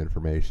nugget of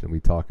information. We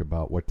talk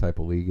about what type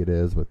of league it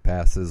is, with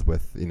passes,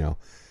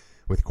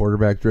 with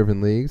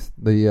quarterback-driven leagues.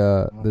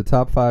 The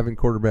top 5 in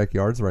quarterback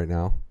yards right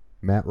now: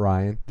 Matt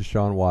Ryan,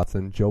 Deshaun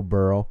Watson, Joe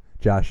Burrow,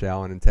 Josh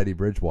Allen, and Teddy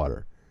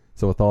Bridgewater.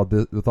 So with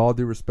all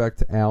due respect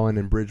to Allen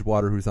and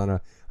Bridgewater, who's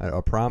on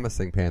a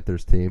promising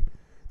Panthers team,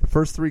 the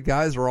first 3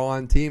 guys are all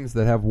on teams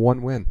that have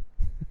 1 win.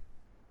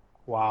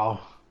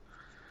 Wow.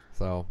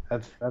 So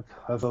that's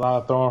a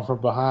lot of throwing from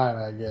behind,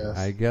 I guess.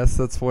 I guess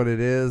that's what it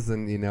is,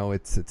 and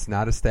it's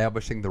not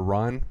establishing the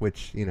run,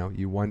 which you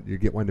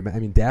get one to. I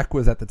mean, Dak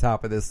was at the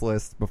top of this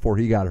list before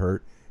he got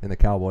hurt, and the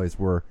Cowboys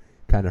were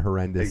kind of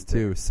horrendous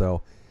too.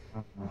 So.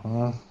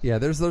 Yeah,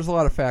 there's a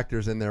lot of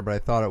factors in there, but I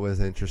thought it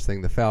was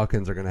interesting. The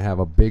Falcons are going to have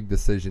a big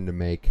decision to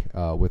make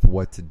with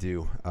what to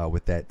do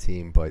with that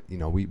team. But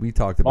we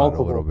talked about it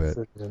a little bit.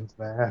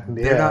 Man.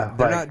 They're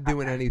not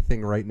doing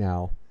anything right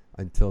now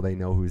until they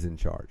know who's in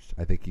charge.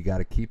 I think you got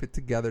to keep it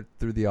together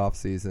through the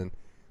offseason.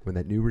 When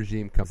that new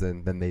regime comes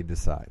in, then they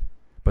decide.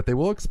 But they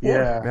will explore.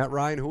 Yeah. Matt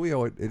Ryan,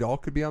 Julio, it all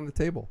could be on the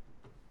table.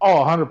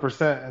 Oh,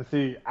 100%. And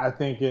see, I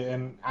think,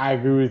 and I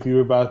agree with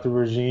you about the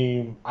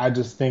regime. I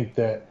just think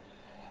that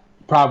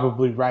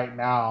probably right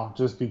now,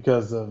 just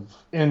because of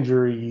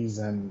injuries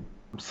and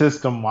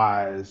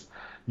system-wise,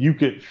 you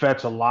could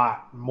fetch a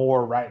lot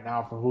more right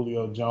now for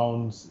Julio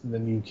Jones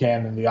than you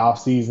can in the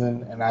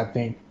offseason. And I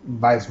think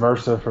vice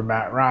versa for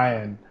Matt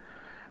Ryan,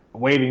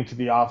 waiting to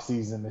the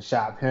offseason to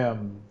shop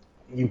him,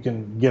 you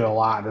can get a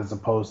lot as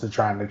opposed to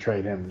trying to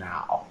trade him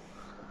now.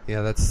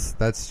 Yeah,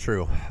 that's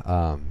true.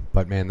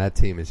 But, man, that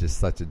team is just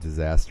such a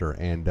disaster.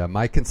 And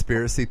my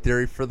conspiracy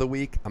theory for the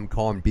week, I'm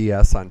calling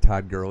BS on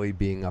Todd Gurley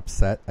being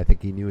upset. I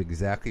think he knew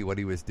exactly what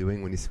he was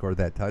doing when he scored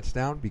that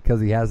touchdown, because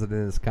he has it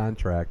in his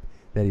contract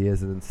that he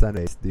has an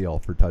incentive deal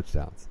for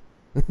touchdowns.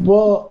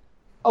 Well,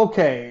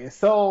 okay,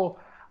 so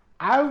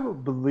I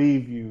would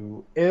believe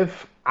you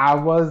if I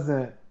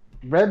wasn't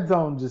 – Red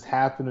Zone just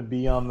happened to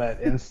be on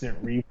that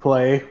instant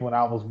replay when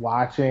I was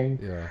watching.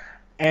 Yeah.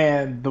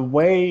 And the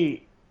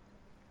way –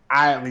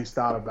 I at least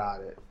thought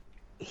about it.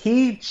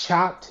 He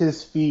chopped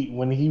his feet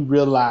when he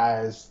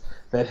realized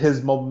that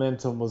his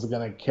momentum was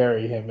going to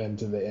carry him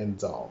into the end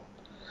zone.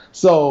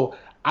 So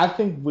I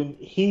think when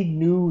he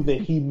knew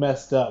that he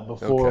messed up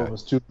before it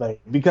was too late,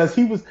 because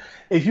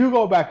if you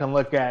go back and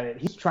look at it,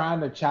 he's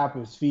trying to chop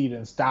his feet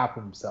and stop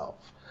himself.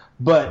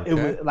 But it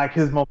was like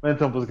his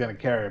momentum was going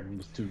to carry him. It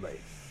was too late.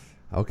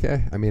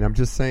 Okay. I mean, I'm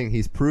just saying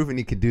he's proven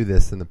he could do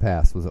this in the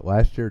past. Was it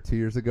last year or 2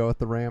 years ago at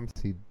the Rams?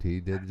 He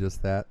did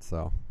just that.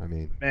 So, I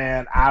mean.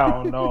 Man, I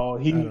don't know.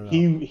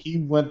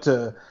 He went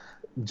to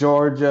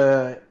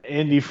Georgia,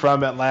 Indy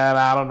from Atlanta.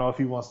 I don't know if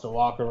he wants to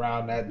walk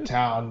around that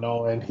town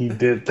knowing he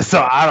did.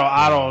 So,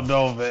 I don't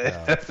know,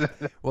 man. Yeah.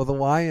 Well, the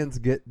Lions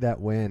get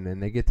that win,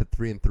 and they get to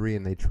 3-3,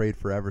 and they trade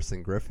for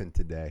Everson Griffin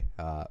today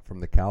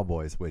from the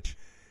Cowboys, which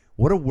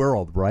What a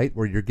world, right?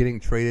 Where you're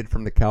getting traded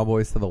from the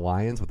Cowboys to the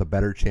Lions with a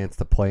better chance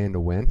to play and to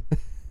win.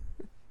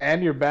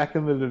 And you're back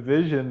in the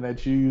division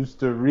that you used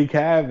to wreak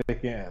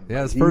havoc in.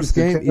 Yeah, his first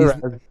game,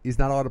 he's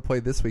not allowed to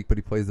play this week, but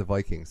he plays the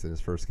Vikings in his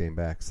first game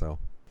back. So,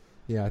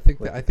 yeah, I think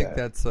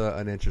that's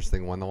an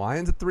interesting one. The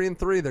Lions at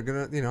 3-3,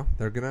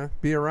 they're gonna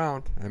be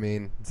around. I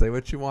mean, say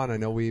what you want. I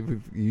know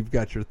you've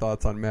got your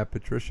thoughts on Matt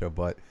Patricia,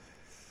 but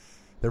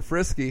they're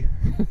frisky.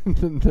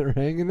 They're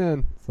hanging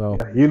in. So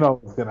yeah, you know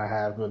what's gonna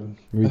happen.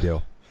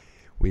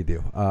 We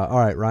do. All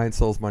right, Ryan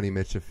Souls Money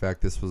Mitch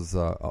Effect. This was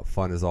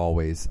fun as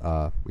always.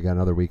 We got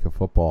another week of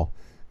football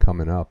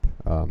coming up.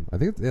 I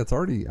think it's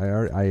already.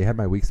 I had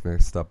my weeks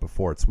mixed up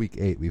before. It's week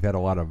 8. We've had a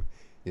lot of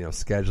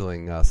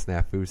scheduling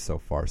snafus so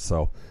far.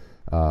 So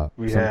some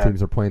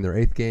teams are playing their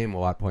 8th game, a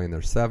lot playing their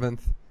 7th.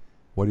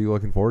 What are you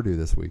looking forward to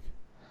this week?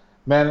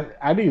 Man,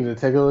 I need to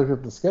take a look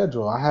at the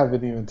schedule. I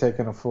haven't even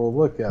taken a full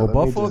look at it.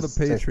 Well,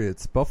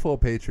 Buffalo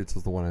Patriots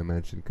was the one I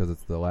mentioned because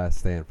it's the last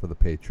stand for the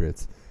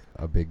Patriots.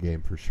 A big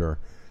game for sure.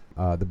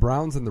 The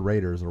Browns and the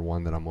Raiders are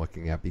one that I'm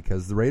looking at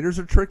because the Raiders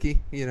are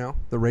tricky. The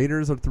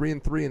Raiders are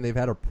 3-3 and they've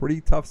had a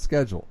pretty tough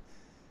schedule,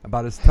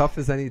 about as tough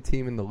as any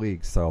team in the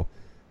league. So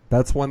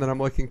that's one that I'm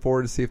looking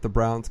forward to see if the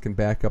Browns can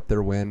back up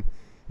their win.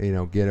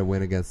 Get a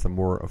win against some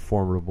more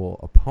formidable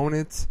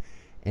opponents.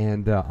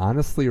 And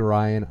honestly,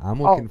 Ryan,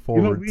 I'm looking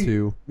forward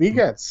to. We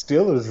got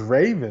Steelers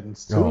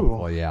Ravens too. Oh,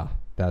 well, yeah,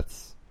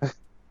 that's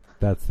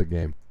the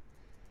game.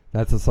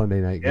 That's a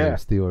Sunday night game.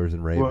 Steelers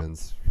and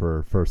Ravens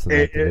for first in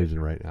that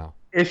division right now.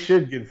 It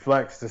should get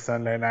flexed to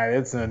Sunday night.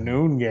 It's a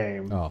noon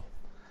game. Oh,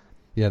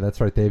 yeah, that's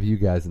right. They have you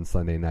guys in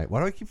Sunday night. Why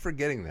do I keep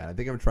forgetting that? I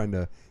think I'm trying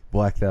to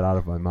black that out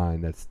of my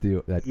mind.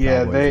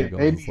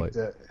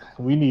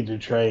 We need to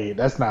trade.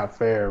 That's not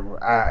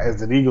fair.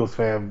 As an Eagles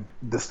fan,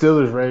 the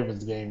Steelers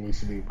Ravens game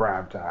needs to be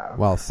prime time.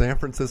 Well, San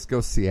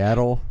Francisco,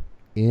 Seattle.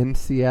 In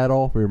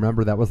Seattle, we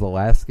remember that was the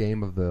last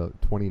game of the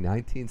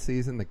 2019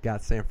 season that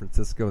got San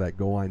Francisco that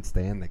goal line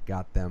stand that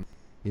got them,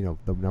 the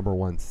number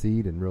 1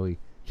 seed and really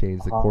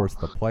changed the course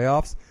of the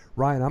playoffs.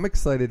 Ryan, I'm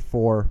excited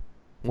for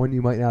one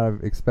you might not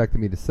have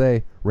expected me to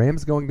say.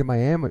 Rams going to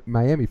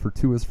Miami for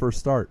Tua's first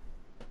start.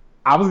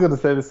 I was going to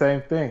say the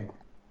same thing.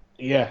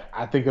 Yeah,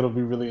 I think it'll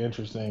be really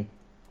interesting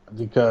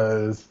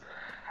because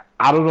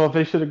I don't know if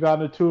they should have gone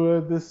to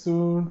Tua this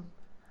soon,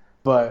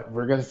 but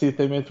we're going to see if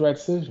they made the right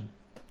decision.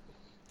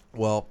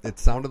 Well, it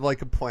sounded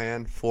like a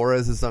plan.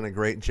 Flores has done a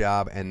great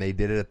job, and they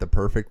did it at the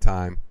perfect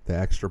time, the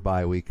extra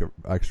bye week,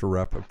 extra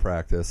rep of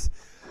practice.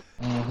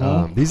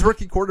 Mm-hmm. These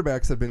rookie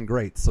quarterbacks have been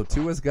great, so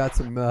Tua's got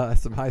some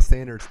high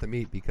standards to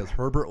meet because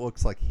Herbert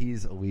looks like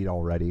he's elite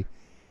already,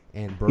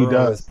 and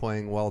Burrow is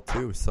playing well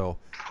too. So,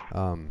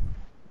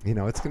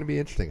 it's going to be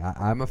interesting.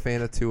 I'm a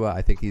fan of Tua.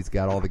 I think he's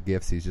got all the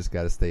gifts. He's just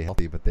got to stay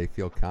healthy, but they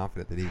feel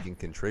confident that he can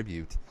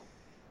contribute.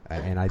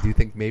 And I do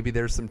think maybe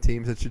there's some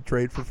teams that should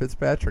trade for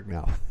Fitzpatrick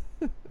now.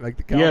 Like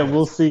the Cowboys. Yeah,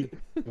 we'll see.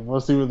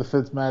 We'll see where the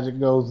Fitzmagic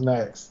goes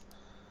next.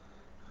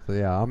 So,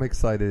 yeah, I'm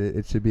excited.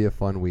 It should be a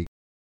fun week.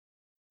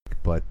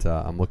 But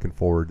I'm looking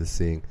forward to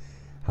seeing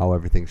how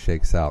everything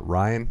shakes out.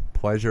 Ryan,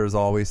 pleasure as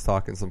always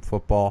talking some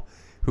football.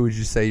 Who would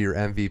you say your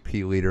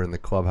MVP leader in the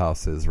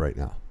clubhouse is right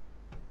now?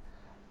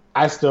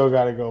 I still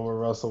got to go with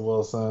Russell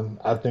Wilson.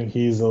 I think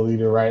he's the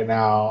leader right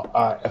now.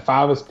 If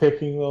I was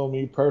picking, though,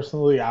 me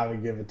personally, I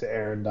would give it to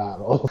Aaron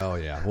Donald. Oh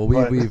yeah, well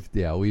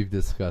we've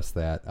discussed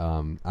that.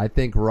 I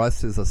think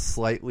Russ is a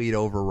slight lead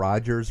over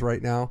Rodgers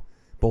right now.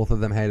 Both of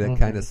them had a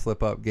kind of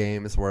slip up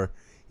games where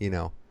they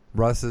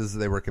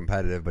were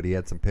competitive, but he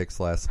had some picks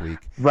last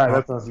week. Right,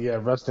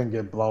 Russ didn't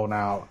get blown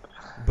out.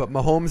 But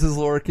Mahomes is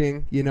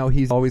lurking.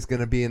 He's always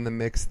going to be in the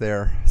mix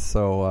there.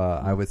 So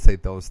I would say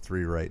those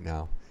 3 right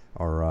now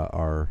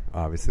are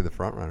obviously the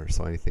front runners,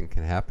 so anything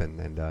can happen,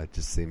 and it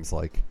just seems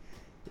like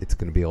it's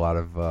going to be a lot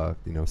of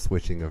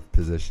switching of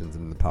positions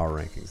in the power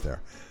rankings there.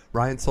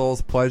 Ryan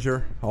Souls,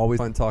 pleasure. Always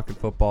fun talking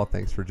football.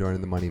 Thanks for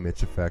joining the Money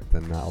Mitch Effect,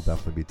 and I'll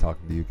definitely be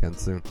talking to you again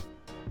soon.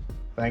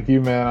 Thank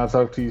you, man. I'll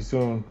talk to you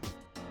soon.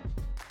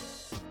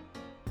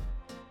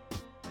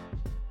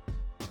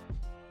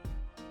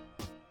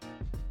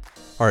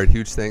 All right,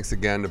 huge thanks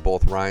again to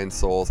both Ryan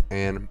Souls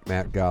and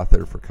Matt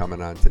Gothard for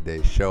coming on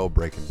today's show,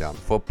 breaking down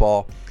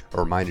football. A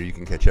reminder, you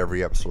can catch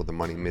every episode of the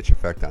Money Mitch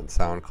Effect on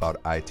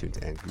SoundCloud,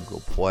 iTunes, and Google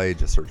Play.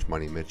 Just search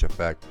Money Mitch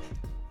Effect,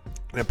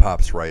 and it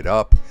pops right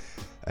up.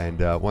 And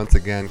once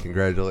again,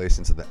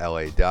 congratulations to the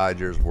LA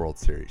Dodgers, World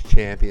Series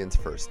champions,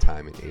 first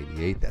time in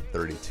 88. That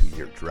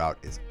 32-year drought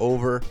is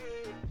over.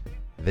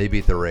 They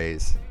beat the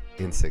Rays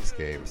in 6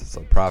 games.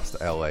 So props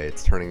to LA.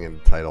 It's turning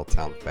into title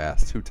town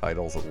fast. 2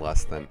 titles in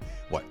less than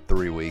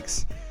 3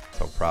 weeks.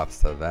 So props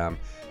to them.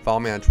 Follow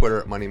me on Twitter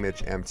at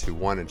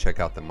MoneyMitchM21 and check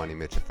out the Money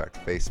Mitch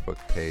Effect Facebook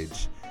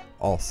page.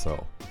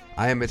 Also,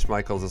 I am Mitch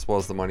Michaels as well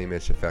as the Money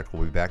Mitch Effect.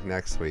 We'll be back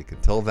next week.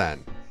 Until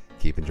then,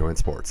 keep enjoying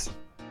sports.